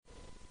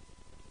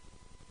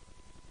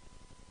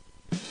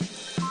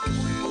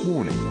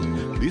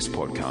Warning, this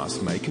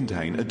podcast may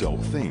contain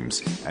adult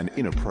themes and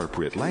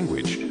inappropriate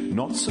language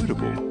not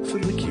suitable for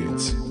the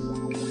kids.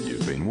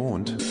 You've been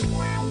warned.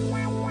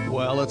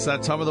 Well, it's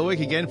that time of the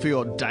week again for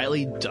your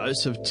daily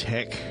dose of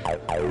tech.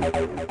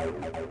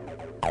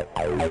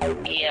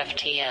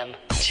 EFTM.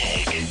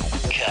 Tech,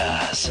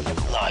 cars,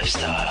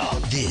 lifestyle.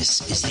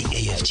 This is the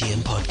EFTM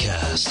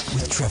podcast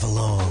with Trevor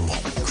Long,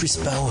 Chris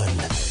Bowen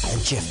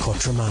and Jeff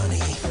Quattromani.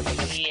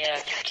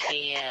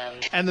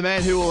 EFTM. And the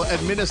man who will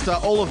administer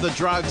all of the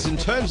drugs in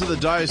terms of the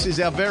dose is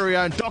our very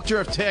own Doctor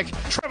of Tech,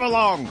 Trevor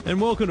Long.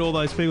 And welcome to all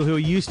those people who are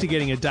used to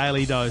getting a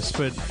daily dose,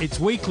 but it's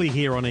weekly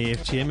here on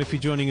EFTM. If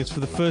you're joining us for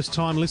the first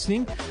time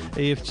listening,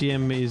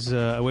 EFTM is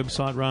a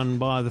website run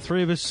by the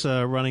three of us,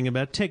 running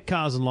about tech,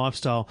 cars and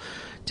lifestyle.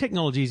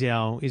 Technology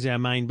is our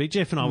main beat.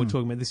 Jeff and I were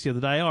talking about this the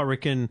other day. I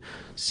reckon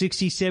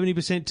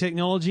 60-70%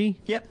 technology.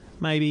 Yep.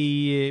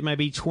 Maybe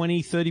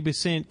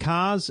 20-30%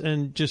 cars,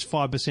 and just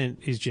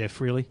 5% is Jeff,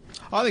 really.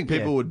 I think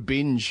people would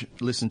binge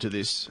listen to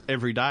this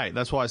every day.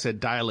 That's why I said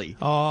daily.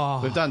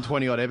 Oh. We've done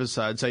 20-odd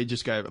episodes, so you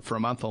just go for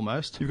a month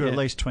almost. You've got at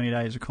least 20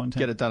 days of content.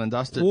 Get it done and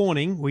dusted.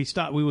 Warning, we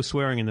were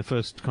swearing in the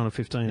first kind of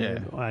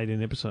 15 or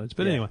 18 episodes.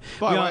 But anyway,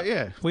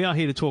 we are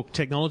here to talk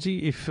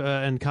technology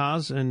and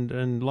cars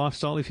and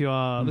lifestyle. If you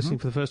are listening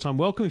for the first time,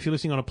 welcome. If you're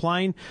listening on a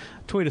plane,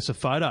 tweet us a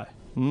photo.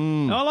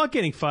 I like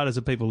getting photos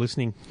of people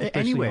listening.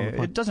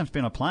 Anywhere. It doesn't have to be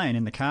on a plane,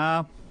 in the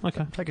car.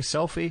 Okay. Take a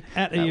selfie.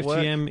 At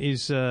EFTM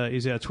is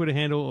our Twitter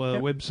handle.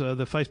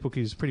 The Facebook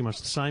is pretty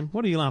much the same.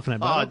 What are you laughing at,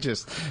 brother? Oh,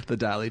 just the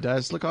daily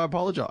dose. Look, I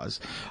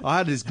apologise. I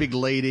had this big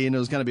lead in. It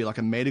was going to be like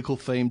a medical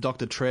theme,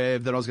 Dr.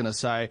 Trev, that I was going to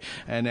say,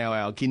 and now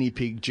our guinea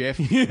pig, Jeff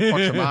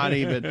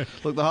Quattromani. But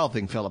look, the whole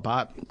thing fell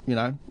apart. You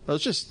know,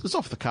 it's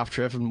off the cuff,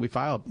 Trev, and we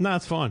failed. No,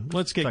 it's fine.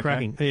 Let's get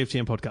cracking.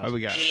 EFTM podcast. Here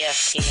we go.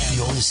 EFTM.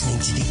 You're listening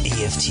to the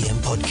EFTM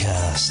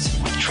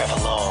podcast with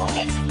Trevor Long,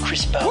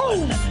 Chris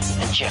Bowen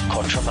and Jeff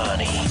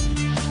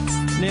Quattromani.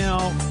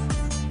 Now,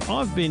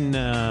 I've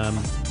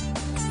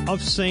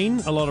seen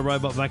a lot of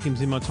robot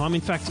vacuums in my time. In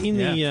fact, in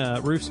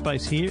the roof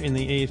space here in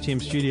the EFTM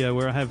studio,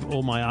 where I have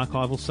all my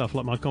archival stuff,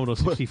 like my Commodore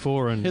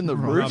 64 and in the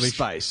roof rubbish.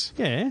 space.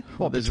 Yeah.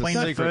 What, between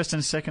the first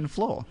and second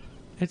floor?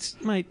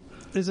 Mate,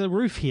 there's a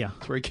roof here.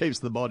 That's where he keeps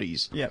the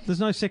bodies. Yeah. There's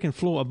no second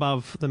floor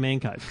above the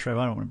man cave. Trevor,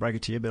 I don't want to break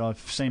it to you, but I've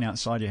seen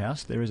outside your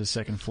house there is a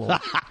second floor.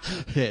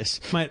 Yes.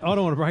 Mate, I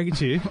don't want to break it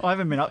to you. I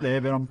haven't been up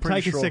there, but I'm pretty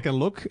sure. Take a second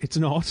look. It's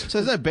not. So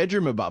there's no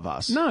bedroom above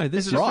us? No,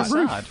 this is right. just a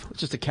roof. It's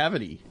just a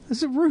cavity.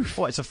 There's a roof.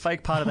 What, it's a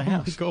fake part of the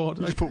house? Oh, my God.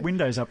 You just put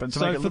windows up and to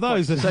So make it for look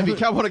those like... So if you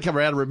want to come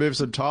around and remove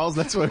some tiles,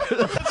 that's where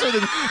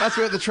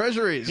the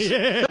treasure is.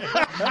 Yeah.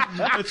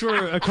 That's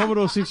where a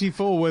Commodore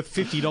 64 worth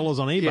 $50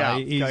 on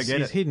eBay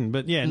is hidden.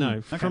 But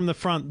from the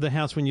front, the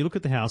house, when you look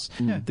at the house,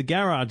 the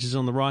garage is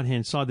on the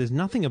right-hand side. There's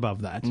nothing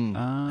above that. And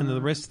then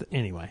the rest,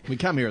 anyway. We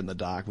come here in the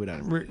dark. We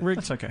don't... Rick,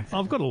 That's okay.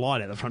 I've got a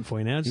light out the front for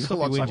you now. Just stop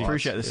Lots you of whinging. I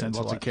appreciate the sense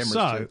of lots of light. cameras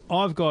So too.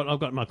 I've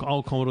got my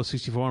old Commodore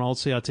 64 and old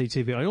CRT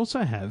TV. I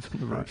also have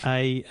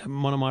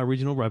one of my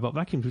original robot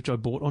vacuums, which I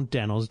bought on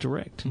Danos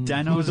Direct.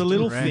 It was a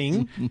little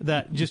thing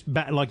that just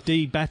like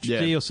D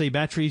or C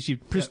batteries. You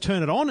just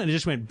turn it on and it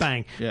just went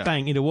bang,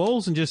 bang into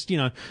walls and just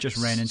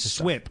ran into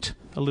swept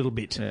a little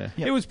bit. Yeah.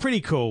 It was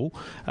pretty cool.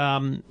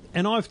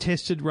 And I've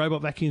tested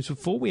robot vacuums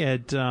before. We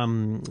had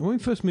when we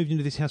first moved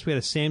into this house, we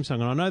had a Samsung,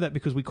 and I know that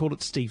because we called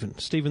it Stephen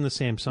the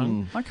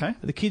Samsung. Okay.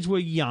 The kids were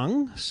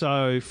young,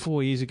 so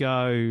 4 years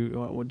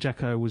ago,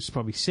 Jacko was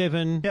probably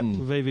 7. Yep.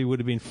 Vivi would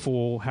have been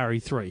 4, Harry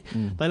 3.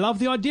 They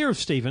loved the idea of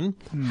Stephen,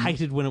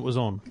 hated when it was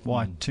on.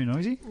 Why? Too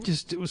noisy?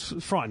 It was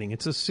frightening.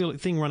 It's a silly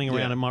thing running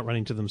around and might run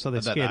into them, so they're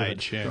At that scared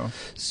age, of it. yeah.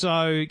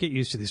 So get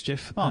used to this,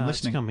 Jeff. Oh, I'm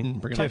It's listening. coming.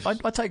 Bring it Jeff,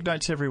 I take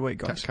notes every week,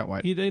 guys. Can't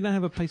wait. you don't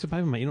have a piece of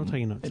paper, mate. You're not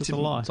taking notes. It's a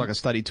lie. It's like a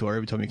study tour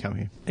every time you come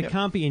here. It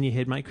can't be in your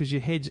head, mate, because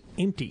your head's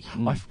empty.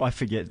 I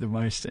forget the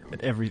most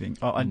everything.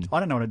 I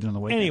don't know what I did on the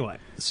weekend. Anyway,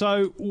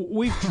 so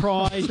we've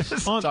tried.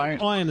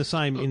 I am the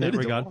same in that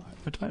regard.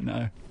 I don't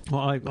know.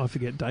 Well, I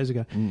forget days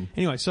ago.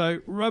 Anyway, so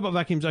robot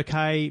vacuum's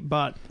okay,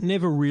 but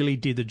never really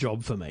did the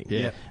job for me.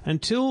 Yeah.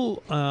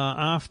 Until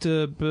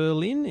after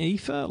Berlin,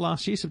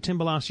 IFA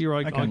September last year,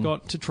 I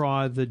got to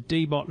try the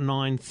D-Bot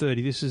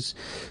 930. This is,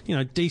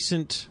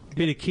 decent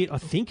bit of kit. I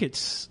think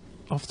it's,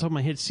 off the top of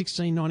my head,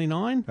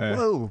 $16.99.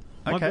 Whoa.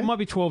 Okay. It might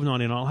be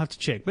 $12.99. I'll have to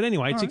check. But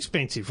anyway, it's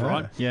expensive,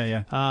 right?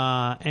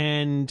 Yeah.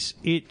 And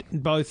it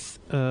both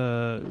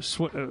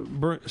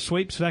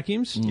sweeps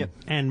vacuums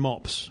and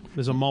mops.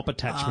 There's a mop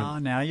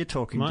attachment. Now you're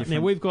talking Right?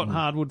 different. Now, we've got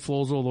hardwood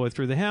floors all the way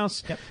through the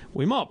house. Yep.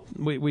 We mop.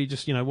 We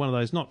just, one of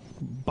those, not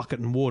bucket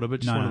and water,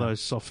 but just one of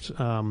those soft, you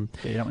don't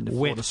want the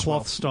floor wet to swell.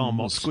 cloth-style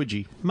mops.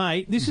 Squidgy.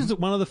 Mate, this is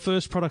one of the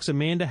first products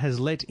Amanda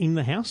has let in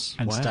the house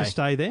And to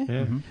stay there.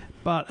 Mm-hmm.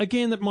 But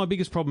again, my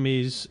biggest problem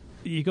is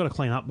you got to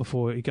clean up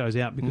before it goes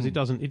out because it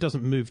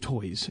doesn't move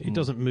toys. It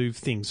doesn't move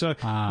things. So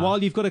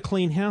while you've got a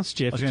clean house,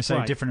 Jeff, I was going to say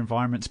great. different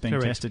environments being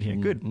tested here.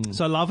 Good.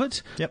 So love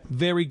it. Yep.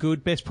 Very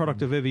good. Best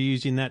product I've ever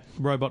used in that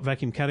robot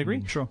vacuum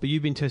category. Sure. But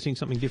you've been testing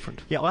something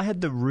different. Yeah, I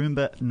had the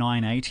Roomba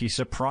 980.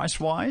 So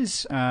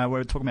price-wise,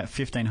 we're talking about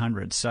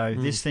 $1,500. So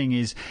this thing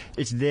it's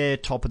their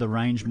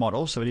top-of-the-range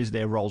model, so it is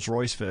their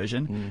Rolls-Royce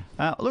version.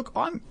 Look,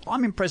 I'm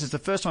impressed. It's the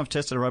first time I've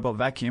tested a robot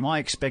vacuum. I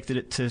expected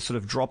it to sort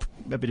of drop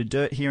a bit of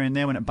dirt here and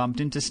there when it bumped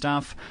into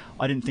stuff.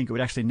 I didn't think it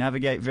would actually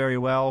navigate very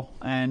well.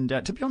 And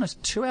to be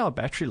honest, 2-hour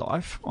battery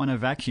life on a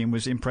vacuum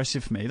was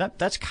impressive for me.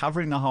 That's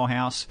covering the whole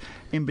house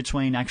in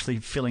between actually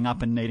filling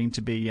up and needing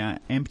to be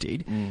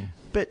emptied.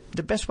 But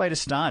the best way to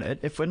start it,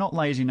 if we're not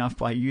lazy enough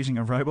by using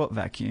a robot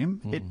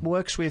vacuum, it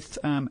works with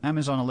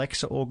Amazon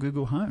Alexa or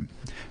Google Home.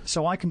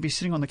 So I can be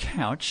sitting on the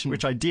couch,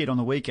 which I did on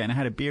the weekend. I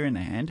had a beer in the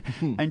hand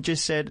and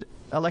just said,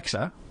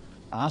 Alexa,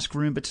 ask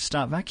Roomba to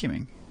start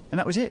vacuuming. And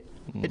that was it.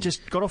 It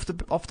just got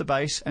off the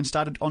base and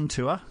started on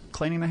tour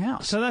cleaning the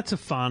house. So that's a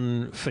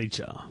fun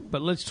feature.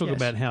 But let's talk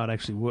about how it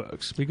actually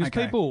works. Because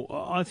Okay. people,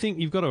 I think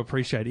you've got to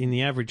appreciate in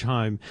the average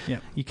home,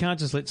 you can't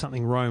just let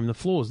something roam the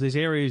floors. There's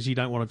areas you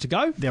don't want it to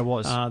go. There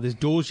was. There's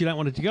doors you don't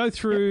want it to go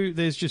through.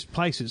 There's just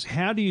places.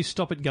 How do you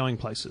stop it going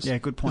places? Yeah,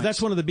 good 'Cause point.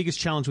 that's one of the biggest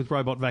challenges with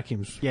robot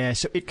vacuums. Yeah,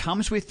 so it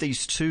comes with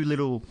these two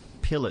little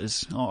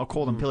pillars. I'll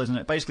call them pillars, and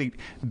it basically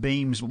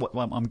beams what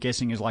I'm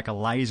guessing is like a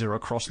laser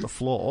across the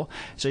floor.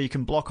 So you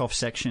can block off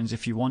sections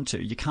if you want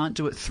to. You can't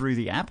do it through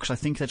the app because I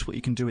think that's what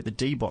you can do with the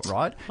D-Bot,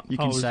 right? You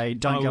can say,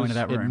 don't go into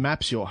that It room.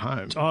 maps your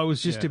home. I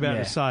was just about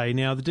Yeah. to say,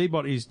 now the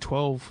D-Bot is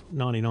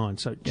 $12.99,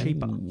 so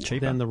cheaper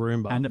than the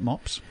Roomba. And it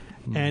mops.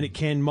 And it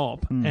can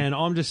mop. And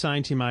I'm just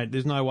saying to you, mate,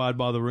 there's no way I'd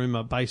buy the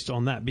Roomba based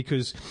on that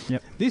because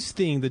this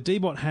thing, the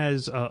D-Bot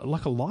has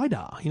like a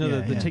LiDAR,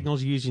 the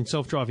technology used in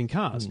self-driving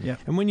cars. Yeah.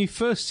 And when you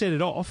first set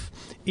it off,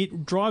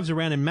 it drives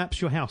around and maps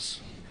your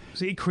house.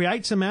 So it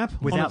creates a map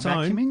Without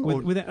on its vacuuming,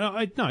 own.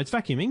 or- No, it's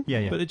vacuuming.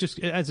 Yeah. But it just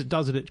as it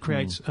does it, it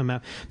creates a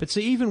map. But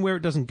see, even where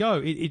it doesn't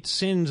go, it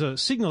sends a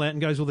signal out and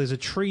goes, well, there's a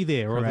tree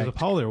there or there's a Correct.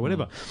 pole there or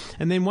whatever.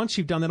 And then once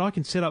you've done that, I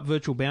can set up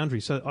virtual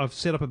boundaries. So I've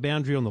set up a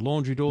boundary on the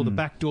laundry door, the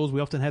back doors.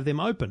 We often have them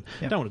open.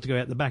 Don't want it to go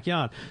out the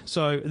backyard.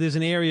 So there's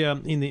an area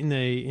in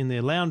the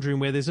lounge room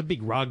where there's a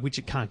big rug which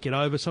it can't get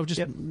over. So I've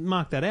just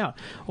marked that out.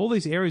 All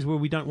these areas where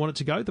we don't want it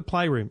to go, the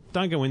playroom,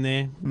 don't go in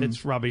there.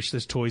 It's rubbish.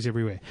 There's toys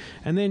everywhere.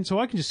 And then so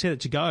I can just set it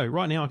to go.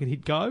 Right now I can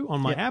hit go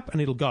on my app and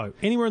it'll go.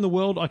 Anywhere in the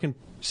world I can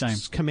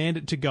command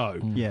it to go.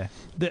 Yeah.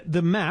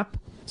 The map.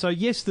 So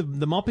yes, the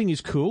mopping is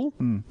cool.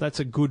 That's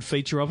a good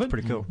feature of it.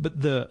 Pretty cool. But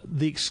the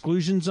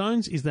exclusion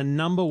zones is the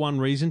number one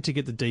reason to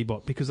get the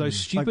D-Bot because those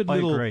stupid I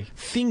little agree.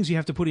 things you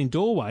have to put in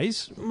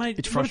doorways, mate.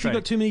 It's what if you've frustrating.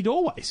 got too many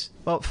doorways?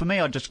 Well, for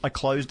me, I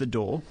closed the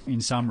door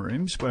in some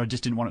rooms where I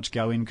just didn't want it to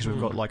go in because we've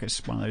got like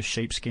one of those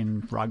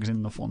sheepskin rugs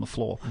on the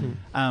floor.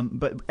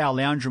 But our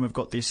lounge room, we've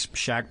got this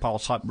shag pile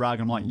type rug.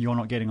 And I'm like, you're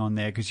not getting on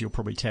there because you'll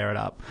probably tear it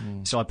up.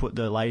 So I put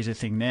the laser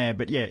thing there.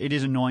 But yeah, it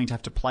is annoying to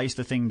have to place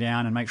the thing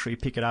down and make sure you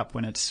pick it up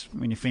when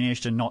you're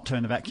finished and not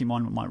turn the vacuum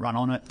on. It might run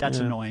on it. That's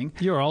annoying.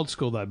 You're old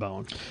school though,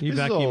 Bowen. You This is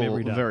vacuum all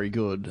every day. very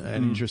good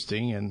and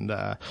interesting, and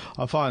I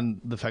find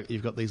the fact that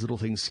you've got these little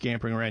things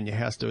scampering around your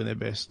house doing their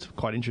best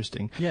quite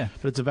interesting. Yeah.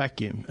 But it's a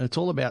vacuum, and it's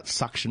all about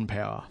suction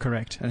power.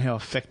 Correct. And how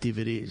effective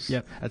it is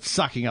Yep. at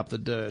sucking up the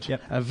dirt.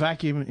 Yep. A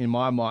vacuum, in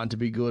my mind, to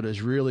be good,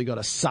 has really got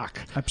to suck.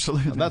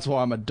 Absolutely. And that's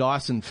why I'm a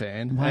Dyson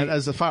fan. Mate. And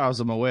as far as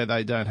I'm aware,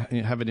 they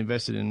haven't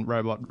invested in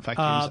robot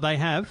vacuums. They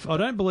have. I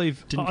don't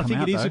believe. Didn't I come think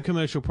out, it is though. a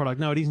commercial product.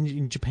 No, it is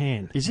in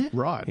Japan. Is it?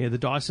 Right. Yeah, the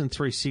Dyson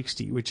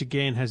 360, which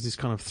again has this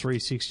kind of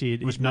 360.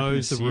 It was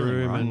knows the mapping the ceiling,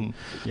 room, right? and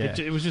Yeah.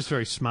 it was just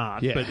very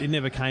smart. Yeah. But it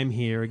never came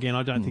here. Again,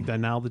 I don't think they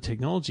nailed the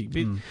technology.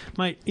 But,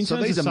 mate, in So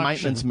terms these of are suction,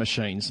 maintenance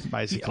machines,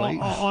 basically.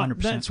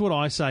 100%. That's what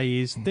I say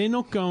is they're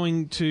not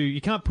going to.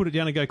 You can't put it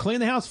down and go clean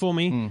the house for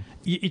me.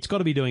 It's got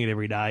to be doing it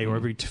every day or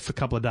every for a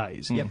couple of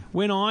days. Yep.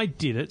 When I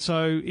did it,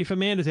 so if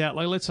Amanda's out,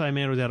 like let's say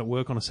Amanda was out at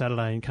work on a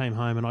Saturday and came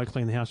home and I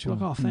cleaned the house, she's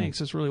like, "Oh, thanks,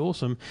 that's really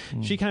awesome."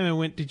 She came and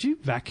went, "Did you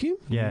vacuum?"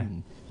 Yeah.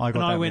 I got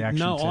And that I went, reaction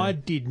no, too. I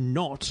did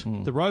not.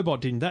 The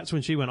robot didn't. That's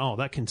when she went, oh,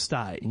 that can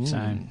stay.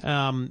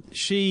 Same.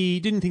 She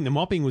didn't think the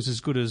mopping was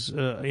as good as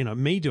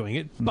me doing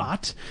it.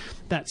 But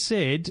that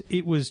said,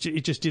 it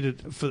just did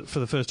it for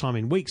the first time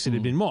in weeks. It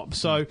had been mopped.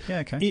 So Yeah,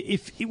 okay.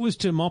 if it was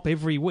to mop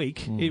every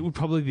week, it would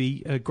probably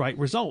be a great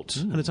result.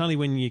 And it's only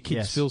when your kids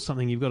Yes. spill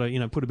something you've got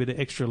to put a bit of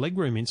extra leg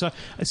room in. So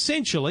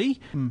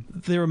essentially,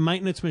 they're a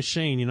maintenance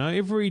machine.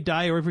 Every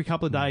day or every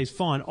couple of days,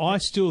 fine. I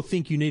still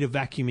think you need a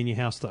vacuum in your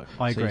house though.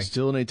 I So agree. you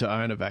still need to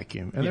own a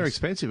vacuum. And they're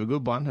expensive. A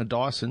good one, a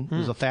Dyson,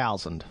 is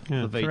 $1,000.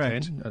 Yeah, the V10,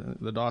 correct.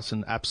 the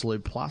Dyson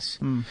Absolute Plus.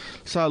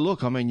 So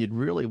look, I mean, you'd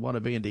really want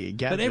to be into your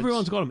gadgets. But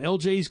everyone's got them.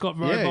 LG's got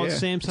robots,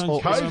 Samsung's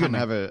Or got Kogan them.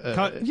 have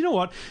a You know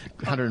what?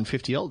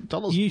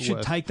 $150 You should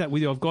worth. take that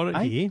with you. I've got it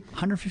here.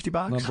 $150.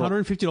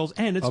 $150,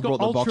 and it's I got brought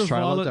the box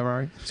trailer, ultraviolet. don't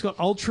worry. It's got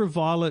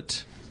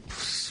ultraviolet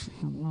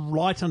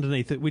light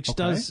underneath it, which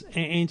does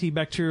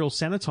antibacterial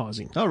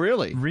sanitizing. Oh,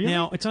 really? Really?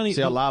 Now it's only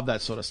See, I love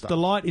that sort of stuff. the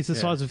light is the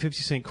size of a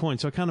 50-cent coin,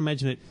 so I can't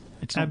imagine it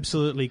It's not,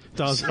 absolutely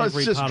does So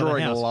every it's just part of the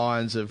drawing house.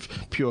 lines of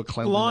pure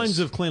cleanliness. Lines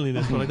of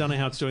cleanliness, but I don't know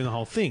how it's doing the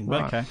whole thing.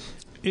 But okay.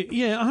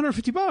 Yeah,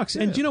 $150.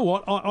 And do you know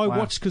what? I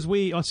watched because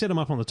I set them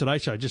up on the Today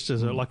Show just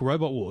as like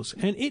Robot Wars,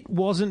 and it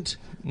wasn't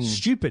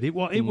stupid.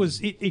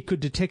 It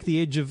could detect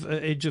the edge of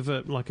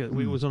it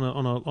was on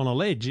a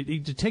ledge.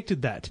 It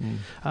detected that.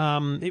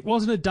 It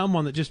wasn't a dumb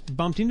one that just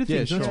bumped into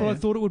things. Yeah, That's sure. what I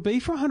thought it would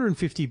be for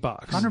 $150.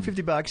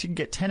 $150, you can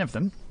get 10 of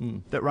them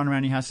that run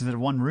around your house instead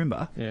of one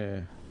Roomba.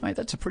 Yeah. Mate,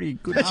 that's a pretty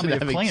good Imagine army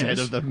of having 10 cleaners.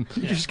 of them.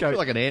 You just go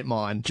like an ant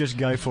mine. Just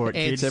go for it,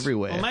 Ants kids.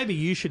 everywhere. Well, maybe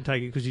you should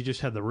take it because you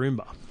just had the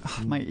Roomba.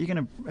 Mate, you're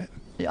going to...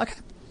 Yeah, okay.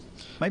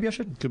 Maybe I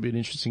should. Could be an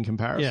interesting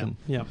comparison.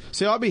 Yeah.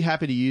 See, I'd be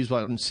happy to use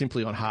one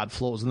simply on hard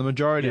floors, and the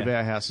majority of Yeah.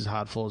 our house is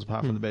hard floors,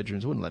 apart from the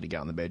bedrooms. I wouldn't let it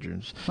go in the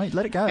bedrooms. Mate,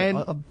 let it go.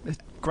 And- It's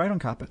great on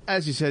carpet.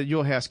 As you said,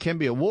 your house can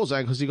be a war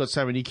zone because you've got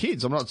so many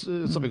kids. It's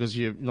not because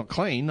you're not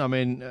clean. I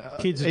mean,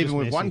 Kids are even just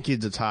with messy. one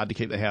kid, it's hard to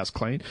keep the house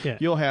clean. Yeah.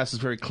 Your house is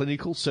very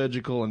clinical,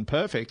 surgical, and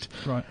perfect.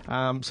 Right.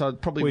 So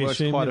it probably We works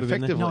assume quite never been there.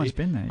 effectively. No, it's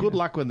been there, Good yeah.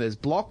 luck when there's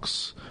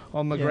blocks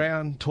on the Yeah.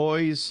 ground,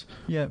 toys,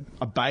 Yeah.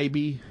 a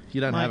baby. You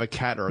don't have a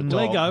cat or a dog.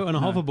 Lego and a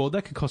hoverboard,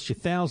 that could cost you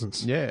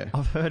thousands. Yeah.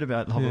 I've heard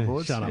about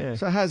hoverboards. shut up. Yeah.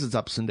 So it has its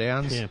ups and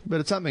downs, Yeah. but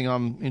it's something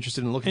I'm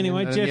interested in looking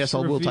Anyway, at. And Jeff's yes, I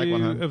will review take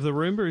one home. of the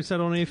Roomba, is that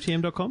on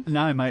EFTM.com?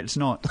 No, mate, it's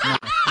not.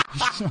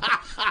 No.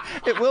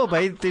 It will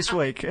be this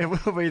week. It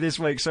will be this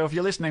week. So if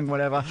you're listening,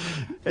 whatever,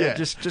 Yeah.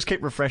 just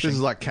keep refreshing. This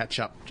is like catch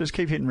up. Just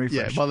keep hitting Yeah,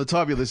 refresh. by the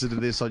time you listen to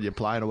this on your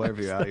plane or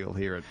wherever you are, you'll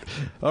hear it.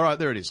 All right,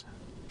 there it is.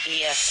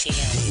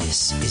 EFTM.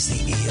 This is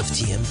the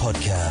EFTM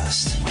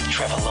podcast. With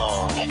Trevor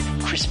Long,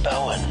 Chris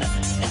Bowen,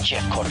 and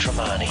Jeff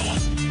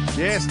Quattromani.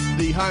 Yes,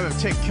 the home of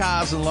tech,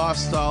 cars and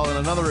lifestyle, and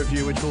another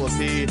review which will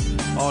appear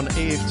on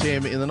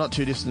EFTM in the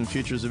not-too-distant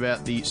future is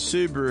about the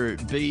Subaru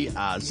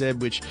BRZ,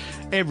 which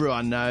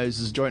everyone knows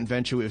is a joint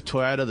venture with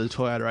Toyota. The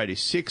Toyota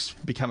 86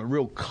 become a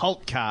real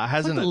cult car,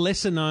 hasn't Like it? a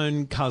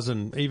lesser-known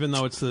cousin, even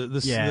though it's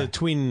the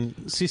twin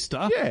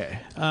sister.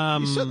 Yeah.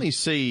 You certainly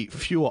see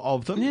fewer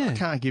of them. Yeah. I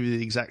can't give you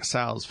the exact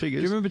sales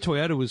figures. Do you remember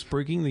Toyota was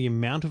bragging the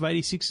amount of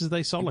 86s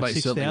they sold? Like They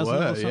certainly 6,000 or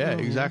were, something? yeah,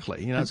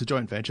 exactly. You know, it's a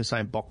joint venture,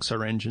 same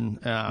boxer engine,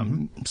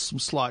 some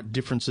slight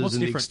differences What's in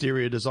the different?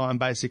 exterior design,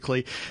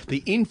 basically.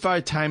 The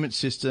infotainment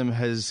system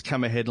has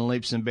come ahead in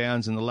leaps and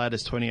bounds in the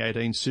latest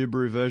 2018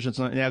 Subaru version. It's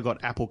now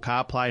got Apple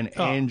CarPlay and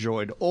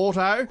Android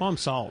Auto, I'm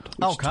sold.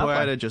 which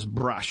CarPlay. Toyota just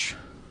brush.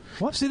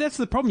 What? See, that's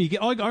the problem.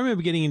 I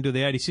remember getting into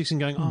the 86 and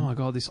going, oh my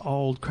God, this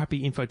old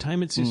crappy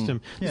infotainment system.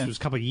 This Yeah. was a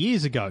couple of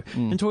years ago.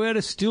 And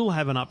Toyota still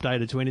haven't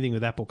updated to anything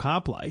with Apple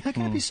CarPlay. How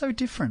can it be so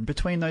different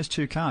between those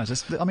two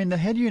cars? The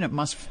head unit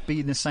must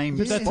be in the same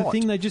But that's spot. the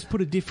thing, they just put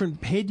a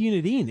different head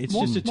unit in. It's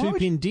just a why would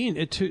two-pin DIN,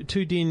 a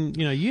two-DIN,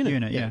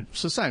 unit. Yeah.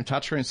 It's the same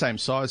touchscreen, same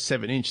size,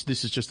 7-inch.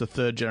 This is just the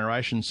third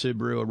generation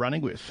Subaru are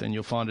running with, and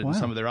you'll find it in Wow.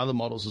 some of their other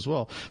models as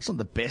well. It's not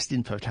the best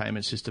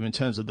infotainment system in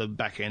terms of the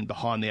back end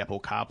behind the Apple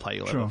CarPlay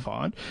you'll ever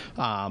find.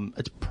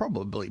 It's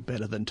probably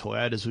better than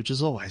Toyota's, which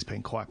has always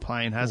been quite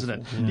plain, hasn't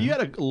it? You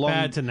had a long,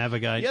 Bad to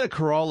navigate. You had a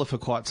Corolla for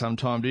quite some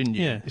time, didn't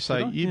you? Yeah. So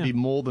Did I? you'd be Yeah.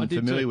 more I than did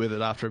familiar too. with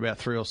it after about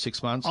 3 or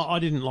 6 months. I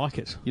didn't like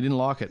it. You didn't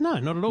like it? No,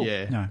 not at all.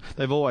 Yeah. No.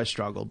 They've always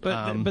struggled.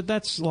 But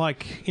that's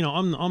like,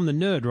 I'm the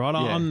nerd, right?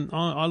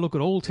 I look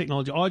at all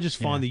technology. I just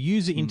find the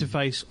user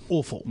interface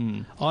awful.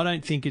 I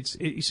don't think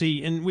you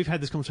see, and we've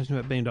had this conversation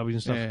about BMWs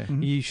and stuff. Yeah.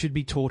 You should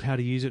be taught how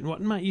to use it.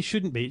 What, mate, you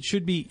shouldn't be.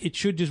 It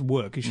should just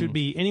work. It should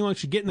be, anyone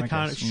should get in the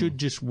car and it should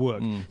just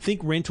work.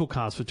 Think rental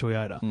cars for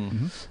Toyota.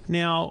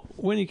 Now,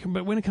 when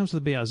it comes to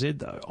the BRZ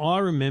though, I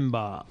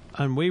remember,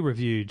 and we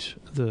reviewed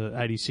the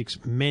 86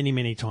 many,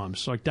 many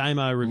times. Like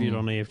Damo reviewed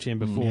on EFTM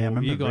before. Yeah, I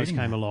remember you guys reading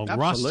came that. along.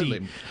 Absolutely.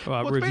 Rusty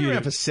Well, it's been reviewed around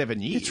it. for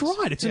 7 years. It's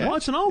right. It's Yeah.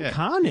 an old Yeah.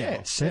 car now.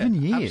 Yeah.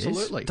 7 years?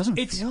 Absolutely. Doesn't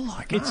It's feel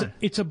like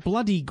it's a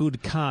bloody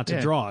good car to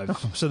Yeah. drive.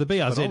 So the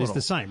BRZ is Phenomenal.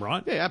 the same,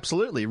 right? Yeah,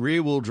 absolutely.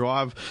 Rear-wheel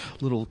drive,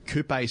 little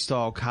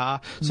coupe-style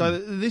car. So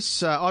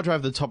this, I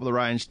drove the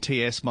top-of-the-range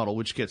TS model,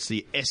 which gets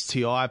the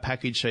STI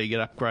package, so you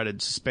get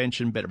upgraded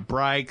suspension, better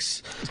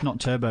brakes. It's not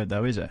turboed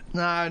though, is it?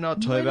 No,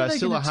 not When are turbo. they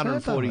Still gonna turbo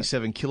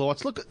 147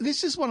 kilowatts. Look,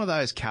 this is one of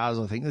those cars,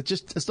 I think, that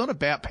just, it's not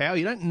about power.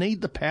 You don't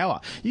need the power.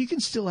 You can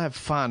still have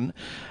fun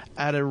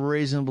at a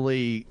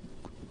reasonably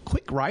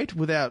quick rate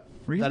without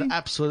Really? that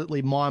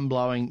absolutely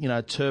mind-blowing,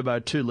 turbo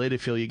 2-litre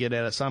fuel you get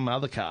out of some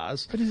other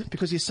cars,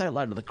 because you're so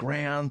low to the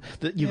ground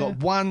that you've got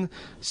one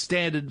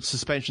standard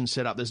suspension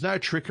setup. There's no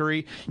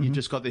trickery. You've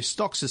just got this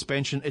stock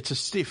suspension. It's a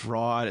stiff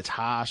ride. It's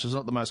harsh. It's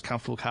not the most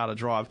comfortable car to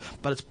drive,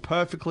 but it's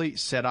perfectly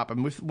set up.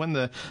 And when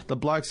the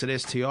blokes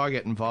at STI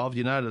get involved,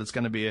 you know that it's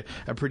going to be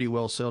a pretty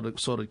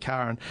well-sorted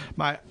car. And,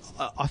 mate,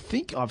 I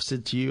think I've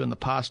said to you in the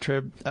past,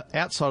 Trev,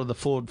 outside of the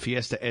Ford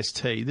Fiesta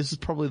ST, this is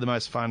probably the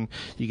most fun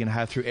you can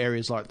have through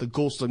areas like the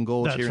Goulston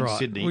Gorge That's here in right.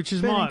 Sydney. Which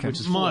is full my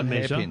of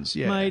measure. hairpins,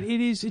 yeah. Mate,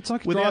 it is. It's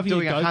like Without driving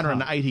doing a go-kart.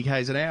 180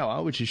 k's an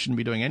hour, which you shouldn't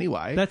be doing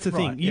anyway. That's the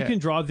thing. You yeah. can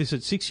drive this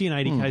at 60 and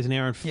 80 k's an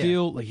hour and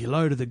feel like you're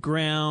low to the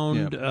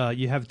ground.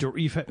 Yep.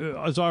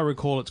 As I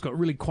recall, it's got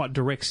really quite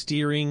direct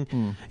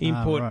steering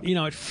input. right.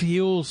 It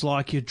feels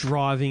like you're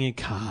driving a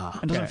car.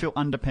 It doesn't feel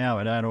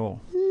underpowered at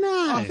all.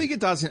 No, I think it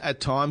does at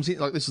times.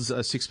 Like, this is a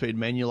 6-speed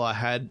manual I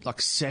had.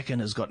 Like, second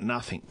has got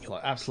nothing,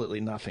 like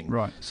absolutely nothing.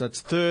 Right. So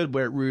it's third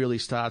where it really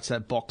starts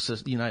that boxer,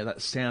 that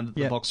sound that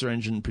the boxer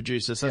engine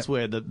produces. That's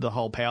where the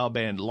whole power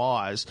band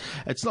lies.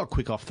 It's not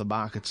quick off the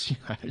mark. It's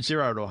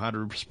 0 to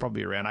 100 is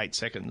probably around 8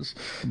 seconds.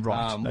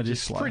 Right. That is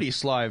it's slow. pretty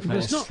slow. But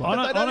it's not-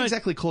 But they don't I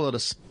exactly call it a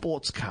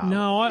sports car.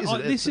 No, is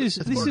it? this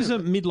is a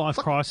midlife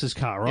crisis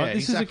car, right? Yeah,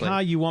 this exactly. is a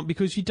car you want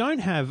because you don't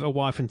have a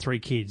wife and 3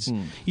 kids.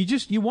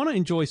 You want to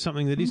enjoy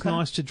something that is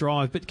nice to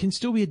drive, but can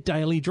still be a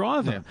daily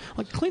driver. Yeah.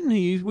 Like Clinton,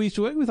 who we used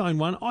to work with, owned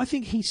one. I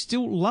think he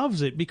still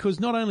loves it because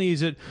not only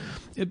is it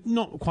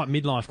not quite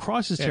midlife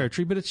crisis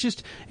territory, but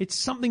it's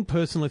something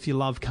personal if you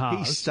love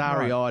cars. He's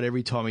starry-eyed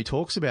every time he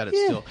talks about it.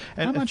 Yeah. Still.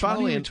 And How much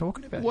funnily money are we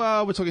talking about?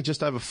 Well, we're talking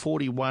just over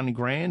 41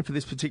 grand for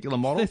this particular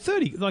model. They're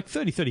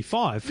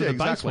 35 for the base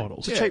exactly.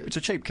 models. It's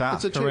a cheap car.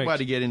 It's a cheap Correct. way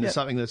to get into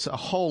something that's a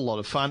whole lot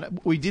of fun.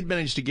 We did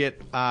manage to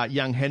get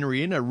young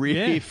Henry in a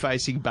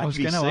rear-facing baby was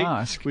seat, gonna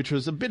ask. which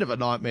was a bit of a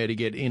nightmare to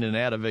get in and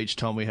out of each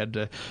time we had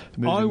to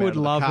move I him would out of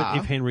the love car. it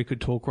if Henry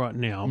could talk right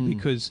now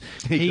because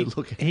He could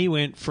look at he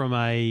went from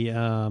a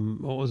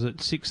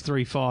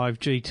 635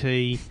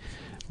 GT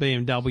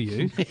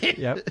BMW,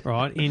 Yep.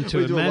 right, into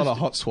We a do a Mazda, lot of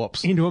hot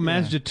swaps. into a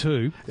Mazda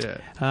 2,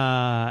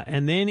 Yeah.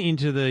 and then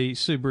into the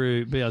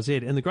Subaru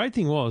BRZ. And the great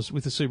thing was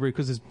with the Subaru,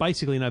 because there's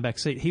basically no back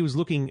seat, he was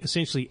looking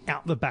essentially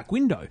out the back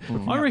window.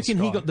 I reckon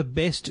he got the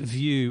best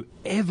view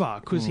ever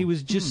because he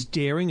was just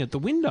staring at the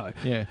window.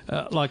 Yeah.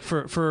 Like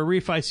for a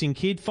rear-facing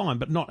kid, fine,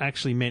 but not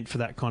actually meant for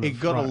that kind He of.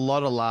 got road. a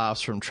lot of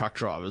laughs from truck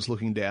drivers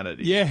looking down at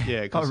him. Yeah.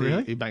 Yeah, because Oh,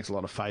 really? he makes a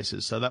lot of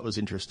faces, so that was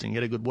interesting. He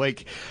had a good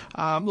week.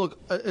 Look,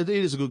 it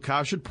is a good car.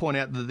 I should point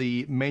out that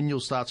the manual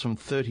starts from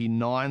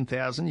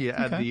 39,000. You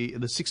add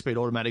the 6-speed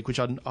automatic,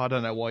 which I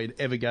don't know why you'd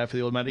ever go for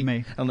the automatic,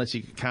 Me. unless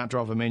you can't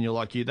drive a manual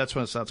like you. That's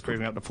when it starts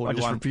creeping up to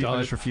 41. I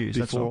just refuse.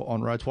 That's Before all.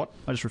 on roads. What?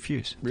 I just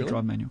refuse Really? to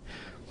drive manual.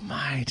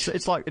 Mate.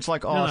 It's like No,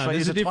 so I there's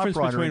use a a difference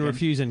typewriter between again.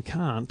 refuse and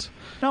can't.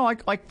 No,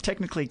 I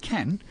technically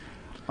can.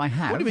 I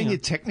have. What do you mean you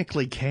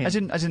technically can? As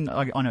in,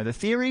 I know the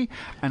theory,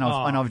 and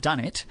I've done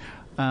it,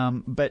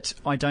 but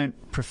I don't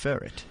prefer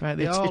it. Mate,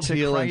 the it's old a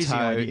heel and crazy toe,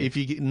 idea. if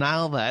you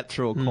nail that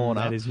through a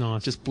corner, that is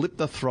nice. Just blip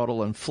the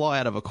throttle and fly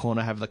out of a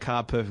corner, have the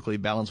car perfectly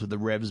balanced with the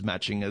revs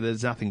matching.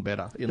 There's nothing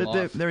better in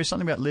life. There is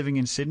something about living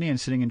in Sydney and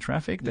sitting in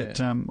traffic that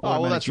Yeah.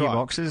 automatic that's right.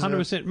 gearboxes.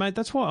 100%, mate.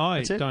 That's why I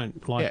That's it.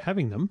 don't like Yeah.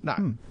 having them.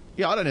 No.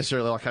 Yeah, I don't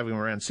necessarily like having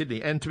them around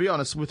Sydney. And to be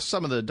honest, with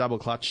some of the double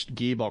clutch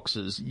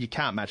gearboxes, you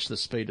can't match the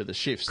speed of the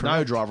shifts.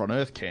 No driver on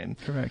earth can.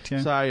 Correct,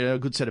 yeah. So a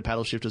good set of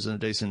paddle shifters and a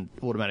decent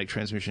automatic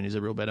transmission is a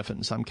real benefit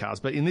in some cars.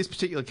 But in this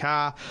particular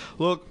car,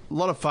 look, a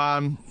lot of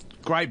fun.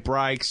 Great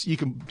brakes.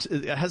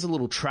 It has a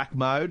little track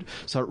mode,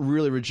 so it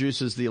really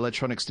reduces the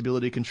electronic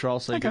stability control,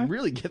 so you can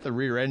really get the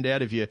rear end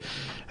out if you're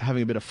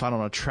having a bit of fun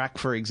on a track,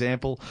 for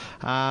example.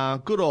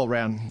 Good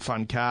all-round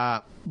fun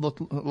car.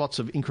 Lots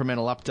of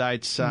incremental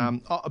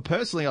updates.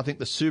 Personally, I think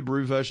the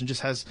Subaru version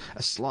just has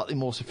a slightly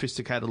more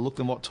sophisticated look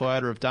than what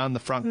Toyota have done, the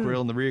front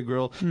grille and the rear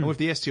grille. And with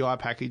the STI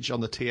package on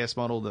the TS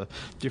model, the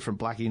different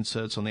black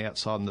inserts on the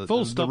outside and the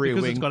Stop, rear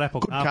because wing. it's got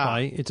Apple Good car.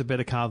 CarPlay, it's a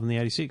better car than the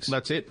 86.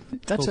 That's it.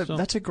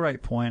 That's a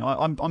great point.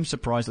 I'm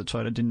surprised that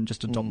Toyota didn't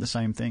just adopt the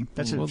same thing.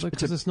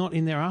 Because it's not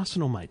in their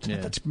arsenal, mate. Yeah.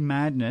 That's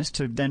madness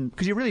to then,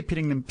 because you're really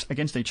pitting them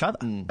against each other.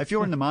 If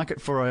you're in the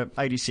market for a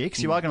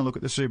 86, you are going to look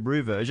at the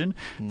Subaru version.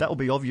 That will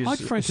be obvious. I'd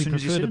frankly as soon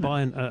as you prefer sit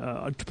to in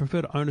it. I'd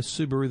prefer to own a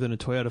Subaru than a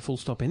Toyota full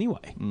stop anyway.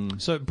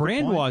 So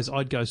brand-wise,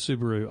 I'd go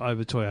Subaru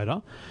over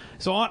Toyota.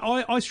 So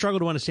I struggle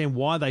to understand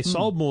why they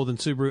sold more than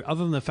Subaru,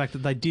 other than the fact that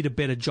they did a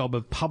better job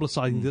of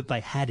publicising that they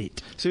had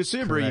it. So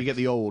Subaru, you get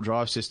the all-wheel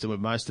drive system with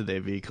most of their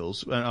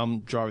vehicles. And I'm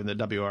driving the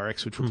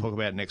WRX, which we'll talk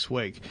about next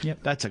week. Yep.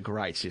 That's a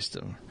great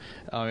system.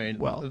 I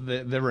mean,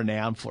 they're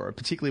renowned for it,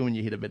 particularly when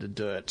you hit a bit of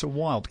dirt. It's a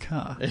wild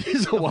car. It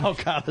is a wild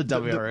car, the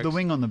WRX. The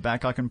wing on the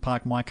back, I can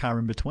park my car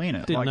in between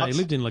it. Didn't know you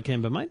lived in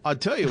Lakemba, mate. I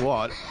tell you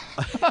what,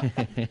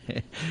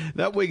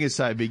 that wing is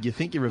so big, you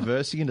think you're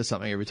reversing into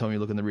something every time you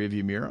look in the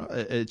rearview mirror.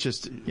 It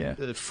just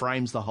it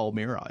frames the whole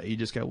mirror. You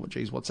just go, well,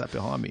 geez, what's that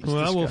behind me? It's Well,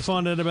 we'll disgusting.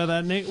 find out about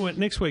that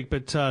next week,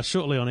 but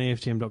shortly on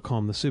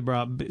EFTM.com, the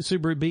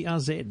Subaru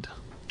BRZ.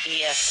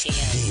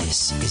 EFTM.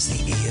 This is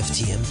the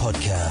EFTM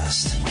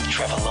podcast with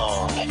Trevor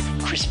Long,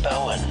 Chris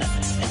Bowen,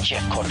 and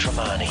Jeff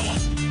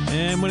Quattromani.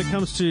 And when it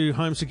comes to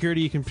home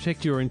security, you can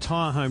protect your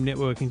entire home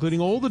network,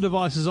 including all the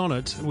devices on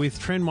it, with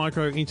Trend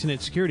Micro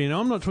Internet Security. Now,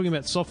 I'm not talking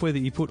about software that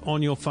you put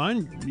on your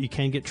phone. You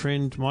can get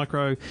Trend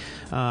Micro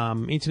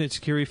Internet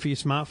Security for your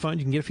smartphone.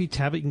 You can get it for your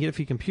tablet. You can get it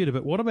for your computer.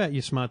 But what about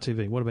your smart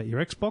TV? What about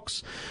your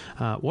Xbox?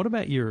 What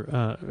about your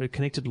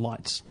connected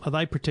lights? Are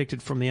they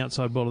protected from the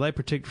outside world? Are they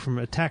protected from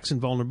attacks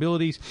and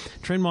vulnerabilities?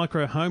 Trend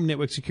Micro Home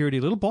Network Security,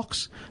 little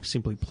box,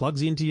 simply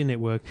plugs into your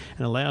network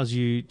and allows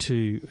you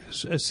to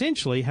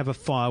essentially have a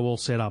firewall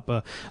set up.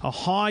 up. A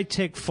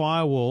high-tech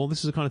firewall, this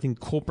is the kind of thing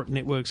corporate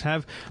networks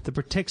have, that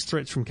protects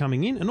threats from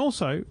coming in and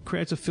also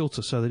creates a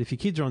filter so that if your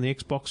kids are on the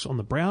Xbox on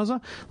the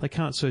browser, they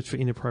can't search for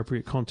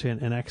inappropriate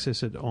content and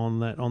access it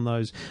on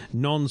those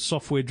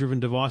non-software driven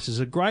devices.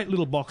 A great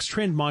little box,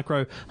 Trend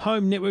Micro,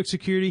 home network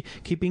security,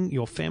 keeping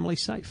your family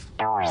safe.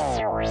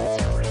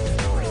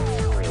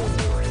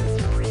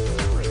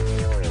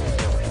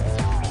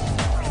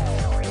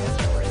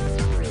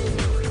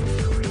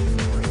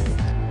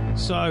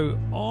 So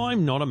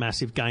I'm not a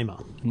massive gamer.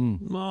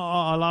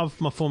 I love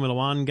my Formula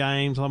One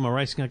games, I love my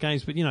racing car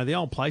games, but, the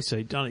old play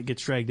seat, it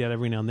gets dragged out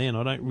every now and then.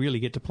 I don't really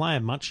get to play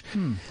them much.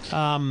 For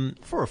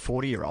a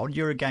 40-year-old,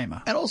 you're a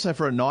gamer. And also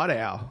for a night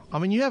owl. I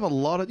mean, you have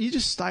you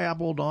just stay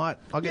up all night.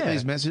 I get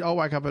these messages. I'll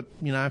wake up at,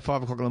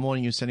 5 o'clock in the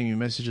morning, you're sending me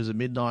messages at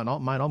midnight.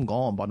 Mate, I'm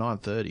gone by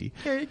 9:30.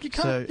 Yeah,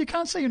 you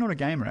can't say you're not a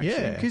gamer, actually.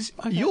 Yeah, because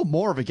you're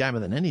more of a gamer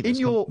than any of us. In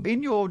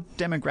your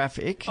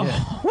demographic.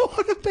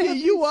 What about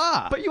you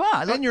are? But you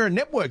are. And you're a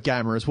network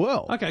gamer as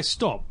well. Okay,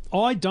 stop.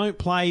 I don't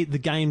play the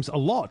games a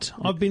lot.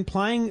 I've been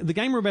playing the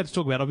game we're about to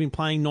talk about. I've been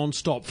playing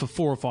non-stop for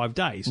 4 or 5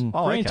 days.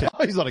 Okay.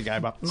 He's not a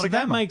gamer. So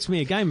that makes me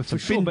a gamer for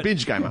sure. But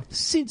binge gamer.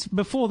 Since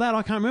before that,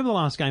 I can't remember the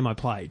last game I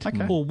played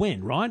or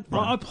when. Right?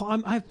 I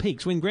have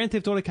peaks. When Grand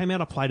Theft Auto came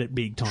out, I played it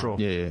big time. Sure.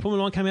 Yeah.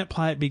 Formula 1 came out,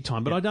 play it big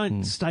time. But I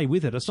don't stay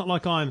with it. It's not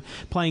like I'm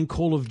playing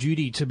Call of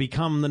Duty to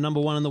become the number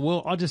one in the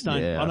world. I just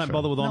don't. I don't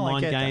bother with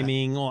online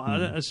gaming, or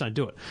I just don't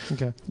do it.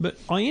 Okay. But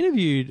I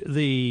interviewed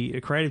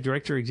the creative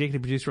director,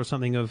 executive producer, or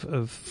something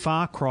of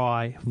Far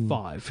Cry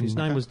 5. His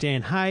name was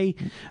Dan Hay,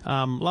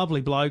 lovely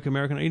bloke,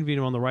 American. I interviewed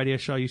him on the radio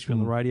show. Used to be on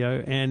the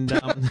radio, and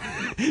now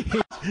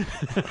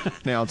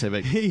on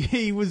TV.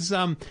 He was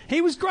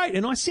great.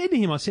 And I said to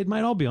him,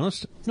 mate, I'll be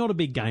honest, not a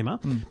big gamer,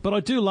 but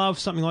I do love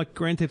something like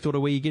Grand Theft Auto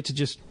where you get to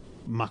just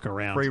muck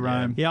around. Free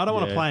roam. Yeah, I don't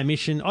want to play a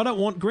mission. I don't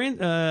want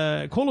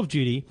Call of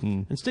Duty,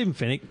 and Stephen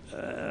Fennick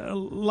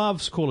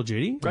loves Call of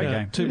Duty. Great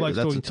game. Two Blokes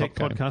that's Talking a top Tech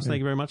game. podcast. Thank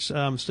you very much,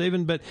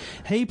 Stephen. But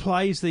he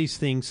plays these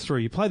things through.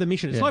 You play the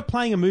mission. It's like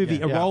playing a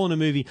movie, a role in a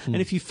movie, and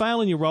if you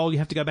fail in your role, you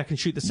have to go back and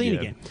shoot the scene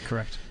again.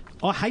 Correct.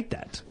 I hate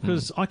that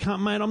because I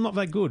can't, mate, I'm not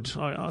that good.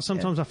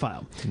 Sometimes I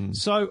fail.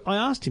 So I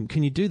asked him,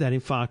 can you do that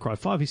in Far Cry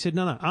 5? He said,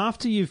 no.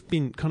 After you've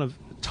been kind of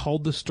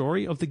told the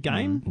story of the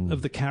game,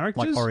 of the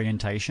characters. Like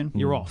orientation.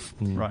 You're off.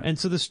 Right. And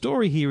so the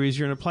story here is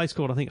you're in a place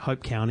called, I think,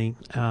 Hope County,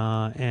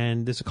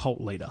 and there's a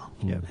cult leader.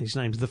 Yeah. His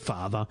name's the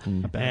Father.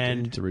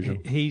 And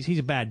he's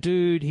a bad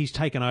dude. He's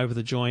taken over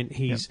the joint.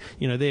 He's,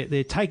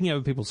 they're taking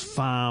over people's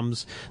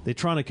farms. They're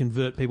trying to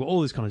convert people,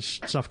 all this kind of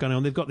stuff going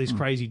on. They've got these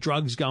crazy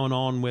drugs going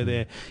on where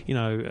they're, in,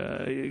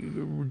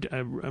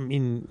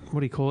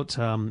 what do you call it,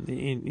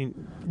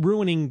 in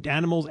ruining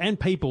animals and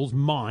people's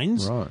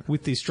minds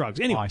with these drugs.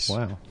 Anyway. Ice.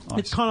 Wow.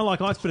 It's kind of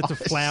like ice, but it's a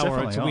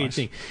flower. It's a weird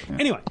thing. Yeah.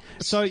 Anyway,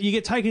 so you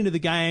get taken into the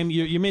game.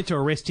 You're meant to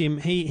arrest him.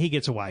 He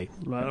gets away.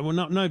 Right? Well,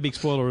 no big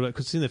spoiler alert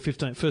because it's in the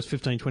first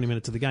 15, 20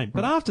 minutes of the game.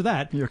 But after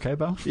that, You okay,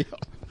 Bal? Yeah.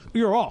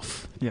 you're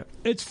off. Yeah.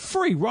 It's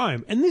free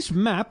roam. And this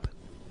map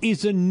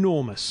is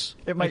enormous.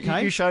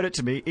 You showed it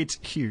to me. It's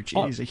huge.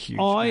 It is a huge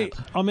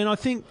map. I mean, I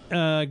think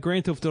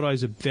Grand Theft Auto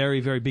is a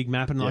very, very big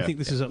map, and I think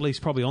this is at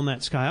least probably on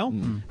that scale.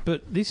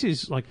 But this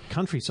is like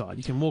countryside.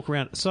 You can walk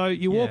around. So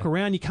you walk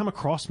around, you come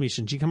across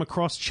missions, you come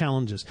across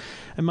challenges.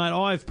 And, mate,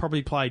 I've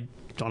probably played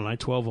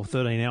 12 or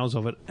 13 hours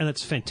of it, and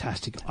it's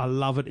fantastic. I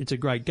love it. It's a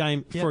great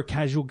game for a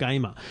casual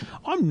gamer.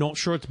 I'm not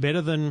sure it's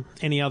better than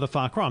any other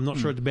Far Cry. I'm not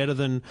sure it's better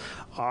than,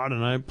 I don't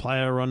know,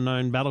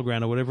 PlayerUnknown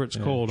Battleground or whatever it's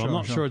called. I'm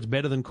not sure it's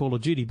better than Call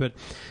of Duty, but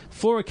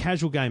for a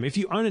casual game, if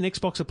you own an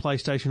Xbox, a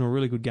PlayStation, or a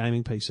really good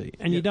gaming PC,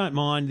 and you don't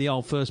mind the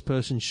old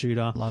first-person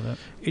shooter, love it.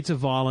 It's a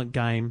violent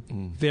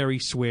game, very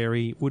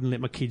sweary, wouldn't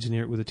let my kids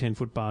near it with a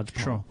 10-foot barge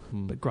pole,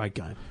 but great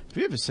game. Have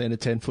you ever seen a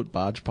 10-foot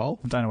barge pole?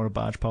 I don't know what a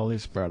barge pole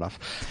is. Fair enough.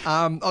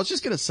 I was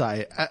just going to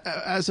say,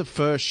 as a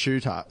first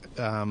shooter,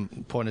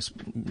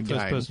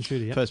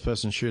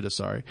 first-person shooter,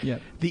 sorry. Yeah.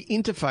 The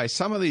interface,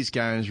 some of these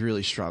games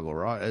really struggle,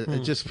 right?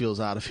 It just feels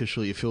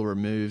artificial. You feel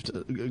removed.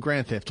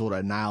 Grand Theft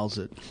Auto nails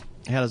it.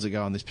 How does it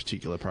go on this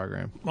particular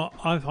program? Well,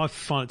 I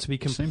find it to be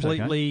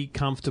completely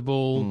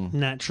comfortable,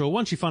 natural.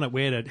 Once you find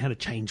out how to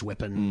change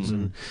weapons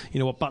and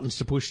what buttons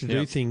to push to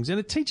do things, and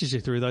it teaches you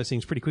through those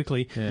things pretty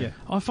quickly. Yeah.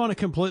 I find it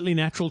completely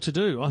natural to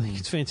do. I think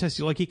it's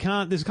fantastic. Like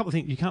there's a couple of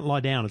things you can't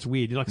lie down. It's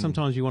weird. Like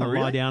sometimes you want to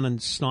lie down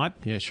and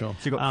snipe. Yeah, sure.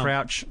 So you've got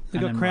crouch.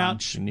 You've got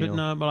crouch, but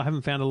I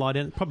haven't found a lie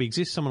down. It probably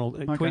exists. Someone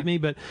will tweet me,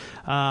 but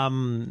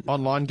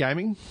online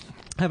gaming.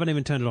 Haven't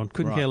even turned it on.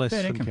 Couldn't care less.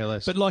 Couldn't care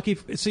less. But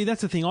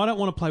that's the thing. I don't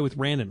want to play with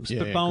randoms.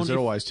 Yeah, because they're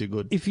always too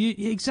good. If you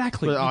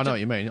exactly, but I know what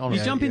you mean.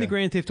 You jump into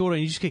Grand Theft Auto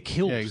and you just get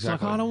killed. Yeah, exactly.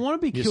 It's like I don't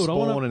want to be killed. I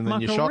want to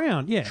muck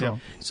around. Yeah.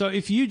 Sure. So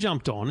if you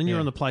jumped on and you're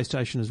on the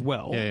PlayStation as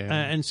well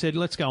and said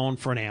let's go on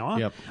for an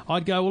hour,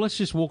 I'd go well let's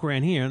just walk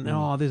around here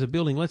and there's a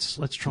building. Let's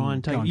try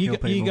and take it.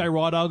 You go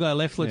right. I'll go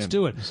left. Let's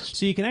do it.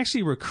 So you can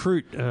actually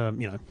recruit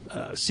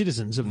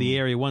citizens of the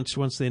area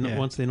once they're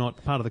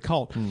not part of the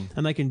cult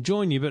and they can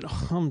join you. But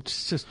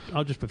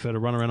I just prefer to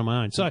run around on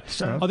my own. So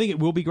I think it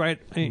will be great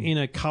in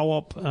a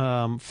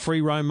co-op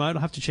free roam mode.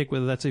 I'll have to check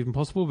whether that's even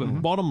possible.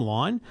 But bottom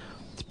line,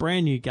 It's a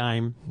brand new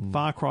game.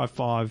 Far Cry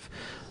 5.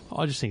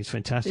 I just think it's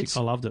fantastic.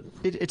 I loved it.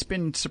 It's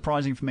been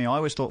surprising for me. I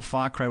always thought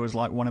Far Cry was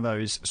like one of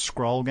those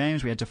scroll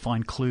games. We had to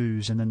find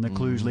clues, and then the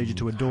clues lead you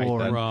to a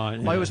door. And Right,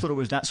 I always thought it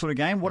was that sort of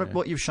game.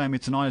 What you've shown me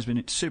tonight has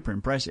been super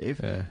impressive.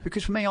 Yeah.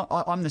 Because for me,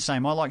 I'm the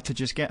same. I like to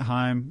just get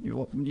home.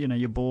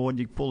 You're bored.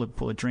 You pull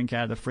a drink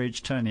out of the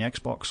fridge, turn the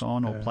Xbox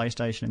on or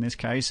PlayStation in this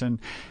case, and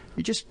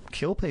you just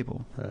kill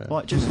people.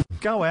 Like just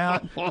go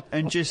out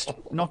and just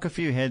knock a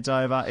few heads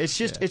over. It's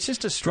just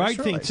a stress Great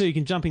thing, release. too. You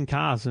can jump in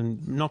cars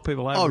and knock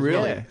people over. Oh, as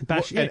really? well.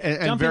 Bash, And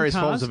jump in various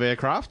cars, forms of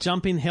aircraft?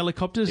 Jump in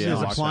helicopters. Yeah, There's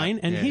I a like plane.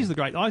 that. And Yeah. here's the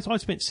great... I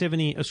spent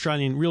 70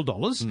 Australian real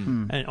dollars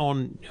and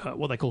on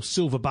what they call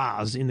silver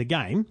bars in the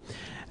game.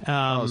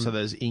 So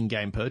there's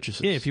in-game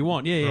purchases. Yeah, if you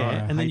want. Yeah. Right.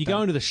 And then Hate you go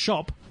that. into the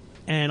shop,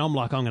 and I'm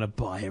like, I'm going to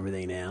buy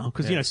everything now.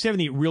 Because,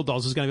 70 real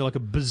dollars is going to be like a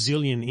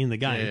bazillion in the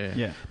game.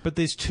 Yeah. But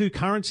there's two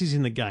currencies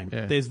in the game.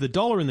 Yeah. There's the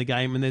dollar in the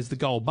game, and there's the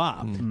gold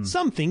bar.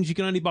 Some things you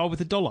can only buy with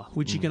a dollar,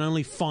 which you can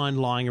only find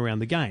lying around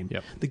the game.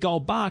 Yep. The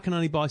gold bar can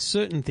only buy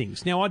certain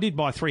things. Now, I did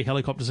buy 3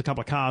 helicopters, a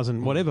couple of cars,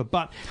 and whatever,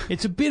 but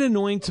it's a bit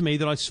annoying to me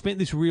that I spent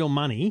this real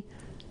money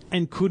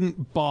and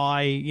couldn't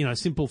buy,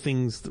 simple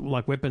things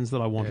like weapons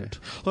that I wanted.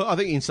 Look, I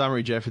think in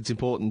summary, Jeff, it's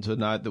important to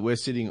note that we're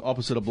sitting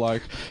opposite a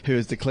bloke who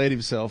has declared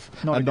himself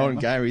Not a a gamer.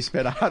 non-gamer. He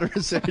spent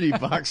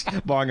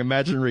 $170 buying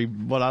imaginary,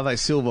 what are they,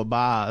 silver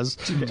bars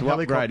to upgrade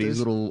helicopters. his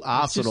little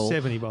arsenal.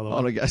 70, by the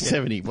way.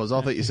 70 was.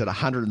 I thought you said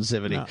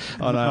 170. No.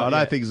 I know. I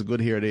don't think it's good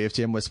here at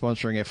EFTM. We're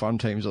sponsoring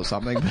F1 teams or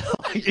something.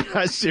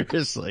 But,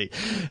 seriously.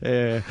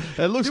 Yeah.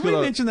 It looks Did good.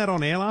 we mention that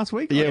on air last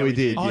week? Yeah, we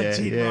did. Oh, Yeah,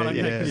 did. yeah, Right, okay.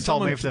 yeah. You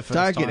told me for the first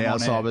Don't time get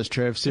on air. Alzheimer's,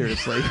 Trev, seriously.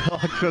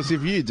 Because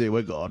if you do,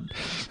 we're gone.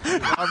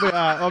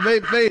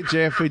 Me and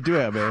Jeff, we do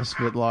our best,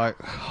 but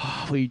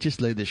we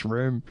just leave this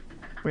room.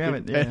 We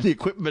haven't. And the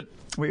equipment.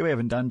 We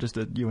haven't done just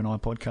a you and I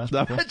podcast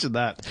No, before. imagine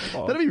that.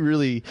 That'd be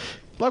really...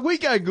 we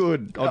go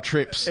good on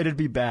trips, It'd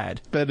be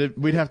bad. but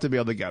we'd have to be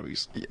on the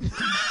gobies.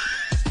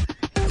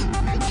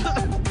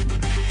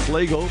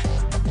 Legal.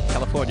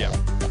 California.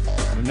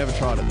 We've never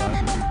tried it,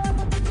 though.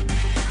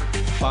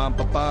 Bum,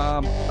 ba,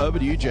 bum. Over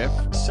to you, Jeff.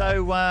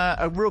 So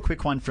a real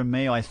quick one from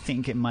me. I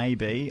think it may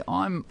be.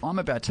 I'm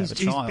about to have a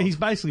child. He's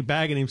basically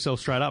bagging himself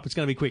straight up. It's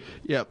going to be quick.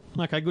 Yep.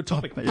 Okay, good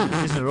topic.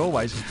 Isn't it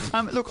always?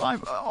 Look,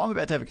 I'm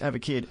about to have a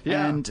kid,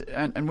 Yeah.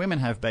 and women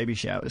have baby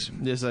showers.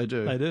 Yes, they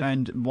do. They do.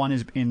 And one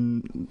is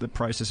in the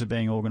process of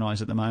being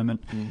organised at the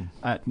moment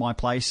at my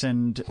place,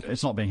 and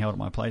it's not being held at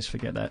my place.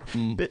 Forget that.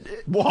 But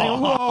Whoa,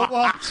 what?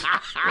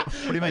 what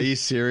do you Are mean? you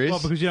serious?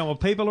 Well, because you don't want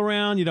people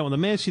around, you don't want the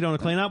mess, you don't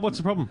want to clean up. What's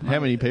the problem? How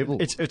many people?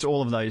 It's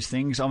all of those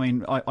things. I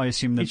mean, I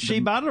assume that Is she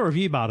barred or have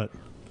you barred it?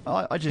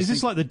 I just Is this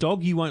think like the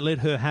dog? You won't let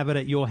her have it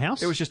at your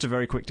house? it was just a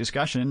very quick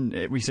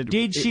discussion. We said,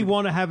 Did she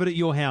want to have it at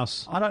your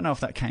house? I don't know if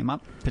that came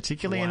up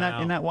particularly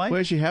Wow. in that way.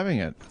 Where's she having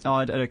it?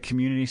 At a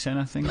community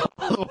centre thing.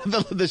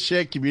 the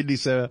shared community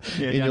centre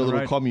Yeah, in down your the little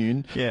road.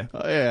 commune. Yeah.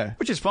 Yeah.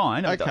 Which is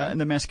fine. Okay. And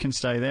the mess can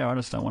stay there. I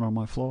just don't want it on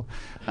my floor.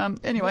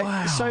 Anyway,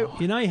 so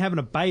You know you're having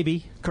a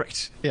baby.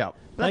 correct. Yeah.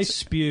 They That's-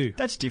 spew.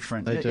 That's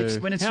different. They do.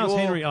 When it's How's your,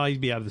 Henry? Oh, he'd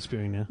be over the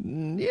spewing now.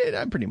 Yeah,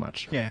 no, pretty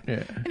much. Yeah.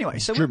 Anyway,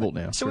 so Dribble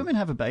women, now. So Dribble. women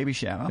have a baby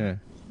shower. Yeah.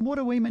 What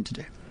are we meant to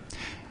do?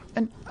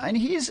 And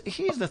here's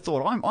the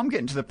thought. I'm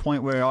getting to the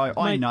point where I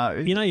Mate, know.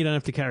 You know you don't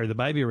have to carry the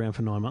baby around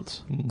for 9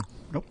 months.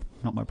 Nope,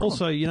 not my problem.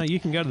 Also, you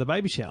can go to the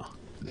baby shower.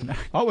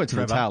 I went to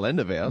the Trevor. tail end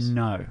of ours.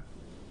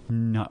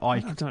 No,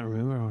 I don't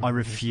remember. I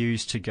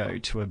refuse to go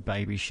to a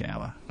baby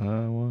shower.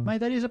 Mate,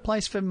 that is a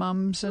place for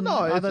mums and No,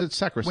 other it's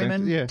sacrosanct.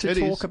 women Yeah, to it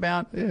talk is.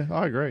 about Yeah,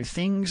 I agree.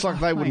 things. It's like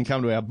they wouldn't mate,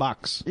 come to our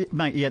bucks.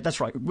 Mate, yeah, that's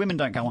right. Women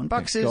don't go on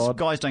buxes. God.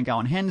 Guys don't go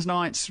on hens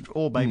nights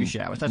or baby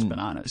showers. That's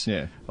bananas.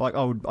 Yeah. Like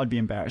I'd be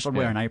embarrassed. I'd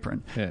wear an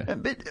apron. Yeah.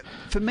 But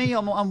for me,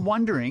 I'm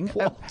wondering I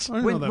don't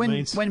know what that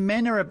means. when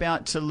men are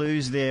about to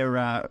lose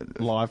their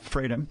Life.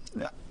 freedom.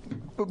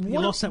 You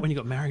lost that when you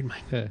got married,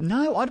 mate.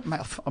 No,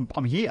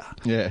 I'm here.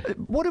 Yeah.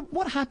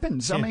 What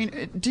happens? I Yeah.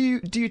 mean, do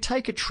you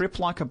take a trip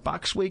like a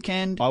Bucks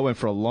weekend? I went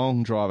for a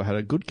long drive. I had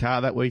a good car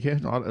that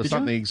weekend. It was Did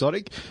something you?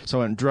 exotic. So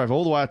I went and drove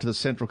all the way out to the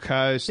Central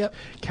Coast. Yep.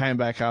 Came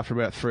back after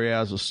about 3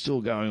 hours. It was still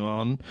going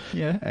on.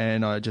 Yeah.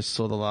 And I just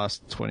saw the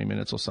last 20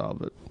 minutes or so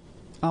of it.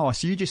 Oh,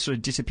 so you just sort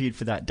of disappeared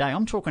for that day.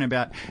 I'm talking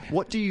about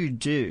what do you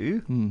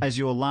do as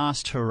your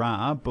last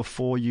hurrah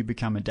before you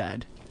become a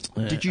dad?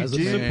 Did you as a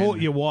do? man.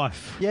 Support your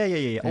wife.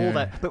 Yeah, all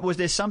that. But was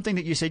there something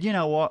that you said, you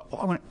know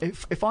what,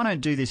 if I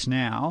don't do this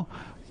now,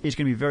 it's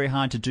going to be very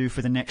hard to do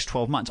for the next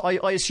 12 months? I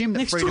assume that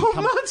Next freedom 12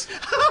 comes... months?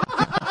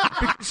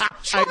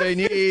 18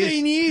 years.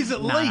 15 years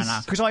at least. No.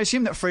 Because I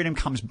assume that freedom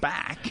comes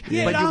back.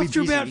 Yeah, but but you'll be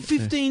after busy. about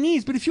 15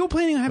 years. But if you're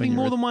planning on having you're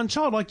more a- than one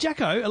child, like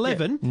Jacko,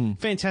 11,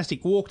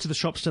 fantastic. Walked to the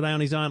shops today on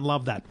his own.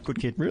 Love that. Good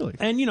kid. Really?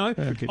 And,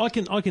 I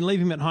can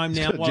leave him at home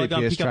now got a while I go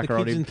and GPS pick up the tracker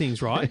on kids him. and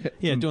things, right?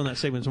 Yeah, doing that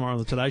segment tomorrow on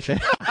the Today Show.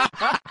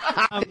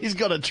 He's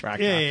got a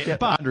tracker. Yeah.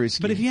 Under his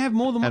skin. But if you have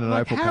more than And one, an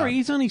like Opal Harry, card.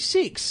 he's only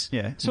 6.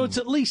 Yeah. So it's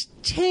at least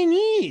 10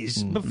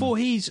 years before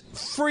he's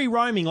free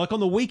roaming, like on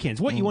the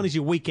weekends. What you want is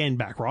your weekend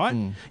back, right?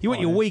 You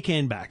want your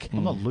weekend back.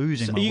 I'm not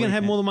losing So my are you going to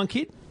have weekend. more than one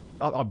kid?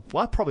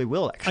 I probably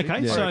will, actually. Okay,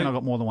 I so reckon I've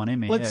got more than one in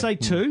me. Let's yeah. say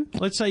 2.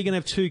 Let's say you're going to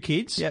have 2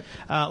 kids. Yep.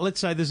 Let's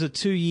say there's a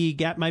 2-year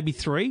gap, maybe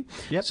 3.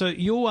 Yep. So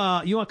you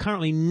are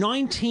currently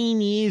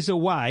 19 years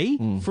away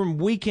from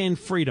weekend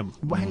freedom.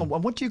 Well, hang on,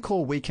 what do you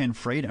call weekend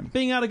freedom?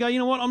 Being able to go, you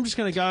know what, I'm just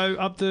going to go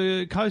up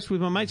the coast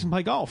with my mates and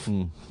play golf.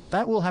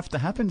 That will have to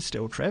happen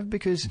still, Trev,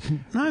 because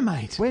No,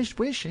 mate. where's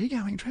she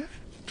going, Trev?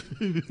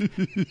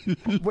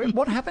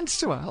 What happens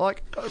to her?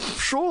 Like,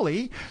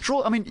 surely.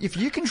 I mean, if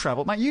you can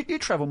travel, mate, you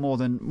travel more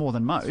than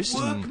most.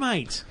 Work,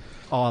 mate.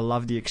 Oh, I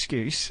love the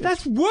excuse.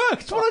 That's work.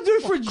 It's what I do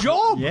for a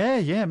job.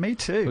 Yeah, me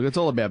too. Look, it's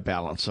all about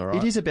balance, all right?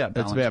 It is about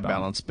balance, It's about Bowen.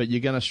 balance, but you're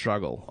going to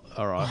struggle,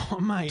 all right? Oh,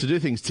 mate. To do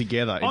things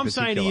together. in I'm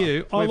saying to particular.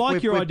 you, I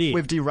like your idea.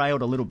 We've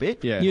derailed a little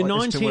bit. Yeah. You're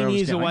as to where I 19 was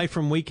years going. away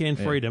from weekend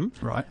freedom.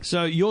 Right.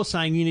 So you're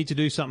saying you need to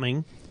do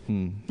something.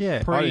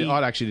 Yeah.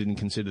 I actually didn't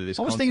consider this.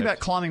 I was thinking about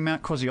concept. climbing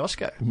Mount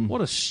Kosciuszko. What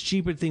a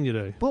stupid thing to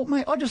do. Well,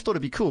 mate, I just thought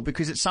it'd be cool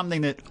because it's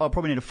something that I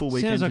probably need a full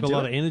weekend Sounds like to a do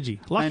lot it. of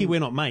energy. Lucky And- we're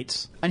not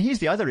mates. And here's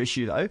the other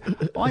issue, though.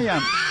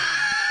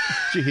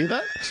 Did you hear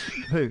that?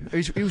 Who?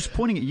 He was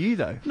pointing at you,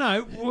 though.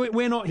 No,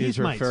 we're not He's his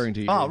mates. referring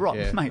to you. Oh, right,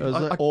 yeah. mate, It was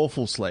I- an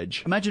awful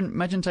sledge.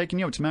 Imagine taking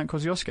you up to Mount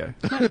Kosciuszko.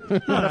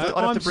 No, I'd have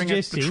I'm to bring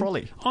a suggesting.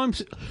 trolley.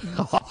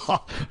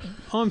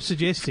 I'm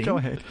suggesting Go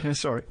ahead. Yeah,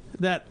 sorry.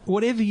 that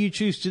whatever you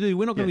choose to do,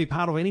 we're not going to be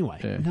part of anyway.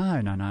 Yeah.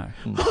 No.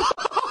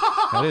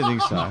 I didn't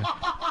think so.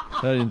 I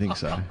didn't think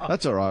so.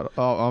 That's all right.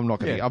 Oh, I'm not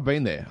going to. Yeah. I've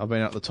been there. I've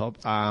been at the top.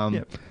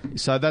 Yep.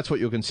 So that's what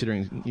you're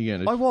considering. You're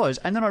going I to. was,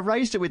 and then I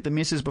raised it with the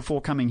missus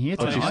before coming here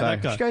What'd tonight. she say?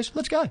 How'd that go? She goes,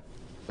 "Let's go."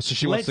 So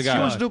she wants to Let's go. She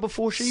wants to do it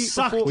before she.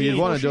 Suck before, Well, you'd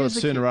before want to she do it has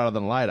a sooner kid. rather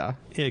than later.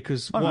 Yeah,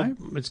 because I know.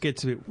 it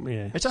gets a bit.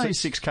 Yeah. It's only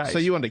 6K. So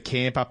you want to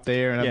camp up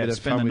there and have Yeah, a bit of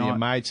spend fun the with your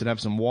night. mates and have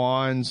some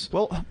wines.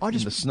 Well, I in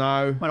just, the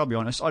snow. mate, I'll be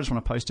honest. I just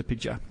want to post a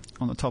picture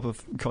on the top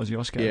of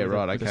Kosciuszko. Yeah, with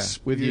right. with Okay. this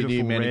With your new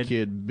beautiful red-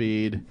 manicured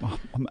beard.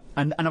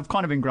 And I've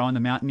kind of been growing the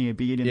mountaineer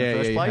beard in Yeah, the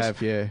first yeah, you place.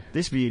 have, yeah.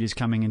 This beard is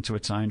coming into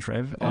its own,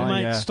 Trev. Oh,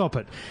 mate, stop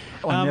it.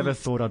 I never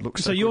thought I'd look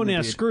so So good you're in a now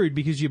beard. screwed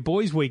because your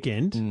boys'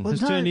 weekend Well,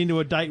 has no. turned into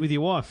a date with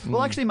your wife.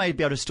 Well, actually, may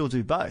be able to still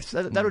do both.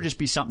 That'll just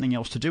be something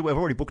else to do. We've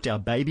already booked our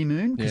baby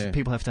moon because Yeah.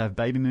 people have to have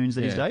baby moons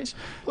these Yeah. days.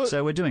 Look-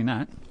 So we're doing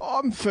that.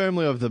 I'm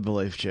firmly of the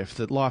belief, Jeff,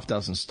 that life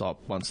doesn't stop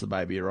once the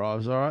baby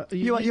arrives, all right?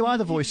 You are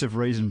the voice of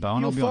reason,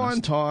 Bowen. You'll I'll be find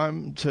honest.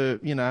 time to,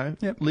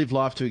 Yep. live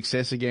life to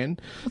excess again.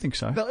 I think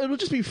so. It'll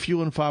just be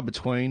few and far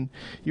between.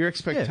 Your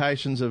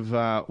expectations of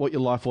what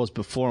your life was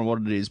before and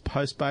what it is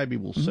post-baby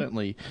will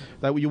certainly...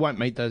 You won't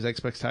meet those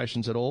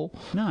expectations at all.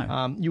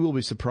 No. You will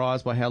be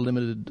surprised by how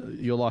limited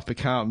your life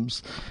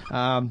becomes.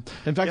 In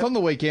fact, on the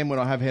weekend when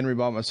I have Henry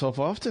by myself,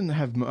 I often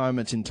have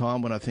moments in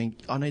time when I think,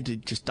 I need to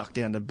just duck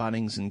down to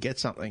Bunnings and get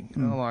something.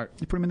 And I'm like,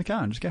 You put him in the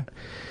car and just go.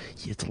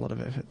 yeah, it's a lot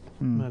of effort.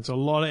 It's a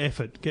lot of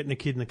effort getting a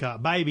kid in the car.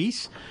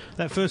 Babies,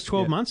 that first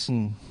 12 months,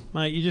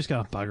 mate, you just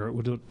go, bugger it,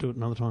 we'll do it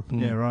another time.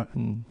 Yeah, right.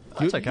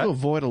 That's okay. You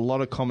avoid a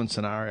lot of common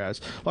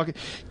scenarios. Like,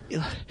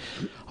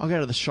 I'll go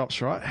to the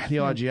shops, right? The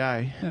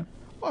IGA. Yeah.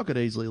 I could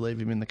easily leave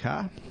him in the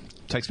car.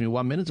 Takes me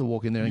 1 minute to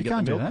walk in there and You get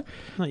can't the do milk.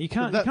 that. No, you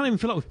can't That- even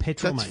fill it with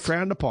petrol, That's mate.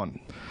 frowned upon.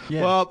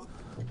 Yeah. Well,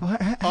 How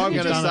I'm do you going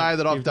to do- done say it.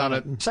 that I've You've done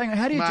done it. Saying,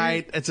 how do you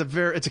Mate, it's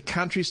a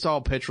country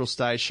style petrol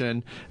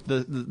station.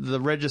 The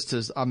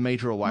registers are a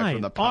metre away Mate,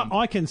 from the pump.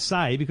 I can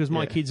say, because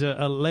my Yeah. kids are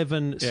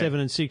 11, Yeah. 7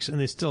 and 6 and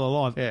they're still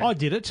alive, Yeah. I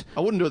did it.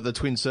 I wouldn't do it at the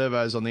twin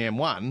servos on the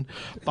M1,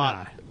 but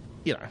No.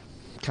 you know,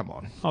 come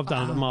on. I've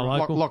done it at my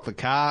local. Lock the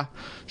car,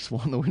 just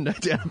wind the window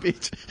down a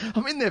bit.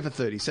 I'm in there for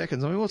 30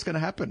 seconds. I mean, what's going to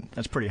happen?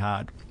 That's pretty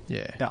hard.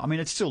 Yeah. I mean,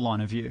 it's still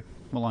line of view.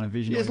 Well, line of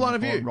vision. Yeah, it's line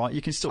of view. Right,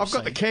 you can still I've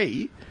got see. the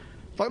key.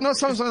 Like, no,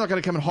 someone's not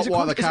going to come and Is it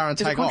hotwire the car and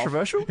is it take off.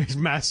 controversial? It's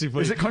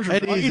massively. Is it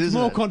controversial? It is, It's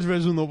isn't more it?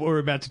 controversial than what we're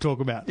about to talk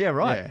about. Yeah,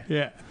 right.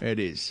 Yeah. It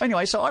is.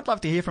 Anyway, so I'd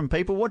love to hear from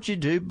people. What did you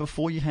do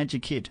before you had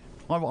your kid?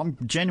 I'm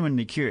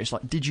genuinely curious.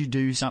 Like, did you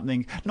do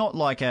something? Not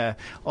like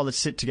let's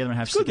sit together and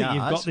have Good cigars. that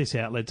you've got this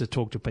outlet to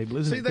talk to people,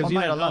 isn't See, it? that's-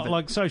 Because Oh, mate, I love it.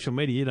 like social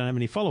media, you don't have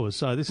any followers,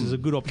 so this is a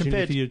good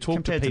opportunity for you to talk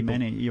to compared people.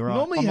 many, you're right.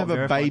 Normally I'm you not have a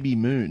verified. baby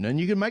moon, and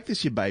you can make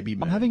this your baby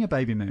moon. I'm having a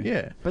baby moon.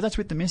 Yeah. But that's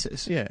with the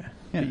missus. Yeah.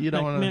 Yeah. You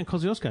don't want Mount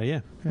Kosciuszko,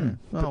 yeah.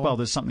 But, well,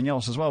 there's something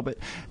else as well. But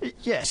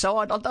yeah, so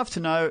I'd love to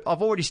know.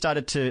 I've already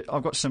started to.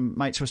 I've got some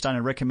mates who are starting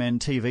to recommend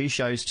TV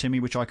shows to me,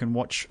 which I can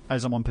watch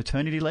as I'm on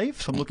paternity leave.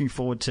 So I'm looking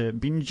forward to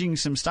binging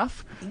some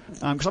stuff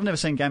because I've never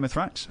seen Game of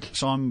Thrones.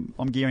 So I'm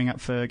gearing up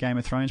for Game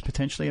of Thrones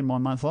potentially in my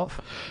month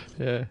off.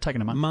 Yeah.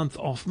 Taking a month. Month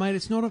off, mate.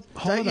 It's not a Don't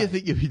holiday. you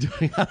think you'll be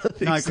doing other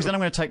things? No, because then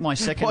I'm going to take my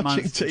second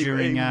Watching month TV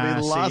during will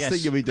be the last CS. thing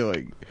you'll be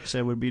doing.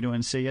 So we'll be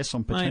doing CS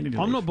on Mate, paternity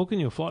I'm leave. not booking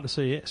you a flight to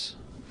CS.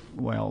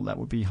 Well, that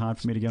would be hard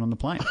for me to get on the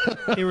plane.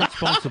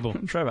 Irresponsible.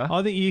 Trevor.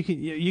 I think you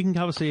can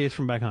cover CS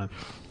from back home.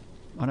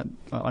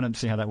 I don't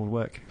see how that would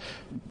work.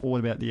 What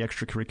about the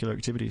extracurricular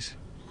activities?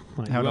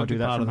 Mate, How you do I won't do be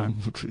that part from of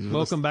home? them.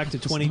 Welcome back to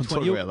Let's not talk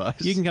 2020. about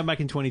those. You can come back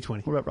in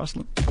 2020. What about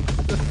rustling?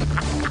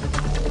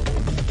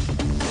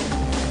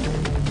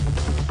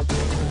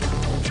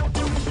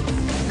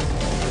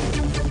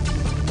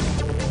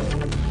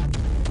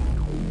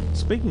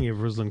 Speaking of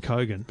Ruslan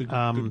Kogan,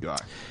 Good guy.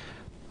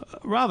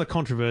 rather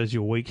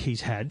controversial week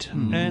he's had,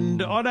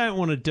 and I don't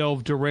want to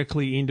delve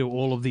directly into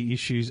all of the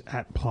issues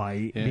at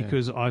play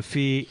because I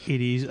fear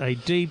it is a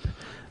deep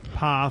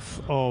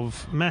path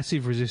of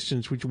massive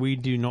resistance which we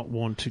do not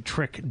want to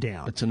trek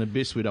down. It's an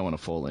abyss we don't want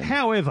to fall in.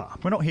 However,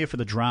 We're not here for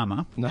the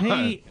drama.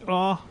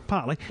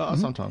 partly.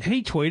 Sometimes.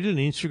 He tweeted and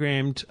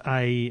Instagrammed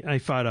a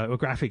photo, a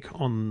graphic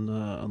on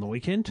the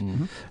weekend,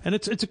 and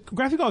it's a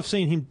graphic I've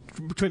seen him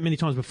tweet many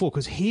times before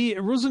because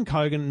Ruslan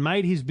Kogan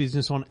made his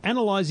business on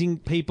analysing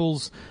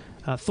people's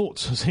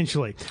thoughts,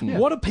 essentially.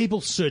 What are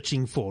people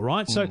searching for,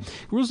 right? So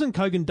Ruslan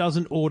Kogan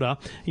doesn't order,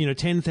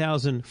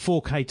 10,000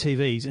 4K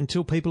TVs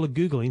until people are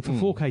Googling for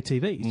 4K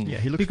TVs. Yeah,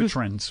 he looks for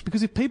trends.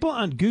 Because if people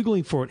aren't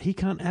Googling for it, he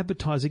can't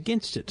advertise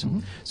against it.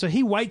 So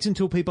he waits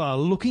until people are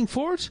looking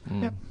for it,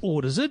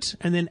 orders it,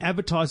 and then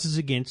advertises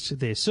against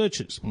their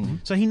searches.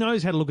 So he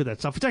knows how to look at that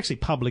stuff. It's actually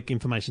public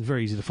information. It's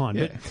very easy to find.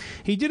 But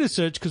he did a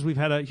search because we've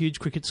had a huge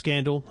cricket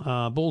scandal,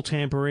 ball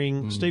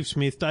tampering, Steve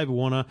Smith, David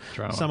Warner,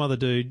 some other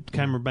dude,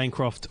 Cameron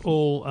Bancroft,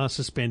 all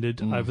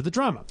suspended over the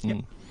drama.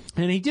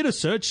 And he did a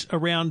search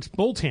around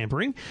ball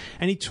tampering,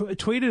 and he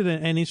tweeted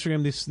and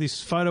Instagrammed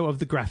this photo of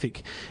the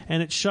graphic,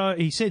 and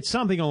he said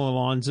something along the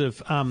lines of,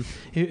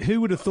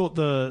 "Who would have thought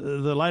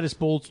the latest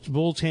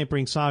ball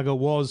tampering saga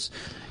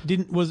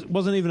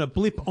wasn't even a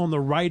blip on the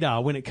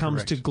radar when it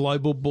comes to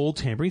global ball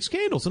tampering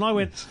scandals?" And I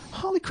went,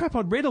 "Holy crap!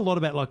 I'd read a lot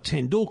about like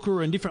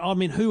Tendulkar and different. I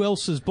mean, who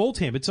else has ball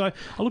tampered?" So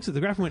I looked at the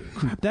graph and went,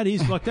 "Crap!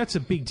 That's a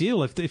big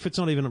deal if it's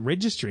not even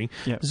registering."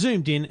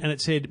 Zoomed in, and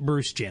it said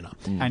Bruce Jenner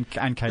And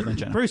Caitlyn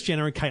Jenner. Bruce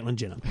Jenner and Caitlyn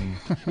Jenner.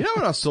 You know,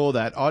 when I saw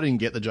that, I didn't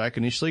get the joke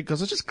initially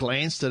because I just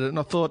glanced at it and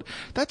I thought,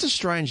 that's a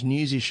strange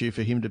news issue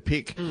for him to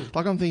pick.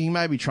 Like, I'm thinking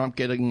maybe Trump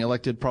getting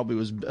elected probably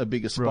was a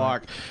bigger spike.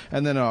 Right.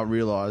 And then I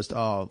realised,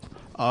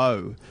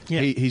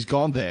 he's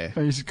gone there.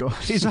 He's gone.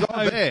 He's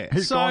gone there.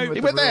 He's gone with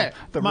he went there.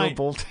 The Mate, real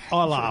ball.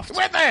 I laughed.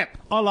 Went there.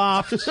 I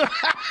laughed.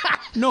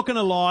 Not going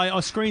to lie, I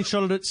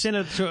screenshotted it, sent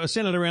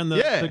it around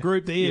the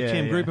group, the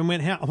EFTM group, and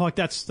went, I'm like,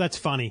 that's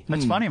funny.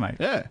 That's funny, mate.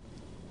 Yeah.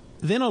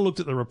 Then I looked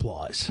at the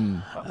replies.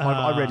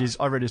 I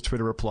read his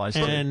Twitter replies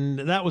too. And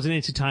that was an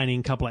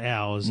entertaining couple of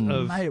hours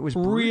of Mate, it was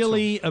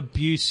really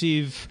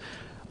abusive,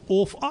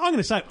 awful. I'm going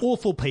to say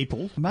awful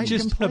people Mate,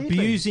 just completely.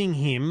 abusing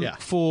him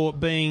for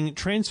being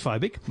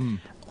transphobic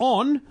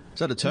on Is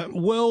that a term?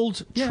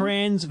 World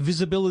Trans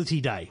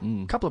Visibility Day.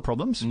 Couple of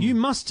problems. You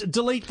must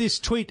delete this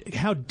tweet.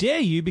 How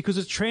dare you? Because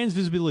it's Trans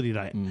Visibility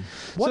Day.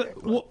 But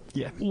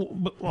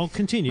I'll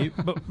continue.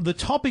 But the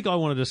topic I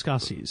want to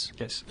discuss is: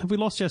 have we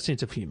lost our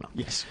sense of humour?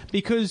 Yes.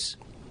 Because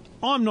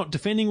I'm not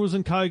defending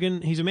Ruslan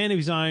Kogan. He's a man of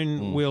his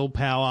own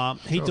willpower.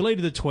 He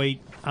deleted the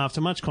tweet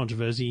after much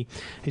controversy.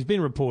 He's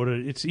been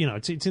reported. It's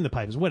it's in the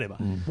papers. Whatever.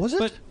 Was it?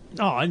 But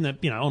in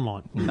the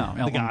online. No,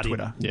 the on Guardian.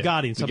 Twitter. The Yeah.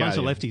 Guardian. So The a bunch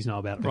of Guardian. lefties know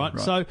about it, right?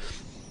 right. So.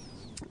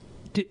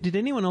 Did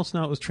anyone else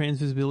know it was Trans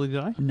Visibility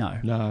Day? No.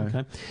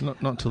 Okay.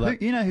 Not till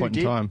that You know who point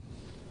in did? time.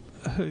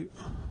 Who?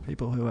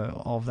 People who are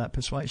of that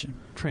persuasion.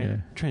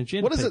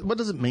 Transgender. What people.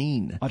 does it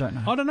mean? I don't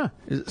know. I don't know.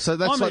 So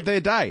that's like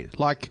their day.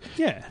 Like,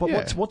 Yeah.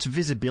 But what's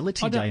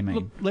Visibility I don't- Day mean?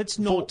 look, let's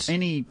For not-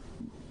 any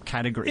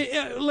category.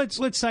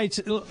 Let's say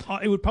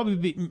it would probably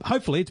be.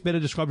 Hopefully, it's better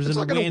described as it's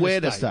an like an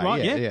awareness day,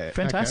 right? Yeah.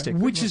 Fantastic.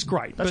 Which is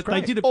great, That's but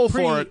great. they did a All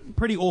for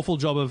pretty awful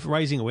job of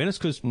raising awareness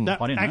because I didn't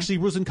know. actually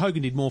Ruslan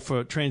Kogan did more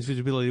for trans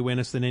visibility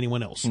awareness than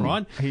anyone else,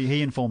 right?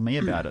 He informed me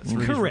about it through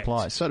his Correct.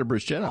 replies. So did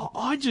Bruce Jenner.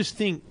 I just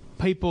think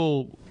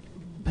people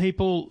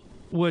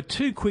were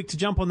too quick to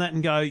jump on that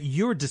and go,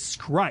 "You're a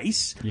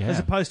disgrace," Yeah. as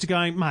opposed to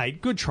going,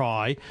 "Mate, good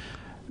try."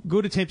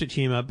 Good attempt at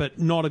humour, but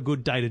not a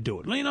good day to do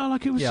it.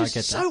 It was Yeah, I just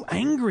get so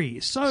angry,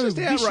 so It's just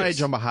vicious.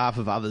 outrage on behalf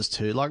of others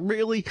too. Like,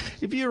 really,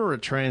 if you were a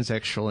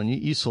transsexual and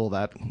you saw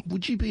that,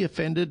 would you be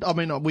offended? I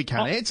mean, we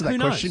can't answer that who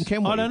knows? question,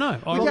 can we? I don't know. I We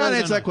really can't don't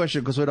answer know. that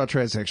question because we're not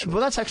transsexual.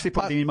 Well, that's actually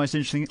probably the most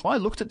interesting. I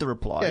looked at the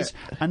replies,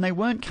 and they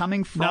weren't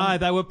coming from. No,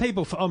 they were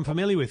people I'm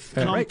familiar with,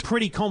 and I'm Correct.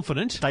 pretty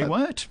confident. They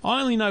weren't.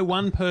 I only know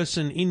one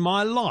person in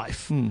my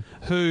life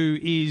who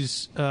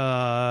is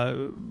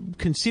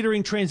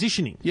considering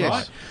transitioning, Yes.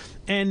 right?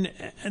 And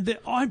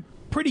I'm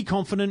pretty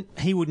confident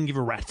he wouldn't give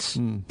a rat's.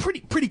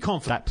 Pretty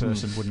confident. That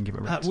person wouldn't give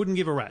a rat's. Wouldn't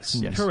give a rat's.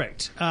 Yes.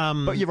 Correct.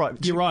 But you're right.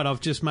 You're right. I've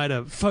just made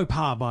a faux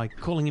pas by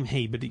calling him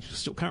he, but he's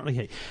still currently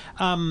he.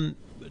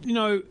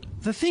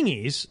 The thing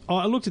is,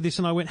 I looked at this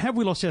and I went, have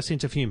we lost our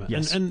sense of humour?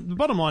 Yes. And the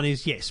bottom line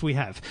is, yes, we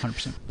have.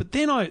 100%. But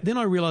then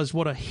I realised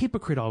what a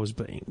hypocrite I was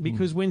being,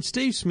 because when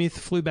Steve Smith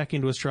flew back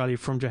into Australia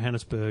from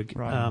Johannesburg,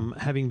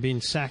 having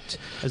been sacked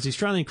as the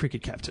Australian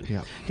cricket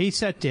captain, he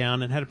sat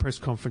down and had a press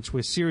conference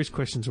where serious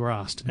questions were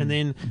asked. And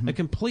then a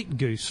complete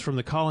goose from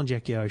the Kyle and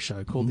Jackie O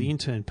show called the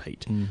intern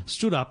Pete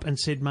stood up and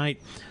said,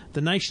 "Mate,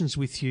 the nation's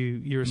with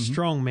you. You're a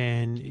strong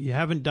man. You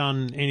haven't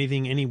done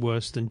anything any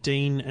worse than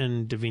Dean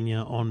and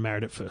Davinia on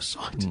Married at First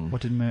Sight." What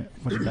did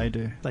they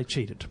do? They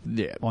cheated.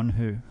 Yeah. On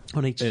who?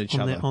 on each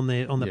other. on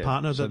their Yeah,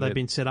 partner so that they've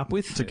been set up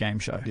with. It's a game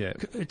show. Yeah.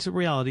 It's a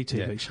reality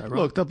TV show, right?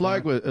 Look, the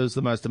bloke was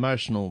the most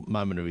emotional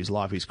moment of his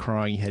life. He's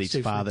crying. He had his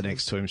Steve father Smith.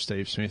 next to him,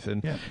 Steve Smith.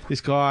 And Yeah.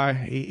 this guy,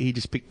 he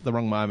just picked the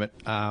wrong moment.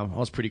 I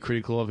was pretty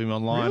critical of him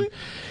online. Really?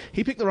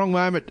 He picked the wrong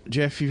moment.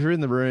 Jeff, if you're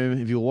in the room,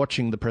 if you're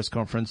watching the press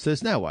conference,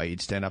 there's no way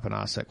you'd stand up and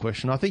ask that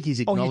question. I think he's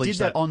Oh, acknowledged he did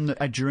that on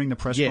during the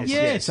press conference.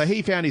 Yeah, so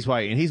he found his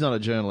way in. He's not a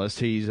journalist.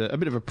 He's a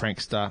bit of a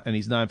prankster, and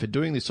he's known for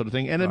doing this sort of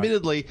thing. And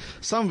admittedly,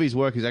 some of his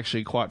work is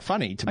actually quite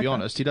funny, to be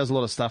honest. He does a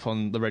lot of stuff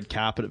on the red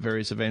carpet at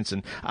various events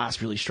and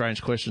asks really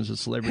strange questions of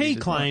celebrities. He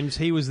claims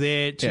he was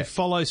there to Yeah.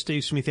 follow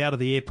Steve Smith out of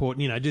the airport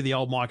and, do the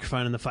old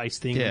microphone in the face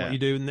thing, Yeah. what you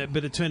do,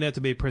 but it turned out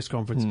to be a press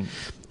conference.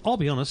 I'll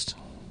be honest,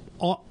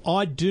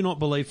 I do not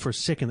believe for a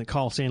second that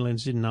Kyle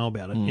Sandilands didn't know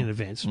about it in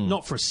advance.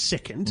 Not for a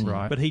second,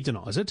 but he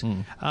denies it.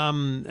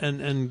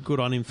 And good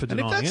on him for And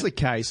denying if that's it. the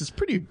case, it's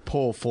pretty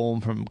poor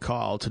form from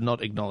Kyle to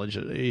not acknowledge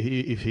it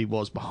if he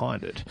was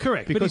behind it.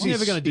 Correct, but because he's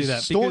never gonna do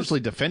that, Staunchly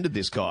defended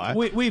this guy.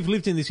 We've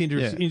lived in this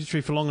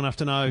industry for long enough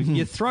to know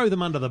you throw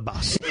them under the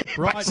bus,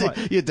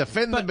 right? You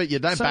defend them, but you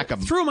don't So back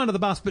them. threw him under the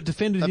bus, but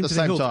defended At him the to the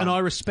same hilt, time. and I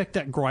respect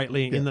that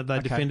greatly in that they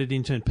defended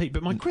intern Pete.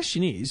 But my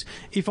question is,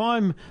 if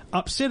I'm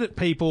upset at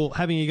people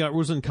having a go at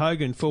Ruslan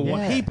Kogan for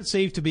what he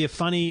perceived to be a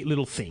funny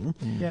little thing.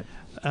 Yeah.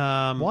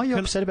 Why are you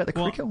upset about the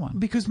cricket one?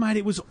 Because, mate,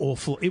 it was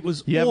awful. It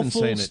was You haven't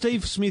awful. seen it.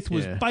 Steve Smith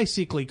was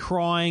basically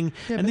crying,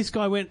 and this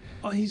guy went,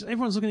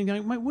 everyone's looking and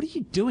going, mate, what are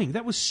you doing?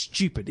 That was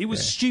stupid. It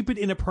was stupid,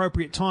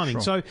 inappropriate timing.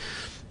 So,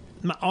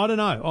 I don't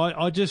know.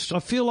 I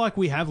feel like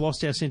we have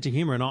lost our sense of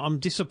humour, and I'm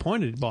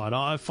disappointed by it.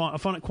 I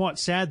find it quite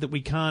sad that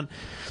we can't.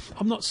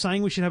 I'm not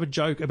saying we should have a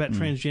joke about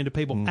transgender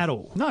people at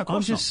all. No, of course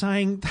I'm just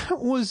saying that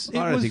was. It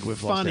I don't was think we've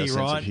funny, lost our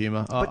sense right? of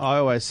humour. I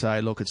always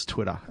say, look, it's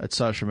Twitter, it's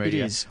social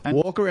media. It is. And-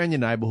 Walk around your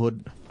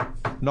neighbourhood,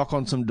 knock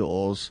on some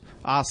doors,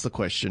 ask the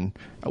question,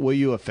 were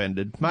you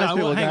offended? Most No,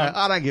 people well, go, hang on.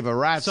 I don't give a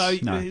rat's. So,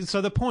 No.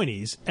 so the point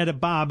is, at a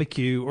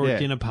barbecue or Yeah. a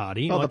dinner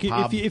party, Or like the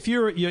pub. if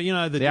you're the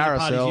dinner RSL.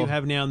 parties you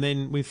have now and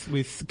then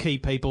with key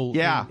people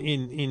Yeah.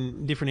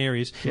 in different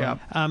areas, Yeah.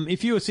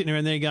 if you were sitting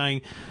around there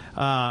going,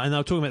 and they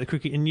were talking about the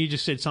cricket, and you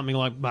just said something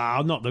like,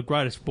 not the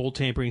greatest ball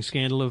tampering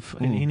scandal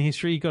in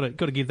history, you got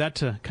to give that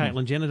to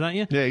Caitlyn Jenner, don't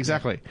you? Yeah,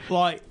 exactly.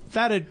 Like,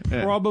 that'd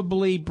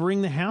probably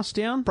bring the house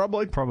down.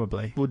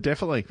 Probably. Well,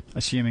 definitely.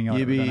 Assuming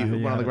You'd be I don't know who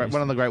you one of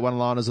have the great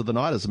one-liners of the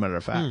night, as a matter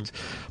of fact.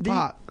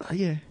 But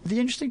The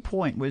interesting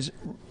point was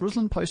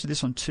Ruslan posted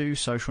this on two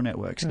social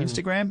networks,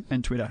 Instagram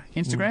and Twitter.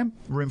 Instagram,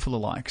 room full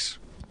of likes.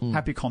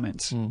 Happy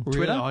comments. Really?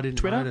 Twitter, I didn't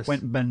Twitter notice.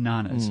 went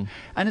bananas.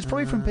 And it's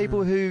probably from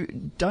people who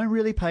don't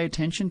really pay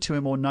attention to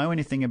him or know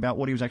anything about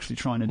what he was actually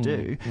trying to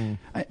do.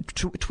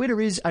 Twitter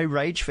is a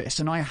rage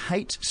fest, and I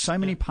hate so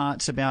many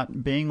parts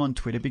about being on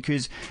Twitter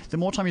because the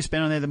more time you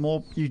spend on there, the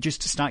more you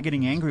just start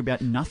getting angry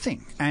about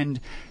nothing. And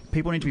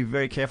people need to be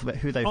very careful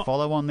about who they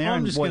follow on there I'm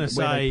and just where going to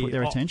they say, put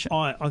their attention.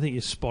 I think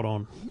you're spot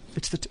on.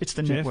 It's the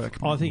Jeff, network.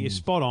 I think you're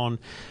spot on.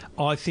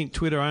 I think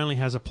Twitter only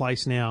has a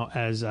place now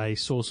as a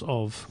source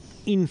of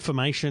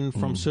information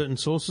from certain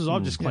sources.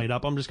 I've just cleaned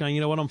up. I'm just going,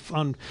 you know what?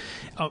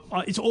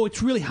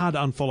 It's really hard to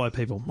unfollow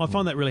people. I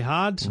find that really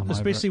hard,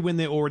 especially when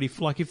they're already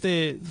if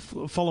they're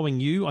following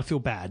you. I feel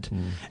bad.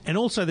 And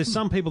also, there's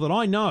some people that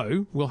I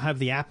know will have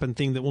the app and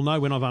thing that will know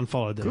when I've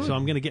unfollowed them. So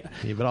I'm going to get.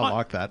 yeah, but I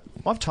like that.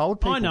 I've told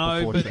people I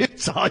know, before. but-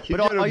 So you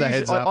But give them the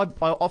heads up.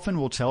 I often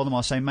will tell them,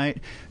 I'll say, mate,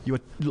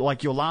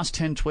 your last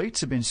 10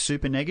 tweets have been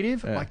super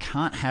negative. I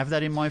can't have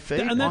that in my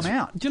feed. And I'm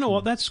out. Do you know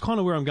what? That's kind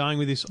of where I'm going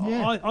with this.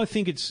 Yeah. I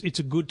think it's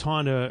a good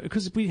time to,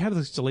 because we have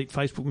this delete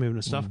Facebook movement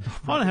and stuff.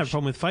 I don't have a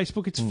problem with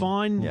Facebook. It's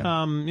fine.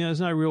 Yeah.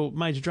 There's no real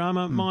major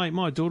drama.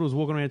 My daughter was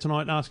walking around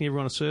tonight asking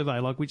everyone a survey,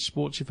 like which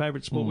sport's your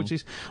favourite sport, which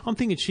is. I'm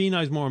thinking she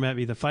knows more about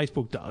me than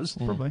Facebook does.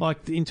 Probably.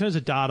 Like in terms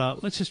of data,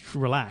 let's just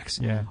relax.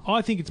 Yeah.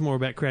 I think it's more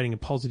about creating a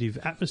positive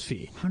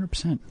atmosphere.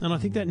 100%. And I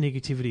think that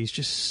negativity is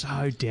just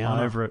so down.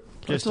 Over it.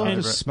 Just Don't over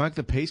it. just smoke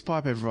the peace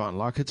pipe, everyone.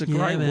 Like, it's a Yeah,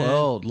 great man.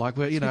 world. Like,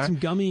 where, Let's get some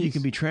gummies. you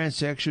can be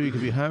transsexual, you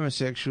can be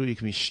homosexual, you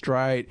can be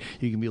straight,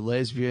 you can be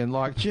lesbian.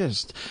 Like,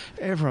 just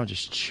everyone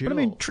just chill. But I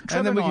mean, and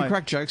Trevor then we and can I-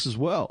 crack jokes as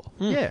well.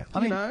 Yeah. I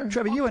You mean, know.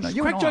 Trevor, you and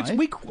Crack I. jokes.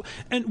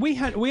 We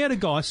had a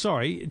guy.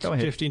 Sorry, Go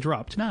ahead. Jeff, to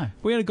interrupt. No.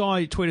 We had a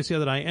guy tweet us the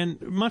other day,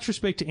 and much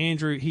respect to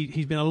Andrew.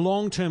 He's been a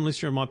long-term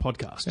listener of my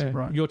podcast,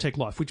 Right. Your Tech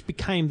Life, which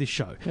became this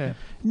show. Yeah.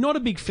 Not a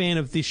big fan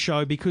of this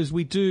show because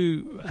we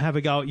do have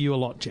a go at you a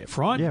lot, Jeff.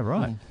 Right? Yeah,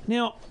 right.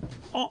 Now,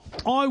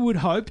 I would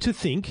hope to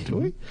think. Do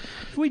we?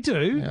 We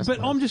do, I but suppose.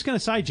 I'm just going to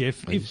say,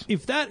 Jeff,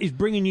 if that is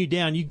bringing you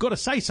down, you've got to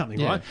say something,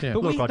 Yeah, right? yeah.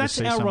 But Look, I that's just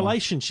see our someone.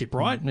 relationship,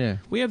 right? Yeah.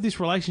 We have this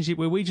relationship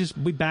where we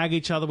bag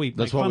each other, we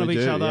That's make what fun we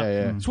of each do, other. yeah,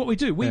 yeah. It's what we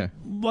do.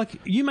 like,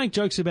 you make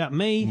jokes about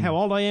me, how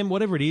old I am,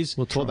 whatever it is.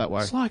 We're taught that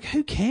way. It's like,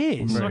 who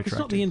cares? Very Like, it's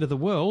not the end of the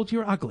world.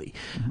 You're ugly.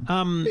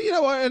 You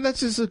know what? And that's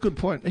just a good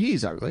point. He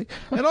is ugly.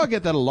 And I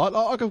get that a lot.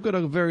 I've got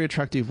a very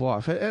attractive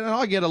wife. And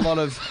I get a lot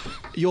of,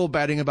 you're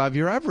batting above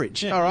your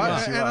average. Yeah, all right?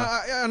 yes, you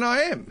are. And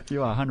I am.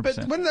 You are 100%.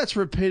 But when that's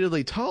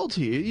repeatedly told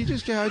to you, you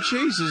just go,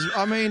 Jesus.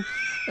 I mean,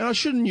 and I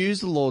shouldn't use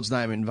the Lord's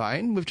name in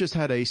vain. We've just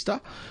had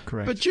Easter.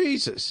 Correct. But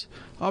Jesus.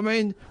 I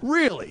mean,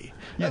 really?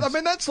 Yes. I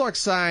mean, that's like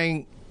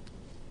saying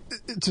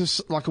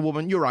to like a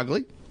woman, you're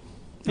ugly.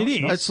 It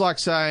is. It's like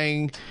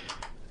saying,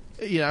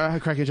 you know, I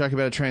crack a joke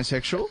about a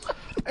transsexual.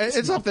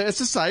 It's up there. It's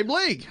the same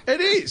league.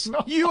 It is.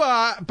 You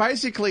are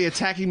basically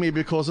attacking me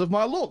because of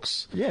my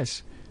looks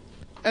Yes.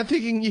 and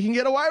thinking you can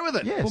get away with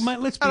it. Yes. Well, mate,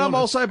 let's be And I'm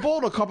honest. also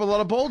bald. I cop a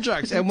lot of bald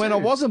jokes. And when I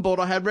wasn't bald,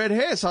 I had red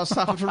hair, so I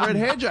suffered from red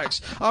hair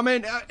jokes. I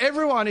mean,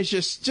 everyone is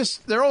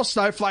just they're all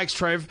snowflakes,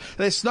 Trev.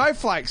 They're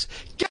snowflakes.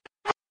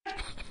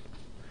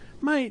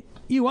 Mate,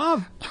 you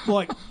are,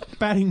 like,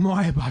 batting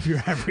way above your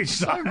average.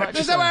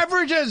 There's no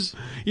averages.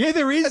 Yeah,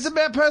 there is. It's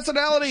about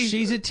personality.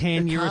 She's a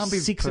 10, you're a can't be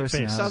 6 at best.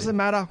 personality. Doesn't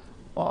matter.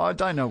 Oh, I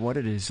don't know what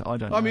it is. I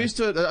don't know. I'm used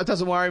to it. It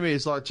doesn't worry me.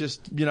 It's like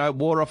just, you know,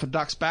 water off a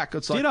duck's back.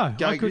 It's like, Ditto.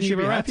 I couldn't you should give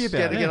be a happy rat's.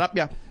 about it. Yeah. Get up,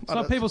 yeah. It's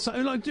like people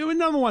say, like,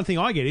 number one thing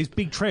I get is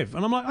Big Trev.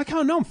 And I'm like, I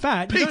can't know I'm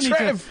fat. You Big don't need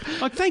Trev.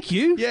 to, like, thank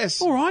you.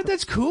 Yes. All right,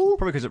 that's cool.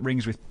 Probably because it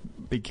rings with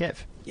Big Kev.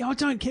 Yeah, I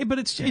don't care, but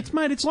it's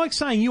mate, it's like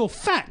saying you're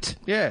fat.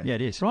 Yeah. Yeah,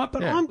 it is. Right,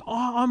 but Yeah.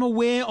 I'm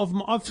aware of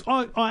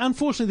I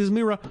unfortunately there's a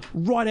mirror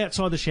right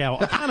outside the shower.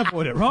 I can't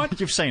avoid it, right?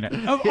 You've seen it.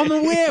 I'm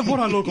aware of what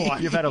I look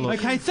like. You've had a look.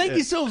 Okay, thank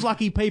yourselves,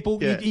 lucky people.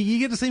 Yeah. You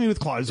get to see me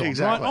with clothes on,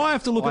 Exactly. right? I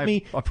have to look at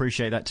me I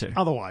appreciate that too.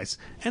 otherwise,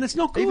 and it's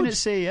not good. Even at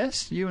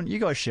CES, you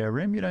guys share a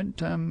room. You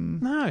don't.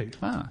 No.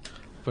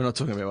 We're not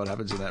talking about what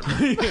happens in that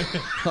room.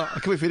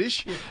 Can we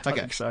finish? I Okay.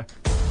 think so.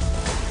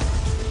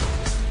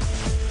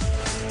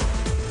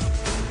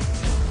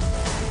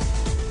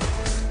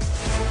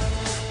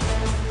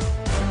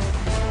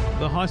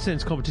 The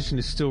Hisense competition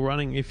is still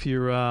running. If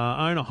you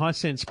own a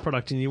Hisense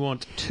product and you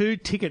want 2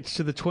 tickets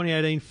to the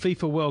 2018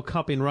 FIFA World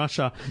Cup in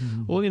Russia,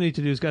 all you need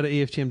to do is go to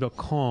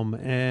EFTM.com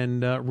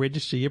and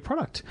register your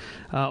product.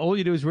 All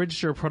you do is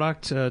register a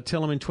product,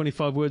 tell them in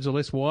 25 words or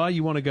less why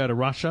you want to go to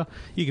Russia.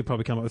 You could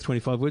probably come up with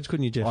 25 words,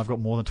 couldn't you, Jeff? I've got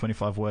more than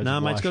 25 words. No,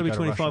 of mate, why it's I got to be should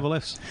go 25 Russia. or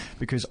less.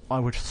 Because I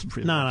would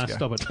really No, like no, to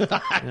stop go.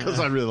 it. Because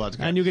I really like to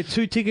go. And you'll get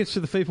 2 tickets to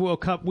the FIFA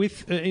World Cup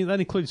with, that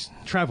includes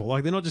travel.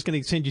 Like, they're not just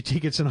going to send you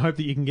tickets and hope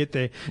that you can get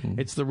there.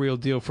 It's the real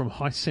deal from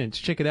Hisense.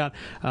 Check it out.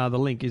 The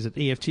link is at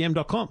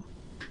EFTM.com.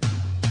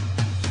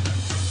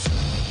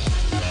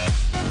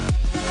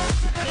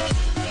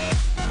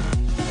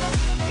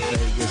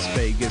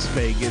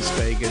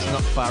 Vegas.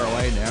 Not far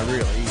away now,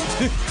 really.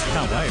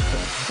 Can't wait.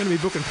 Going to be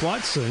booking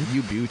flights soon.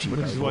 You beauty. Which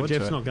is why forward to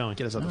Jeff's it. not going.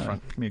 Get us up the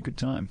front. Give me a good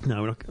time.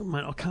 No, we're not,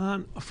 mate, I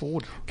can't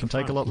afford. Can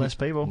take a lot less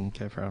people.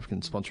 Okay, fair enough.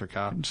 Can sponsor a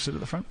car. Just sit at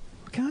the front.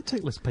 I can't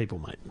take less people,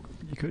 mate.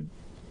 You could.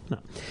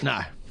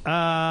 No.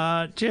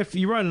 Jeff,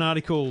 you wrote an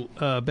article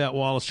about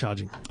wireless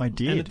charging. I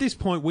did. And at this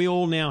point, we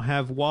all now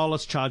have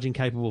wireless charging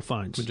capable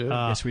phones. We do.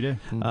 Yes, we do.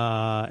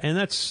 And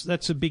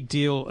that's a big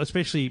deal,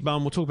 especially,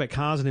 we'll talk about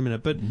cars in a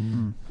minute, but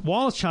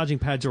wireless charging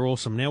pads are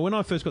awesome. Now, when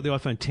I first got the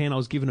iPhone 10, I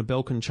was given a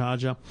Belkin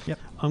charger. Yep.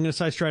 I'm going to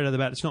say straight out of the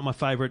bat, it's not my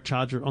favourite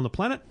charger on the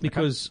planet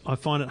because I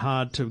find it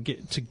hard to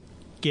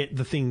get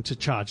the thing to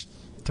charge.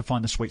 To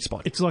find the sweet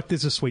spot. It's like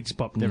there's a sweet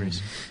spot. There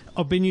is.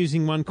 I've been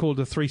using one called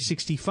the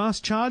 360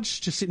 Fast Charge,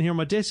 just sitting here on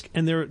my desk,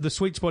 and the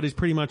sweet spot is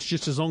pretty much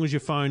just as long as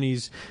your phone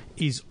is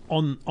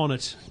on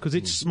it, because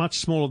it's much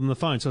smaller than the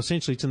phone. So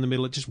essentially, it's in the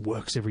middle. It just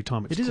works every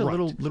time. It's It is great.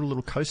 a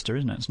little coaster,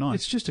 isn't it? It's nice.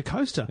 It's just a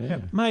coaster,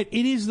 mate.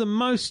 It is the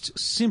most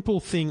simple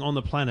thing on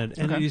the planet,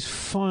 and Okay. it is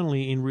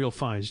finally in real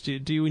phones. Do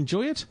you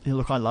enjoy it? Yeah,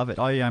 look, I love it.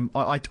 I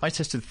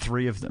tested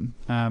 3 of them.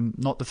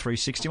 Not the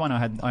 360 one. I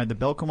had the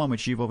Belkin one,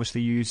 which you've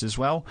obviously used as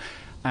well,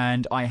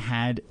 and I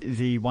had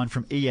the one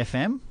from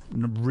EFM,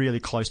 really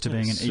close to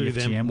being an Sue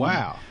them. EFTM one.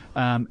 Wow.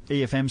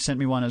 EFM sent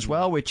me one as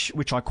well, which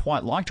I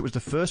quite liked. It was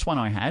the first one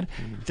I had.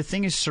 The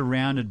thing is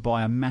surrounded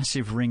by a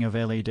massive ring of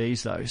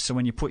LEDs, though. So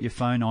when you put your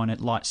phone on,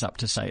 it lights up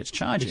to say it's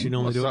charging. Which you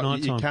normally do at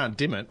night You time. can't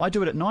dim it. I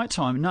do it at night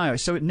time. No,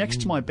 so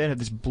next to my bed had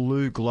this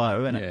blue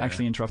glow, and it Yeah.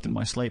 actually interrupted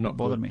my sleep. Not It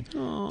bothered good.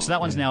 me. So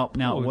that one's now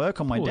at work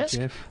on my Poor desk.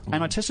 Jeff.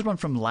 And I tested one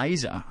from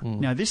Laser.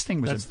 Now this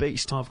thing was a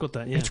beast. Oh, I've got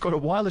that. Yeah. It's got a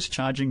wireless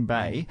charging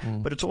bay,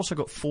 but it's also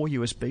got 4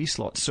 USB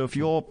slots. So if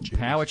you're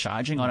power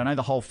charging, I don't know,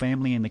 the whole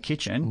family in the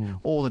kitchen,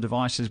 all the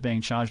devices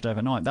being charged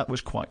overnight, that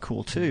was quite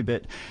cool too.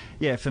 But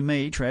yeah, for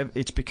me, Trev,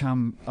 it's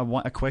become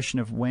a question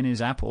of when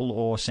is Apple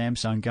or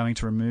Samsung going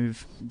to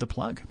remove the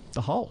plug,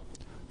 the hole.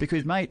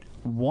 Because, mate,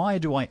 why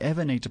do I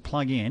ever need to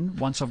plug in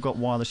once I've got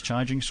wireless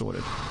charging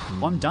sorted?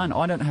 I'm done.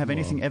 I don't have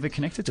anything ever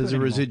connected to it There's a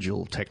anymore.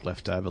 residual tech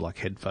left over, like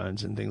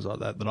headphones and things like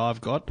that I've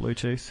got.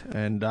 Bluetooth.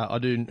 And I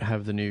do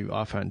have the new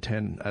iPhone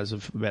 10 as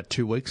of about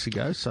 2 weeks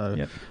ago.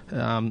 So,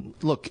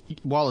 look,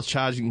 wireless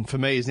charging for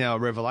me is now a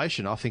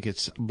revelation. I think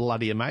it's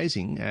bloody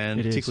amazing, and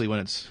It is. particularly when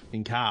it's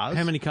in cars.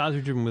 How many cars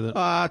have you driven with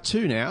it?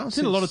 2 now. It's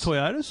in a lot of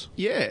Toyotas.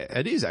 Yeah,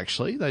 it is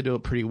actually. They do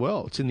it pretty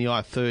well. It's in the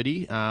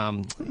i30,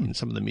 in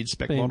some of the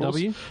mid-spec BMW?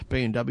 models.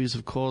 BMWs,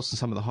 of course, and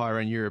some of the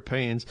higher-end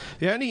Europeans.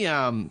 The only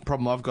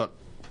problem I've got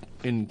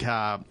in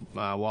car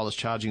wireless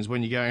charging is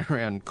when you're going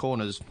around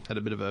corners at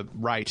a bit of a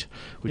rate,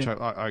 which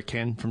I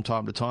can from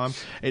time to time,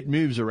 it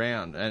moves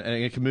around and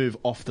it can move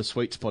off the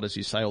sweet spot, as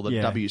you say, or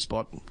the W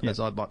spot, as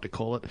I'd like to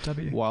call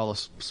it.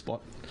 Wireless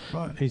spot.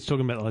 Right. He's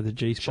talking about like the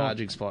G spot.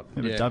 Charging spot.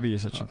 Maybe W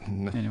is such a...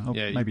 Anyway,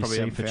 you maybe probably C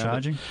haven't for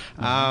found it.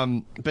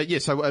 charging. But yeah,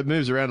 so it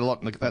moves around a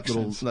lot in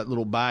that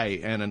little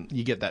bay, and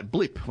you get that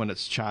blip when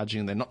it's charging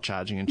and they're not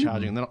charging, and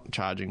charging and they're not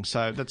charging.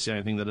 So that's the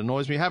only thing that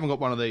annoys me. I haven't got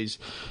one of these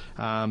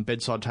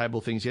bedside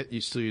table things yet.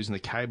 You're still using the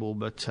cable,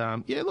 but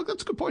yeah, look,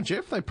 that's a good point,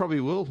 Jeff. They probably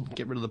will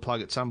get rid of the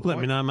plug at some point.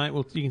 Let me know, mate.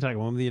 Well, you can take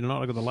one with you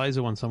tonight. I've got the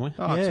laser one somewhere.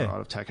 Oh, it's all right.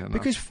 I've taken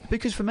enough.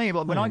 Because for me,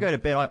 like, when I go to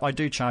bed, I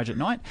do charge at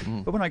night.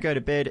 But when I go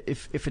to bed,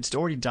 if it's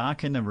already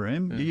dark in the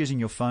room, you're using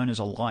your phone as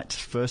a light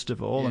first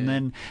of all, and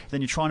then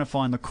you're trying to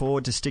find the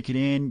cord to stick it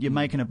in. You're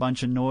making a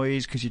bunch of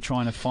noise because you're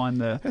trying to find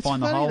the It's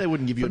find the funny hole. they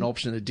wouldn't give you an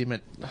option to dim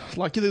it.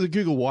 Like the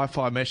Google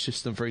Wi-Fi mesh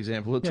system, for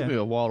example. It took me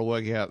a while to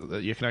work out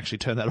that you can actually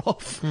turn that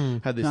off.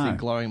 Had this thing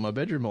glowing in my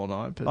bedroom all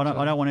night. But,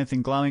 I don't want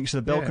anything glowing.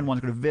 So the Belkin one's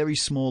got a very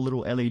small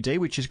little LED,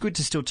 which is good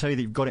to still tell you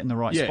that you've got it in the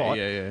right spot.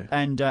 Yeah.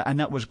 And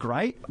that was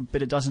great,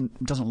 but it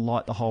doesn't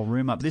light the whole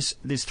room up. This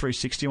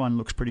 360 one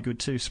looks pretty good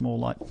too. Small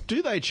light.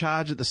 Do they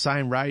charge at the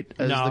same rate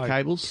as No. the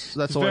cables?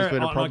 That's It's always very-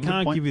 been a I problem.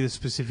 can't give you the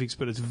specifics,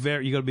 but it's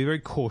you got to be very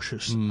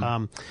cautious.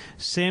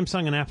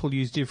 Samsung and Apple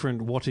use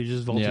different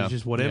wattages,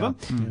 voltages, whatever.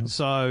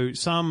 So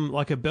some,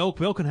 like a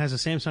Belkin has a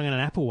Samsung and an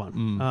Apple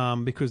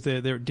one because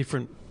they're at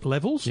different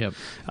levels. Yep.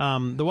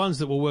 The ones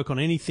that will work on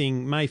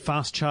anything may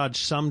fast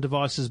charge some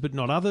devices, but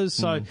not others.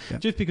 So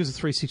just because the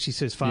 360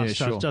 says fast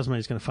charge doesn't mean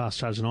it's going to fast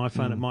charge an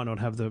iPhone. It might not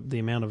have the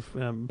amount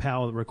of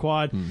power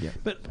required.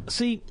 But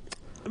see,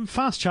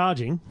 fast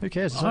charging, Who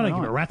cares? It's I don't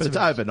give a overnight. rat's But it's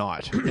about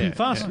it.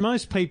 overnight.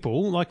 Most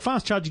people, like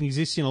fast charging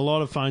exists in a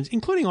lot of phones,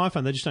 including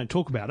iPhone, they just don't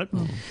talk about it,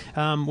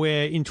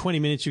 where in 20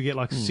 minutes you get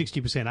like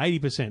 60%,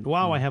 80%.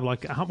 Huawei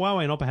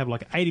and Oppo have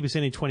like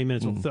 80% in 20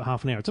 minutes or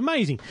half an hour. It's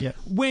amazing. Yep.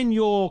 When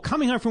you're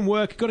coming home from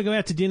work, got to go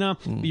out to dinner,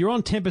 you're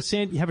on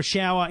 10%, you have a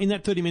shower, in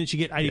that 30 minutes you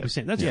get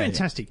 80%. That's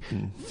fantastic.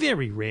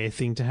 Very rare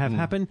thing to have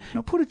happen.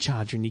 Put a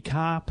charger in your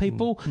car,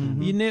 people.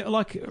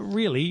 You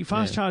really,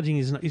 fast charging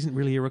isn't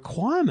really a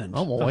requirement.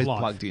 I'm always of life.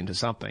 plugged into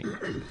something.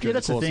 Yeah,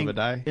 that's the the course thing. of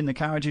a day. In the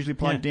car, it's usually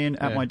plugged in.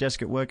 At my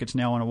desk at work, it's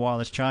now on a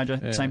wireless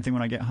charger. Same thing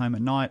when I get home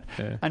at night.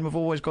 And we've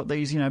always got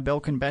these,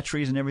 Belkin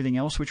batteries and everything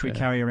else which we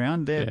carry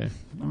around. They're,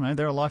 I don't know,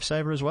 they're a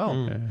lifesaver as well.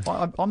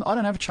 I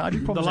don't have a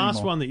charging problem. The last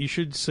anymore, one that you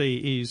should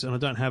see is, and I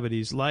don't have it,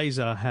 is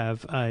Laser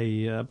have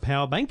a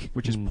power bank,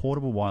 which is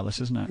portable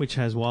wireless, isn't it? which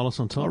has wireless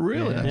on top. Oh,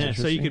 really? Yeah.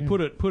 That's So you could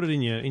put it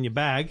in your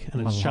bag,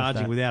 and it's love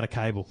charging that. without a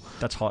cable.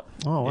 That's hot.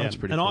 Oh, Yeah. that's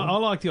pretty and cool. I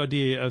like the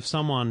idea of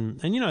someone,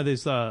 and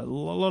there's a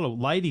lot of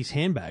ladies'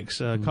 handbags,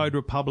 Code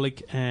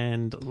Republic,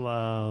 and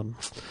I'm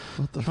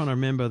trying to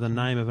remember the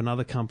name of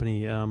another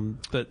company,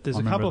 but there's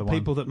a couple of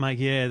people that make,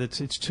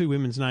 it's two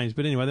women's names,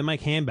 but anyway, they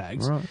make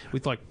handbags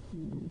with like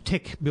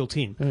tech built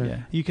in.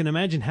 Yeah. You can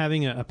imagine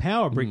having a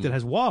power brick that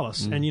has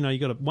wireless, and you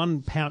got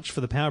one pouch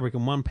for the power brick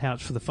and one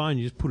pouch for the phone.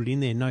 You just put it in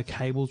there, no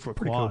cables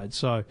required.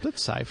 So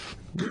That's safe.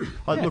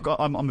 Look,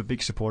 I'm a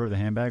big supporter of the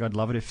handbag. I'd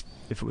love it if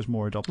it was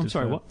more adopted I'm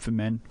sorry, what? for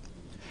men.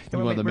 You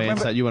want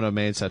a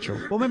man satchel.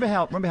 Well, remember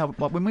how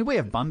like, when we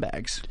have bum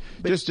bags,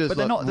 Just but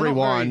they're not, they're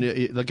rewind. Not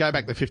very, Go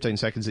back the 15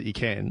 seconds that you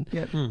can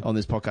on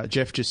this podcast.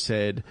 Jeff just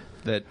said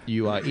that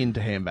you are into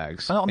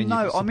handbags. and you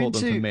no, support I'm them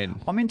for into men.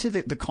 I'm into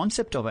the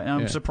concept of it, and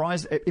I'm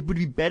surprised. It would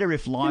be better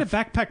if get life. a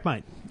backpack,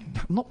 mate.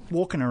 I'm not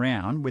walking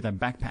around with a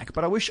backpack,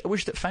 but I wish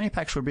that fanny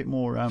packs were a bit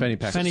more Fanny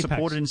packs. Fanny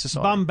supported packs. in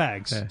society. Bum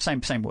bags. Yeah.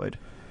 Same word.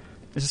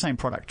 It's the same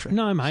product. Trick.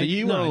 No, mate. So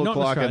you no, want to not look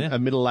in like Australia. a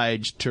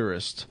middle-aged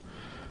tourist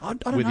I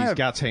don't with know. his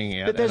guts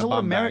hanging out. But there's and a lot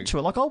of bum merit bag. to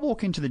it. Like, I'll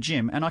walk into the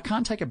gym and I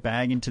can't take a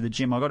bag into the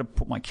gym. I've got to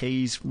put my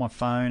keys, my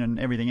phone, and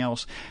everything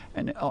else.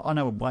 And I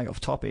know we're way off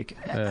topic.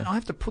 And I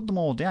have to put them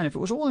all down. If it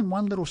was all in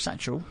one little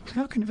satchel,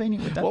 how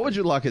convenient would that What be? would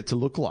you like it to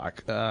look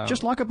like?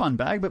 Just like a bun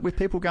bag, but with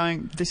people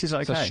going, this is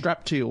okay. So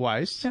strapped to your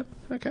waist. Yep.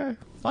 Okay.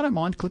 I don't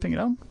mind clipping it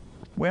on,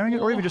 wearing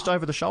it, or even just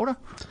over the shoulder.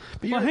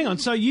 Well, hang on.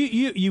 So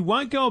you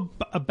won't go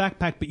a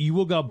backpack, but you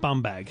will go a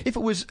bum bag. If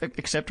it was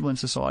acceptable in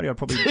society, I'd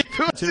probably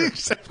It's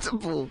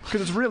acceptable.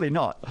 because it's really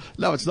not.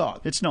 No, it's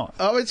not. It's not.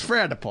 Oh, it's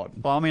frowned upon.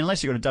 Well, I mean,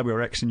 unless you've got a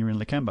WRX and you're in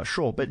Lakemba,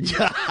 sure. But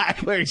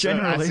We're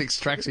Generally.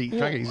 trackies.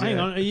 Hang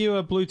on. Are you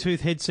a Bluetooth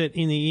headset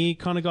in the ear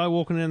kind of guy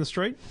walking down the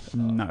street?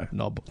 no.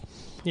 Knob.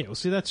 Yeah. Well,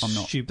 see, that's I'm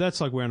not. stupid. That's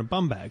like wearing a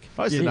bum bag.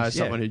 I used to It know is,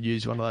 someone who'd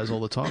use one of those all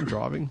the time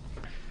driving.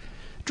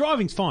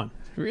 Driving's fine.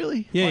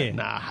 Really? Yeah.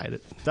 Nah, I hate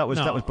it. That was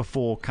No.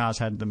 before cars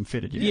had them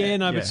fitted. Yeah,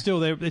 but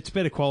still, it's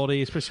better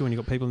quality, especially when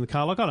you've got people in the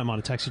car. Like, I don't mind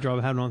a taxi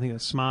driver having one. I think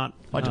that's smart.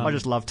 I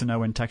just love to know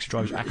when taxi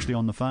drivers are actually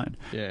on the phone.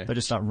 Yeah. They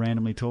just start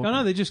randomly talking. I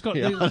know, they just got...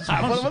 Yeah. it's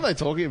What are they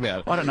talking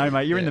about? I don't know,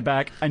 mate. You're in the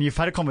back and you've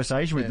had a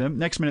conversation with them.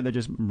 Next minute, they're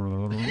just...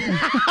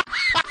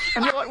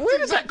 And you're like, where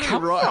does that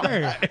come from?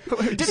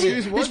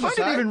 Excuse me, His phone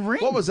didn't even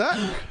ring. What was that?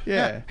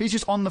 Yeah. He's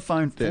just on the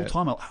phone full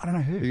time. I don't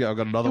know who. Yeah, I've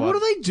got another And one.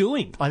 what are they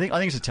doing? I think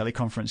it's a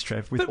teleconference,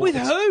 Trev. But with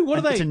who? What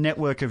are It's they... a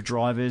network of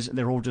drivers.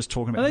 They're all just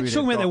talking about. Are they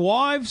talking about their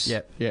wives?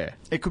 Yeah, Yeah.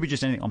 It could be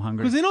just anything. I'm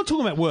hungry. Because they're not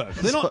talking about work.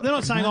 They're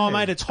not saying, oh,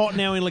 mate, it's hot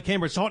now in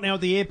Canberra. It's hot now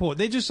at the airport.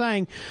 They're just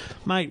saying,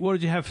 mate, what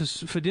did you have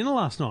for dinner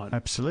last night?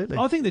 Absolutely.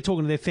 I think they're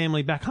talking to their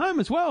family back home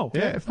as well.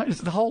 Yeah, mate,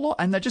 it's the whole lot,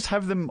 and they just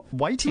have them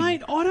waiting.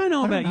 Mate, I don't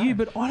know about know. you,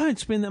 but I don't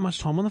spend that much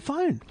time on the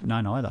phone.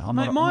 No, neither. I'm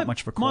Mate, not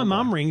much of a call my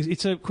mum guy. rings.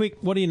 It's a quick,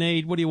 what do you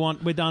need? What do you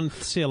want? We're done.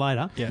 See you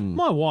later. Yeah.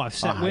 My wife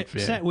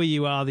sat where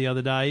you are the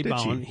other day,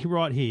 Bowen,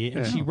 right here,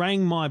 and she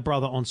rang my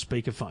brother on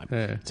speakerphone.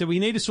 Yeah. So we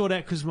need to sort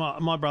out, because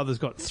my brother's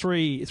got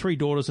three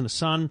daughters and a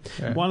son.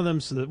 One of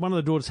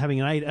the daughters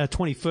having a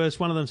 21st.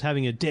 One of them's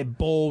having a dead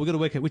ball. We've got to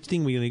work out which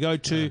thing we're going to go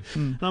to.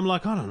 And I'm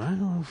like, I don't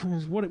know.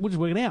 We'll just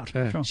work it out.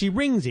 Yeah. She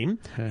rings him,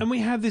 and we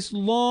have this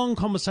long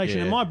conversation,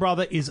 Yeah. and my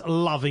brother is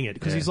loving it,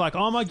 because he's like,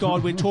 oh my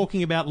God, we're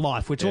talking about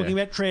life. We're talking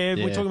about Trev.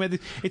 We're Yeah. talking about this.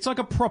 It's like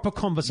a proper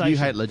conversation. You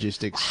hate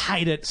logistics.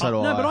 Hate it. So do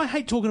no, I. but I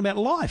hate talking about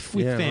life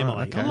with Yeah, family.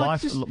 right, okay. I'm like,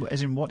 Life, just,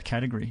 as in what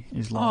category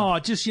is life? oh,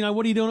 just,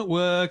 what are you doing at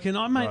work? And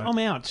I'm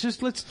out.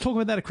 Just let's talk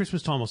about that at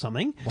Christmas time or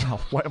something. Wow,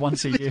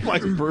 once a year.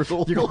 Like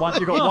brutal. You got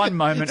one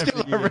moment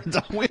of the year.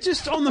 We're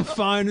just on the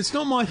phone. It's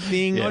not my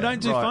thing. Yeah, I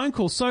don't do right. phone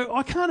calls. So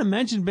I can't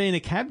imagine being a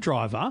cab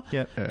driver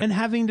Yeah. and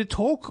having to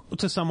talk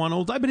to someone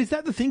all day. But is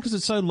that the thing? Because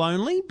it's so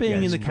lonely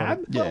being in the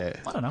cab? Yeah.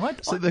 I don't know.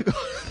 So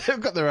they've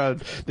got their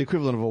own, the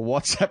equivalent of a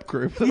WhatsApp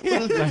group. They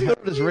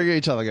just ring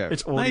each other. Go.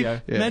 It's Mate,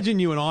 audio. imagine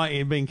you and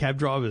I being cab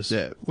drivers.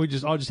 Yeah.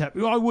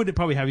 I would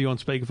probably have you on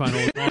speakerphone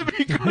all the time.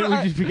 It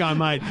would just be going,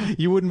 mate,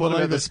 you wouldn't What about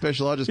believe the it.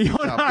 special I just picked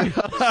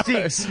up?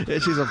 6. Yeah,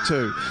 she's off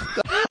 2.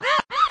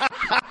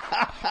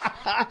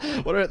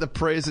 What about the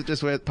Prius that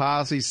just went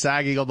past? He's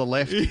sagging on the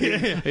left.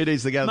 Yeah. He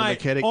needs to go to the Mate,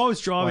 mechanic. I was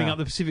driving Wow. up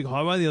the Pacific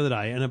Highway the other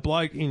day, and a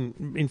bloke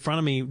in front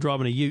of me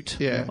driving a ute,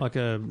 Yeah. like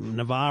a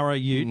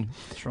Navara ute,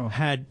 Sure.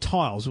 had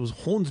tiles. It was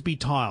Hornsby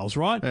tiles,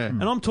 right? Yeah.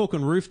 And I'm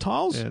talking roof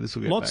tiles, Yeah, this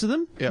will get lots back. of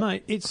them. Yep.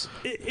 Mate,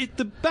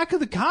 the back of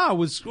the car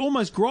was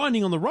almost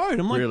grinding on the road.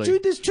 I'm like, Really?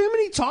 dude, there's too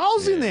many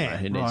tiles in there.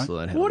 He needs to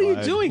learn how What to are you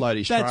load- doing? load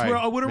his That's tray. where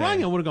I would have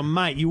rang. I would have gone,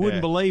 mate, you wouldn't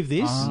Yeah. believe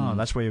this. Oh,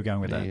 that's where you're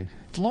going with that. Yeah.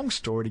 It's a long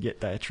story to get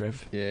there,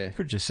 Trev. Yeah.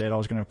 Could have just said I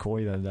was going to call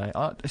you the other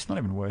day. It's not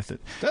even worth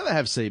it. Don't they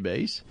have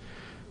CBs?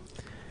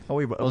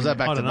 Or Or was that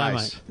back I to don't know,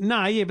 base? mate.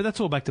 No, yeah, but that's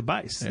all back to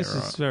base. This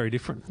right. is very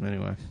different.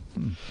 Anyway.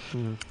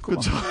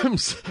 Good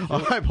times. I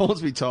hope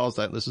Hornsby Tiles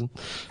don't listen.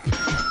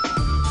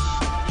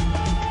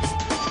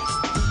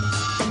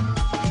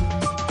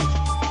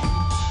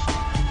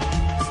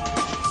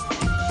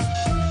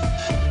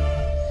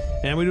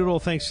 And we do it all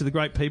thanks to the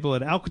great people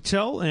at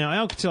Alcatel.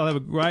 Now, Alcatel have a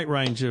great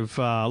range of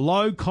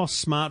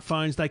low-cost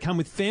smartphones. They come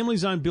with Family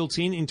Zone built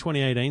in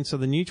 2018. So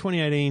the new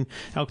 2018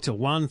 Alcatel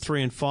 1,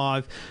 3 and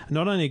 5 are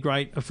not only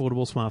great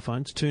affordable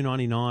smartphones,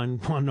 $299,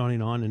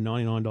 $199 and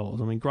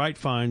 $99. I mean, great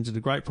phones at a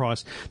great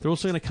price. They're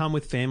also going to come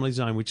with Family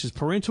Zone, which is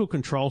parental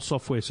control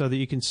software so that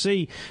you can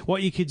see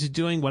what your kids are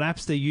doing, what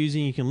apps they're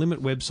using. You can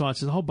limit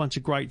websites. There's a whole bunch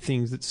of great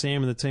things that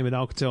Sam and the team at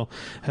Alcatel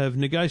have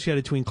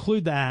negotiated to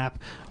include the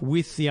app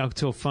with the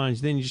Alcatel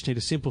phones. Then you just need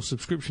a simple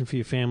subscription for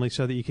your family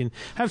so that you can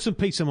have some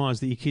peace of mind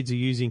that your kids are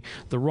using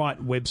the right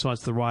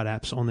websites, the right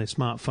apps on their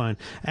smartphone.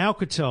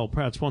 Alcatel,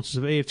 proud sponsors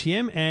of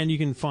EFTM, and you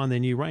can find their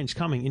new range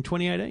coming in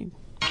 2018.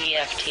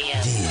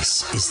 EFTM.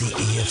 This is the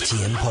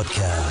EFTM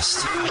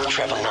podcast with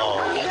Trevor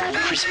Long,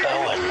 Chris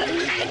Bowen,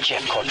 and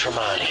Jeff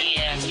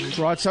Quattromani.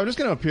 Right, so I'm just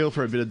going to appeal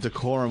for a bit of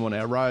decorum on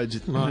our roads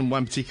in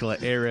one particular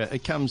area.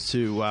 It comes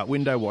to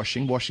window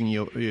washing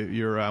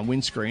your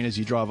windscreen as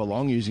you drive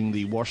along using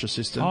the washer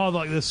system. Oh,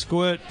 like the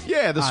squirt.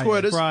 Yeah, the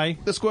squirters. spray.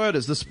 The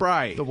squirters, the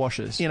spray. The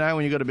washers. You know,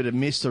 when you've got a bit of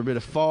mist or a bit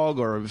of fog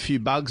or a few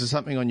bugs or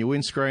something on your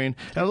windscreen.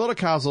 And a lot of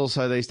cars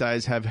also these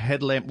days have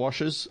headlamp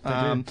washers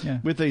yeah.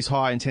 with these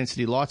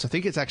high-intensity lights. I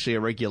think it's actually a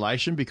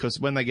regulation because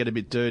when they get a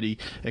bit dirty,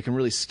 it can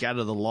really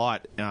scatter the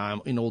light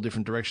in all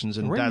different directions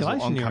and dazzle Regulation,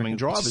 you oncoming reckon?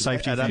 drivers. It's a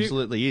safety It thing.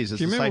 absolutely is. It's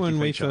Do you a remember safety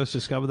when we feature. first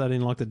discovered that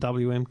in like the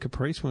WM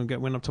Caprice when we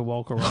went up to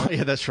Walker Road? Oh,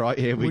 yeah, that's right.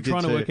 Yeah, we We're did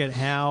trying to too. work out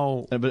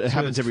how. But it to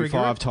happens every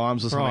trigger 5 it.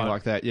 times or something Right.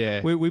 like that.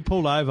 Yeah. We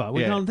pulled over.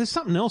 We're Yeah. going, there's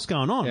something else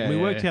going on. Yeah, we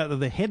yeah, worked yeah. out that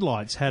the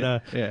headlights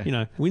had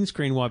Yeah.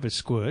 windscreen wiper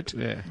squirt.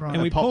 Yeah. And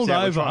It we pops pulled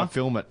out, we're over. trying to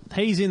film it.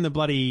 He's in the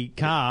bloody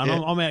car,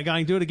 and Yeah. I'm out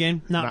going, do it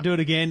again. No, No. do it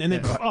again. And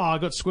then, Yeah. I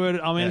got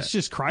squirted. I mean, Yeah. it's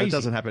just crazy. It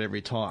doesn't doesn't happen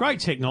every time. Great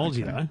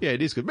technology, though. Yeah,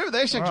 it is good. Remember,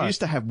 they actually used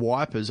to have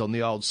wipers on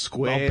the old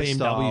square BMWs.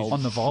 style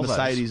On the Volvos.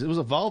 Mercedes. It was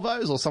a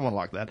Volvos or someone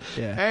like that.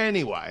 Yeah.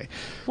 Anyway,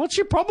 What's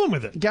your problem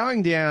with it?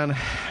 going down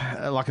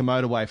like a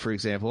motorway, for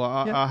example,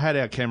 I had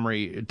our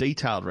Camry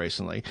detailed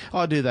recently.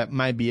 I do that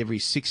maybe every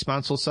 6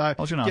 months or so. I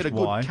was gonna Get ask a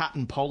good why. cut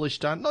and polish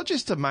done, not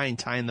just to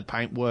maintain the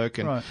paintwork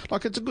and Right.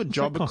 like it's a good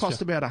job. It cost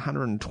cost you? about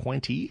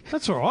 120.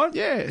 That's all right.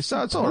 Yeah,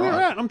 so it's all Where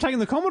right. at? I'm taking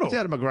the Commodore. It's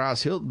out of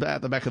McGrath Hill,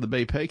 at the back of the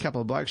BP. A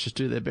couple of blokes just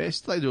do their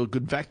best. They do a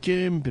good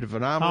vacuum, bit of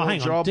an arm Oh,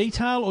 hang on. job.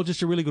 Detail or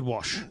just a really good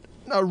wash?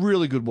 A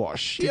really good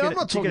wash. you Yeah, get I'm a-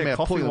 not do you talking get a about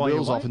coffee pulling the while you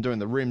wheels off wait? and doing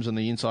the rims on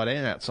the inside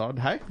and outside.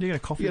 Hey? Do you get a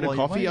coffee You get a while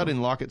you coffee. wait, I or-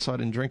 didn't like it, so I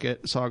didn't drink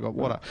it, so I got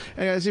water.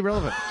 Anyway, it's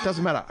irrelevant.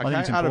 Doesn't matter. Okay? think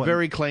it's I had a important.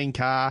 very clean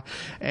car,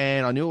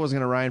 and I knew it was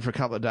going to rain for a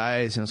couple of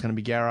days, and it was going to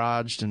be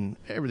garaged, and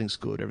everything's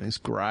good. Everything's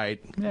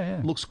great. Yeah.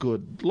 Looks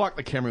good. Like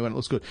the Camry when it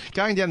looks good.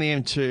 Going down the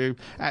M2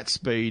 at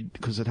speed,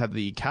 because it had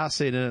the car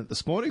seat in it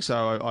this morning,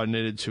 so I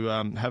needed to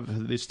have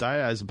it this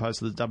day as opposed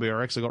to the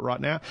WRX I got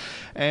right now.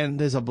 And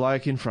there's a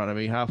bloke in front of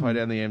me halfway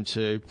down the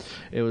M2.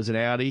 It was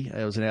an Audi.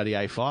 It was an Audi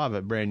A5,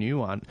 a brand new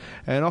one.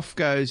 And off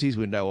goes his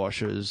window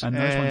washers. And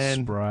those ones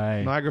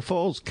spray. Niagara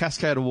Falls,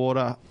 cascade of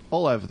water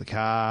all over the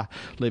car,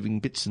 leaving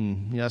bits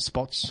and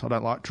spots. I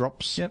don't like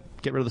drops.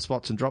 Yep. Get rid of the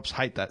spots and drops.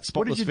 Hate that.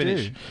 What did Spotless you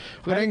finish. do?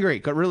 Got angry.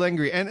 Got real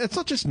angry. And it's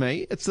not just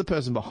me. It's the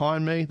person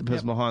behind me, the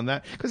person behind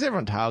that. Because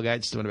everyone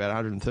tailgates doing about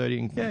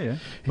 130. Yeah.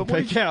 But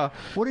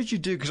What did you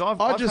do? Because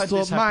I've just had thought,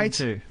 this happen mate,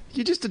 too.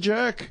 you're just a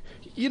jerk.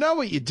 You know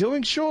what you're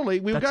doing, surely.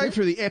 We were That's going it?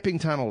 through the Epping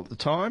Tunnel at the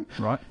time.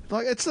 Right.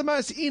 Like, it's the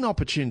most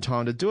inopportune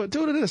time to do it.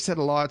 Do it in a set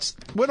of lights.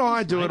 When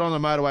I do it on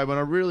the motorway, when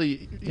I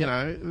really,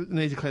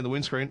 need to clean the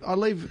windscreen, I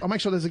make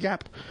sure there's a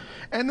gap.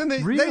 And then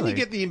then Really? you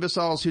get the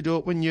imbeciles who do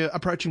it when you're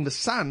approaching the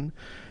sun,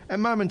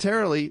 and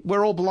momentarily,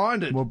 we're all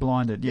blinded. We're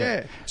blinded,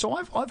 yeah. Yeah. So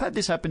I've had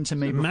this happen to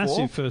me before.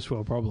 Massive first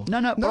world problem.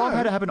 No, but No. I've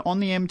had it happen on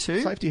the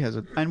M2. Safety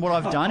hazard. And what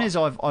I've done is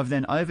I've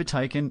then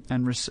overtaken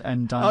and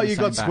done. Oh, the you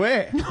same got back.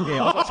 square.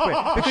 Yeah, I got square.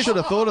 I should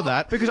have thought of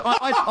that. Because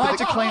I had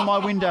to clean my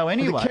window The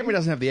anyway. Camry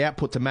doesn't have the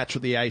output to match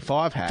what the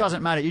A5 has.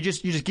 Doesn't matter. You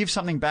just give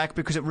something back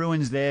because it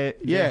ruins their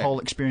Yeah. whole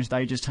experience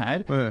they just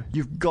had. Yeah.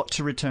 You've got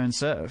to return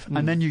serve,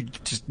 and then you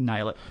just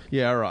nail it.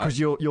 Yeah, all right. Because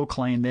you're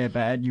clean, they're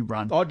bad. You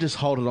run. I'd just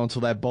hold it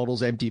until that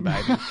bottle's empty,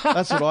 baby.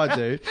 That's what I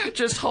do.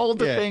 Just hold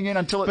the Yeah. thing in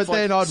until it's. But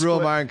then like I'd rule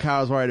squirt. my own car.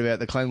 I was worried about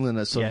the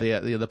cleanliness of Yeah.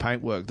 the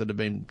paintwork that had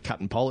been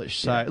cut and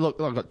polished. So look,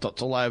 I've got dots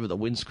all over the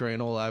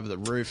windscreen, all over the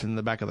roof, and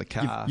the back of the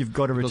car. You've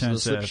got to because return of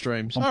the serve.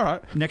 slipstreams. On- All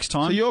right. next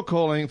time- So you're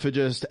calling for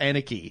just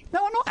anarchy. No,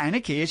 not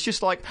anarchy. It's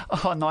just like,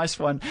 oh, nice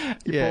one.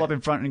 You Yeah. pull up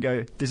in front and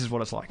go, this is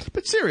what it's like.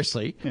 But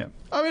seriously, Yeah.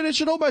 I mean, it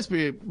should almost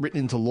be written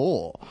into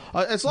law.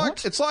 It's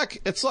like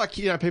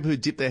people who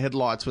dip their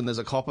headlights when there's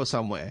a copper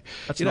somewhere.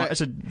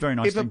 That's a very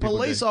nice If thing a people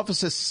police do.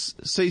 officer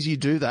sees you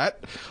do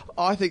that,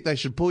 I think they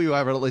should pull you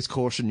over and at least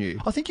caution you.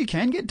 I think you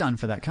can get done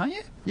for that, can't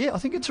you? Yeah, I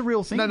think it's a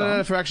real thing. No,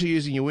 Dom. for actually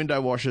using your window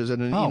washers at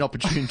an Oh.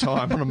 inopportune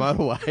time on a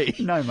motorway.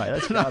 No, mate,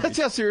 that's No, garbage. that's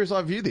how serious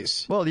I view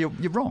this. Well, you're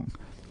wrong.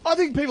 I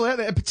think people out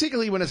there,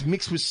 particularly when it's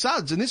mixed with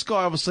suds, and this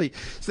guy obviously,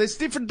 there's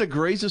different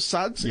degrees of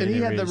suds, Yeah, and he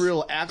there had the is.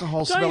 real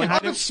alcohol Don't you smelling. I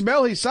hate could it?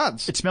 smell his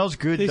suds. It smells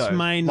good, This though.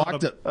 may not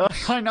Liked have-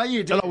 it. I know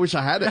you did. And I wish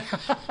I had it.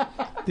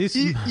 This,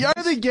 You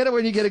only get it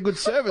when you get a good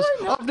service.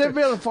 I've never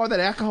been able to find that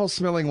alcohol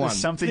smelling one. There's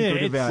something Yeah, good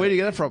it's- about Where do it.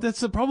 you get it from? That's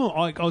the problem.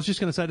 I was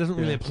just going to say it doesn't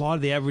really apply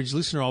to the average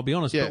listener, I'll be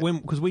honest. Yeah. But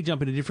because we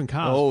jump into different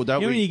cars. Oh,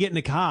 don't you know we? when you get in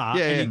a car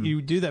Yeah, and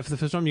you do that for the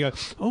first time, you go,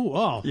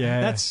 oh,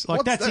 Yeah. that's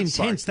What's that's that intense.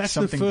 like? That's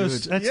the Something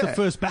first. good. That's Yeah. the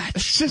first batch.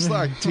 It's just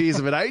like Tears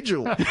of an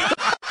Angel.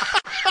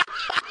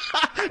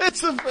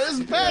 It's the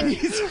first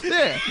batch.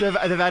 Yeah.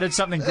 They've added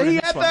something good He in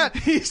this had one.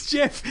 that. Is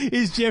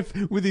Jeff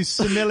with his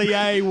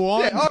sommelier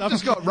wine? Yeah, I've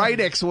just got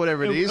Radex or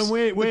whatever it is. And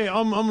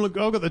I've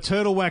got the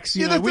turtle wax,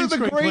 Yeah, the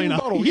windscreen green cleaner.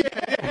 bottle. Yeah,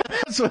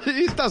 that's what it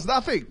is. Does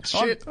nothing.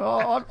 Shit.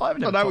 I've I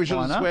never know we topped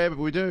shouldn't mine up. swear, but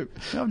we do.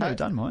 No, I've never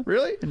done mine.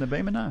 Really? In the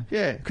Beamer, no.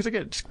 Yeah. Because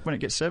when it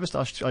gets serviced,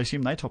 I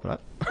assume they top it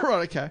up.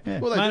 Right, okay. Yeah.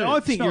 Well, they Mate, do. I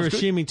think Smells you're good.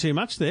 assuming too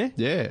much there.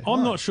 Yeah.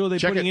 I'm not sure they're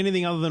Check putting it.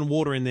 anything other than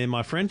water in there,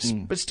 my friend.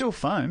 But still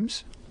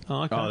foams.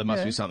 Oh, okay. Oh, there must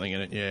Yeah. be something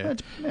in it, yeah.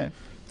 Yeah.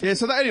 Yeah,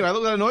 so anyway,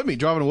 look, that annoyed me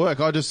driving to work.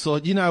 I just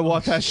thought, you know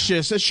what, it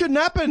shouldn't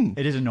happen.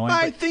 It is annoying,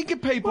 Mate, but- think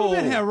of people. What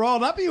about how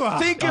rolled up you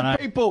are? Think I know. of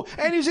people.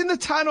 And he's in the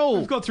tunnel.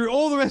 We've got through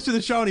all the rest of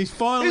the show and he's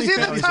finally He's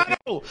in found the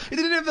tunnel. He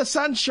didn't have the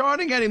sun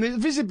shining at him. The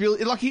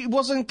visibility, like he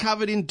wasn't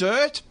covered in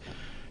dirt.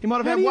 He might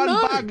have How had do you one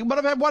know? bug. He might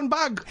have had one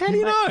bug. How do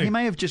you know? He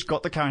may have just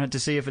got the car and had to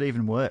see if it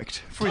even worked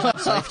for his own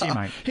safety,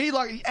 mate.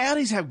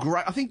 Audis have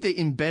great. I think they're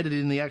embedded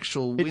in the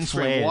actual It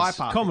windscreen flares.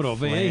 wiper. Commodore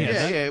V.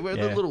 Yeah. Where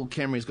Yeah. the little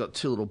Camry's got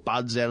two little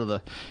buds out of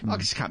the. I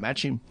just can't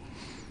match him.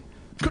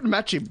 Couldn't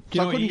match him.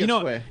 So I couldn't get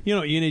square. You know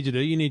what you need to do?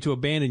 You need to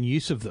abandon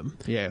use of them.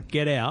 Yeah.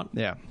 Get out.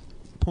 Yeah.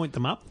 point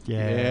them up. Yeah.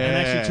 And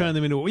actually turn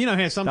them into. You know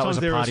how was sometimes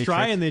a they're party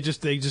Australian, trick.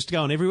 they're just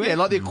going everywhere. Yeah,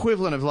 like the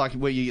equivalent of like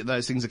where you get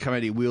those things that come out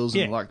of your wheels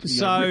and like rip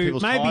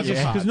people's maybe tires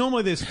apart. because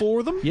normally there's 4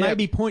 of them, Yeah.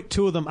 maybe point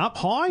 2 of them up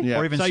high, Yeah.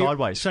 Or even so you're-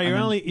 sideways. So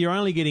you're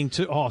only getting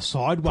 2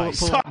 sideways.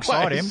 Pull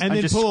alongside him and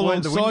then just pull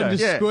squirt the alongside window. and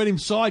just squirt him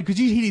side because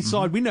you hit his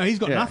side window. He's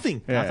got Yeah.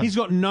 nothing. Yeah. He's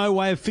got no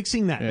way of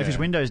fixing that. If his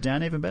window's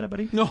down, even better,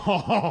 buddy. No.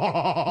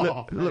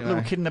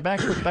 Little kid in the back,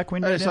 put the back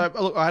window Okay, so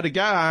down. look, I had to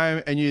go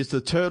home and use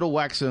the turtle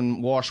wax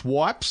and wash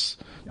wipes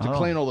to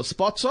clean all the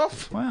spots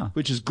off. Wow.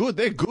 Which is good.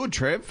 They're good,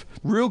 Trev.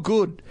 Real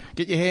good.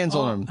 Get your hands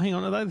on them. Hang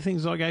on, are they the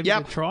things I gave you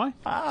Yep. to try? They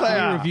Can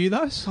are. you review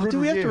those? Do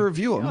we have to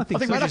review them? I think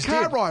so. Mate, we I just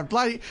can't did. write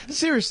bloody.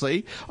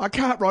 Seriously, I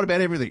can't write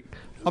about everything.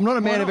 I'm not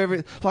a man of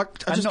everything. Like,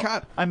 I just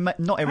can't.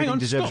 Not everything on,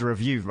 deserves stop. a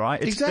review, right?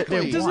 Exactly.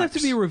 they're It doesn't have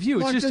to be a review.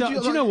 It's Like, just,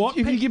 do you know what?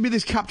 If you give me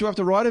this cup, do I have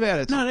to write about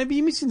it? No, but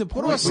you're missing the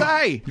point. What do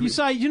I say? You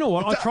say, you know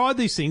what? I tried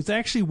these things. They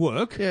actually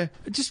work. Yeah.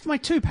 Just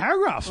make 2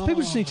 paragraphs.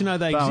 People just need to know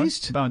they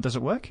exist. Bowen, does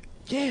it work?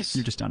 Yes.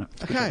 You've just done it.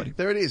 Good job, Okay, buddy.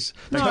 there it is.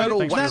 No, Total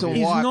thanks, wax that and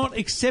is wipe. not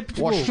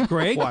acceptable, Wash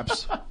Greg.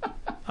 wipes.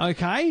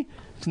 Okay?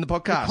 It's in the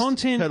podcast.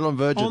 Content Total on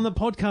Virgin. on the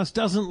podcast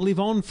doesn't live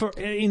on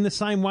in the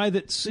same way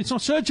that it's not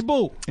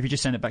searchable. If you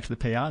just send it back to the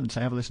PR and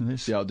say, have a listen to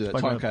this. Yeah, I'll do that.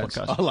 Spoken Time about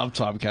codes. podcast. I love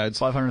time codes.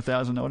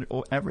 500,000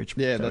 or average.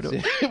 Yeah, So that's do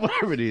it. it.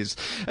 Whatever it is.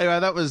 Anyway,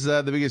 that was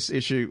the biggest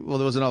issue. Well,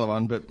 there was another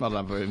one, but I don't know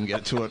if we'll even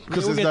get to it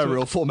because we'll there's get no to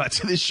real it. format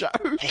to this show.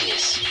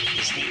 This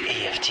is the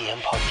EFTM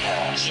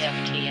podcast.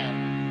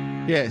 EFTM.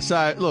 Yeah,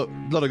 so look,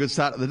 not a good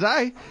start of the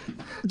day.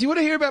 Do you want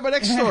to hear about my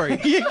next story?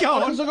 Yeah, go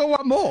on. I've got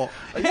one more.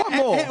 One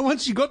more.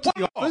 Once you got to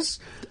the office,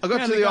 I got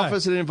how'd to it the go?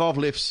 office and it involved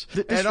lifts.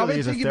 This and I've really been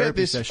is a thinking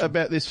therapy session.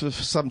 about this for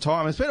some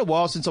time. It's been a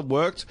while since I've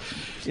worked.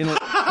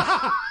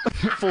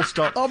 Full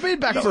stop. I've been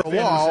back Not for a the end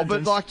of the while, but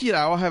sentence. like, you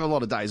know, I have a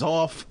lot of days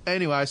off.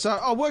 Anyway, so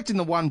I worked in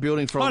the one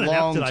building for a I had a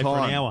nap long today time. for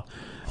an hour.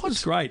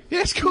 That's great.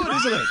 Yeah, it's good,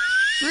 isn't it?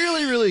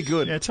 Really, really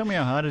good. Yeah, tell me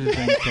how hard it is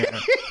being a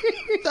parent.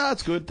 No,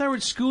 it's good. They were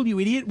at school, you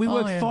idiot. We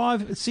worked yeah.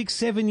 5, 6,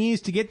 7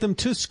 years to get them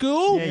to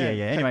school. Yeah.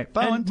 Anyway,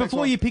 Bowen, And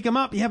before you pick them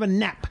up, you have a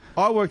nap.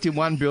 I worked in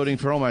one building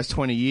for almost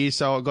 20 years,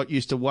 so I got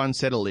used to one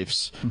set of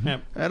lifts.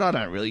 Yep. And I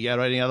don't really go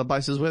to any other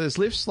places where there's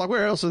lifts. Like,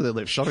 where else are there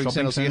lifts? Shopping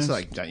centres, I guess. centres.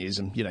 Like, don't use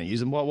them. You don't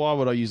use them. Why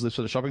would I use lifts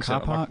at a shopping Car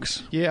centre?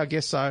 parks. Yeah, I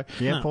guess so.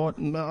 The airport.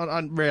 No,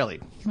 I rarely.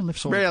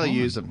 Lifts all the Rarely time.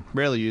 use them.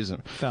 Rarely use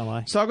them.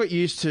 Valet. So I got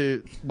used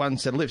to one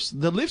set of lifts.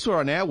 The lifts where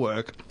I now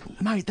work,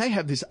 mate, they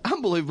have this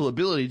unbelievable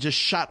ability to just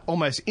shut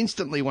almost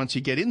instantly once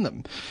you get in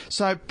them.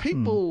 So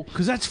people...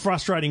 Because that's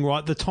frustrating,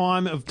 right? The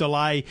time of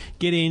delay,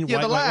 get in, Yeah,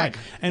 wait, the wait, lag.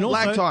 wait. And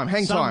also, Lag time,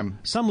 hang time.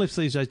 Some lifts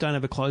these days don't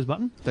have a close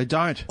button. They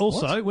don't.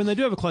 Also, when they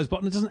do have a close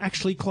button, it doesn't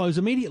actually close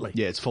immediately.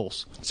 Yeah, it's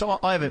false. So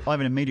I have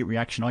an immediate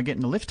reaction. I get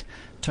in the lift,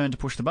 turn to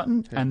push the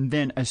button, and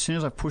then as soon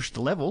as I push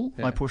the level,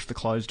 I push the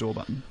closed door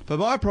button. But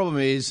my problem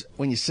is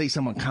when you see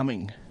someone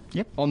coming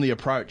Yep. on the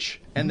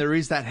approach, and there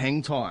is that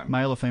hang time.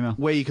 Male or female?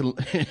 Where you can...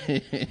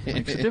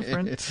 Makes a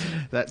difference.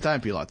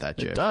 Don't be like that,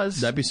 Jeff. It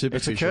does. Don't be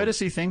superficial. It's a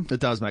courtesy thing. It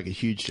does make a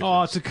huge difference.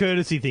 Oh, it's a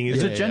courtesy thing. It's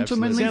Isn't a it?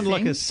 gentlemanly Sounded like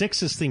thing. a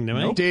sexist thing to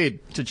me. It did.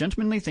 It's a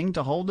gentlemanly thing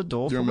to hold the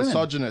door You're a for women.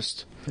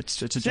 misogynist. It's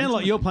a Sounded like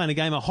gentleman- you're playing a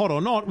game of hot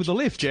or not with the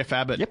lift. Jeff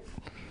Abbott. Yep,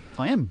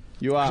 I am.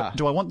 You are.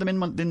 Do I want them in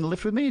the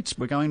lift with me?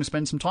 We're going to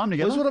spend some time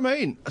together. That's what I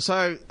mean.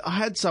 So I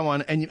had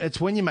someone, and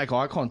it's when you make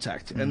eye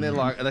contact, and they're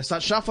like, they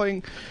start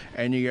shuffling,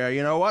 and you go,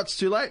 you know what, it's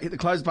too late, hit the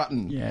close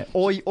button. Yeah,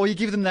 or you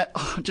give them that.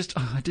 I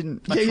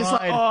didn't. I Yeah, it's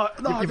like, tried.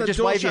 oh, no, if the you just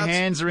door wave your shuts.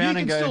 hands around you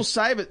and can go. still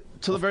save it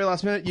till the very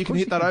last minute. You can course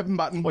hit you that can. open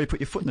button. Or you put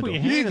your foot in the door.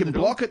 your hand You in can the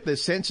door. block it.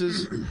 There's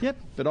sensors. Yep.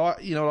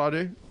 But you know what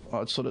I do?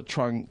 I'd sort of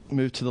try and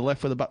move to the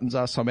left where the buttons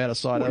are, so I'm out of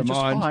sight, What, out of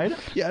just mind. hide?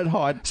 Yeah, I'd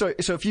hide. So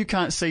if you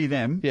can't see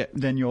them, Yeah.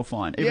 then you're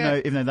fine. Yeah.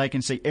 Even though they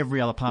can see every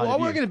other part Well, I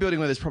of work in you. a building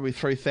where there's probably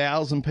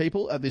 3,000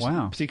 people at this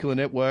Wow. particular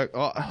network.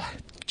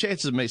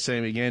 Chances of me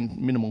seeing them again,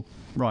 minimal.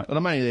 Right. And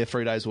I'm only there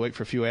 3 days a week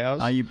for a few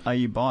hours. Are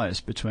you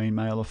biased between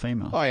male or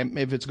female? I am,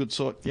 if it's a good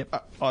sort.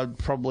 Yep. I'd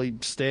probably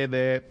stare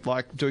there,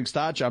 like, doing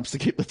star jumps to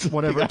keep the...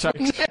 Whatever it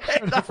takes.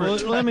 Well,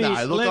 let me,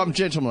 No, look, let- I'm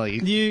gentlemanly.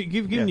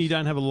 Given you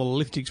don't have a lot of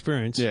lift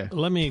experience, Yeah.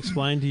 let me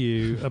explain to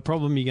you a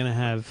problem you're going to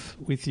have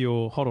with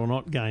your hot or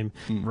not game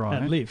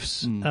Right. at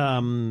lifts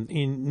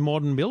in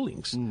modern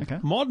buildings. Okay.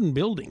 Modern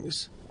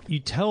buildings, you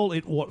tell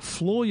it what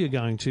floor you're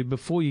going to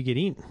before you get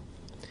in.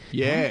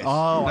 Yes. Oh,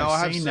 no, I've I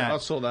have seen that. I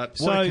saw that.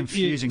 What a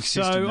confusing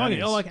system that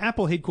is. like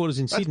Apple headquarters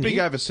in That's Sydney. big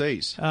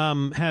overseas.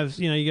 Have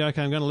you go,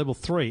 okay, I'm going to level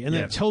 3, and then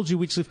Yeah. it tells you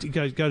which lift to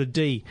go to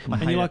D, and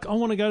hate you're it. like, I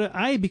want to go to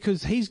A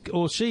because he's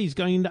or she's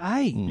going into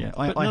A. Yeah,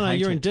 but I no, hate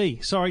you're in it. D.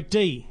 Sorry,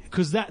 D,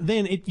 because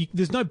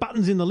there's no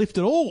buttons in the lift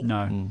at all.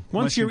 No.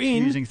 Once Most you're in,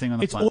 confusing thing on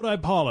the it's planet.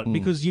 autopilot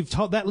because you've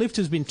told that lift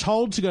has been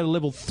told to go to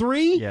level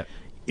 3. Yeah.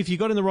 If you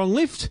got in the wrong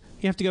lift,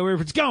 you have to go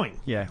wherever it's going.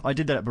 Yeah, I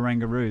did that at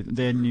Barangaroo.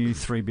 Their new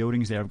 3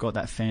 buildings there have got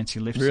that fancy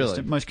lift Really?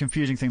 system. Most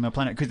confusing thing on the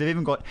planet because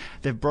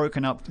they've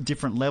broken up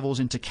different levels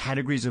into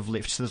categories of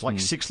lifts. So there's like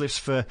 6 lifts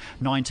for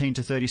 19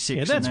 to 36.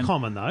 Yeah, and that's then-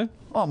 common though.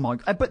 Oh my!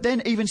 But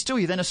then even still,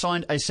 you're then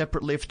assigned a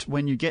separate lift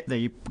when you get there.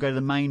 You go to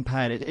the main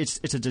pad. It's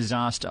a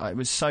disaster. It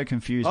was so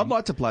confusing. I'd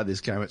like to play this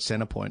game at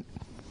Centrepoint.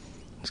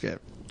 Let's go.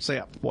 See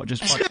ya. What,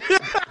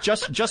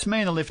 just me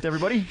in the lift,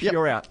 everybody? Yep.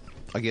 You're out.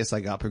 I guess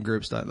they go up in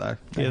groups, don't they?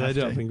 Yeah, they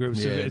do to. up in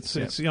groups. Yeah, It's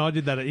you know, I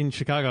did that in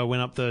Chicago. I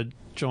went up the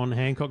John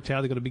Hancock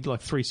Tower. They got a big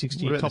like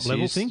 360 What about top the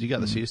level Sears? thing. You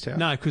got the Sears Tower?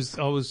 No, because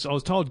I was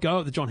told go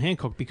up the John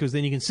Hancock because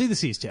then you can see the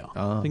Sears Tower.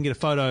 You can get a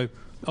photo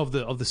of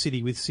the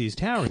city with Sears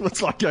Tower in it. It's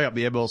like going up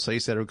the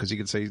MLC Centre because you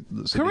can see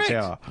the Sydney Correct.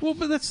 Tower. Well,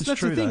 but that's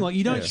true, the thing. though. Like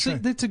you don't Yeah. see.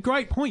 That's a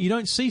great point. You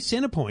don't see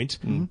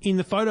Centrepoint in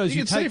the photos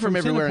You can take see from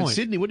everywhere in Centrepoint.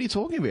 Sydney. What are you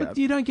talking about? But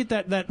you don't get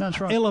that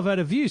That's right.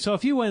 elevator view. So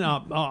if you went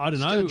up, I don't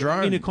get a know,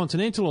 drone.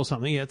 Intercontinental or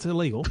something, yeah, it's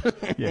illegal.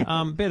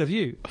 Better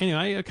view. Anyway,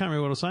 I can't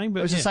remember what I was saying, but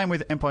It was yeah. the same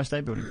with Empire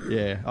State Building.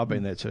 Yeah, I've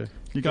been there too.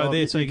 You Go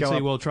there so you can see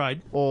up- World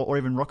Trade. or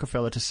even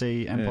Rockefeller to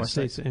see Empire See,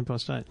 State. it's Empire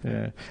State.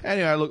 Yeah.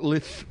 Anyway, look,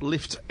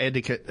 lift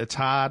etiquette. It's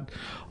hard.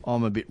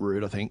 I'm a bit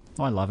rude, I think.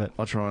 I love it.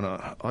 I just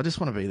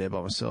want to be there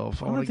by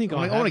myself. I don't want think to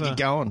I get have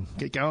going.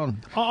 Get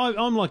going.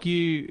 I'm like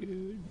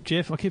you,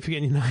 Jeff. I keep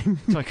forgetting your name.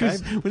 It's okay.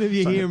 Whenever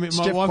you hear me, It's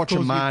my Jeff wife calls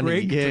me Quattromani.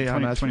 Greg. Yeah, I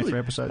know. It's 23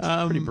 really, episodes.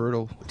 pretty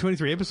brutal.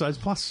 23 episodes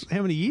plus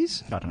how many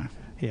years? I don't know.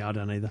 Yeah, I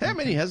don't either. How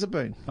many has it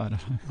been? I don't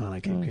know. I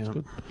don't keep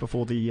count.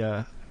 Before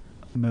the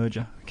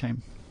merger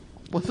came.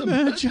 What's the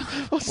merger?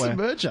 What's the Where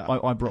merger?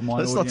 I brought my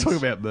Let's audience. not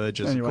talk about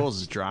mergers. Anyway. It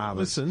causes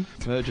dramas. Listen.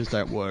 Mergers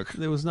don't work.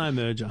 There was no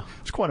merger.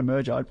 It's quite a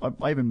merger.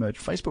 I even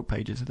merged Facebook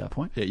pages at that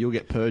point. Yeah, you'll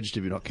get purged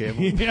if you're not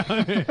careful.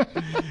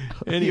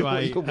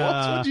 Anyway,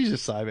 what did you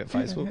just say about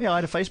Facebook? Yeah, I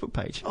had a Facebook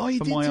page. Oh, you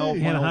for did my too? old,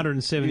 he had my old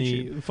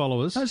 170 YouTube.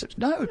 followers.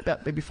 No,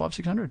 about maybe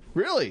 500-600.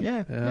 Really?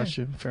 Yeah.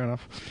 Sure, fair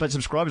enough. But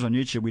subscribers on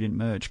YouTube, we didn't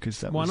merge because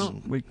that Why was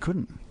not? we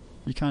couldn't.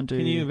 You can't do.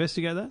 Can you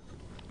investigate that?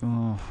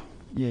 Oh,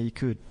 yeah, you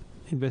could.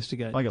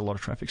 Investigate. I get a lot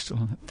of traffic still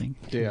on that thing.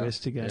 Yeah.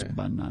 Investigate.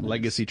 Bananas.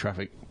 Legacy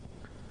traffic.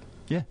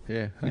 Yeah.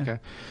 Yeah, okay.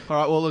 All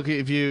right, well, look,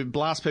 if you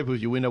blast people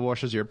with your window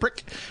washers, you're a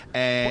prick.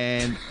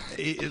 And,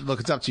 look,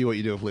 it's up to you what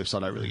you do with lifts. I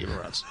don't really give a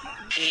rat's.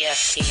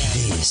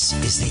 EFTM. This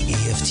is the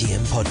EFTM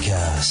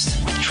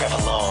podcast. With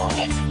Trevor Long,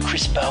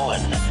 Chris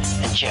Bowen,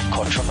 and Jeff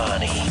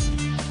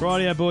Quattromani.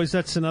 Rightio, boys,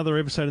 that's another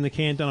episode in the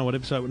can. Don't know what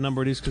episode, what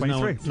number it is because no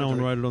 23. one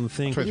wrote it on the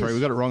thing. 23,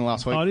 we got it wrong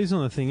last week. Oh, it is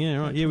on the thing, yeah,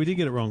 right. Yeah, we did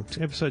get it wrong.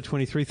 Episode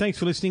 23. Thanks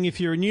for listening.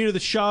 If you're new to the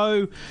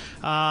show,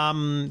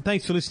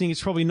 thanks for listening.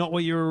 It's probably not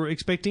what you were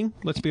expecting,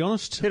 let's be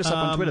honest. Hit us up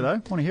on Twitter,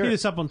 though. Want to hear Hit it.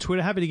 us up on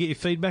Twitter. Happy to get your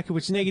feedback. If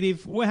it's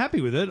negative, we're happy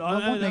with it.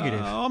 I want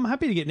negative. I'm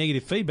happy to get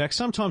negative feedback.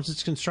 Sometimes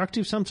it's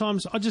constructive.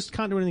 Sometimes I just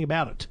can't do anything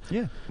about it.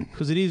 Yeah.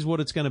 Because it is what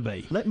it's going to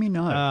be. Let me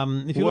know.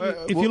 If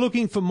you're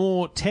looking for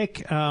more tech,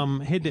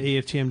 head to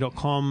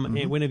EFTM.com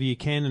whenever you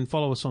can and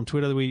follow us on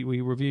Twitter.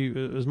 We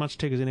review as much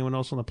tech as anyone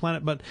else on the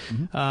planet. But,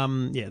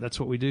 yeah, that's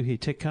what we do here,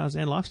 tech, cars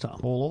and lifestyle.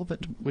 All of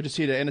it. We're just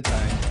here to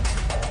entertain.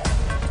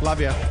 Love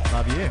you.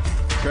 Love you.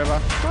 Trevor.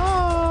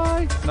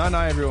 Bye. No,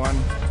 everyone.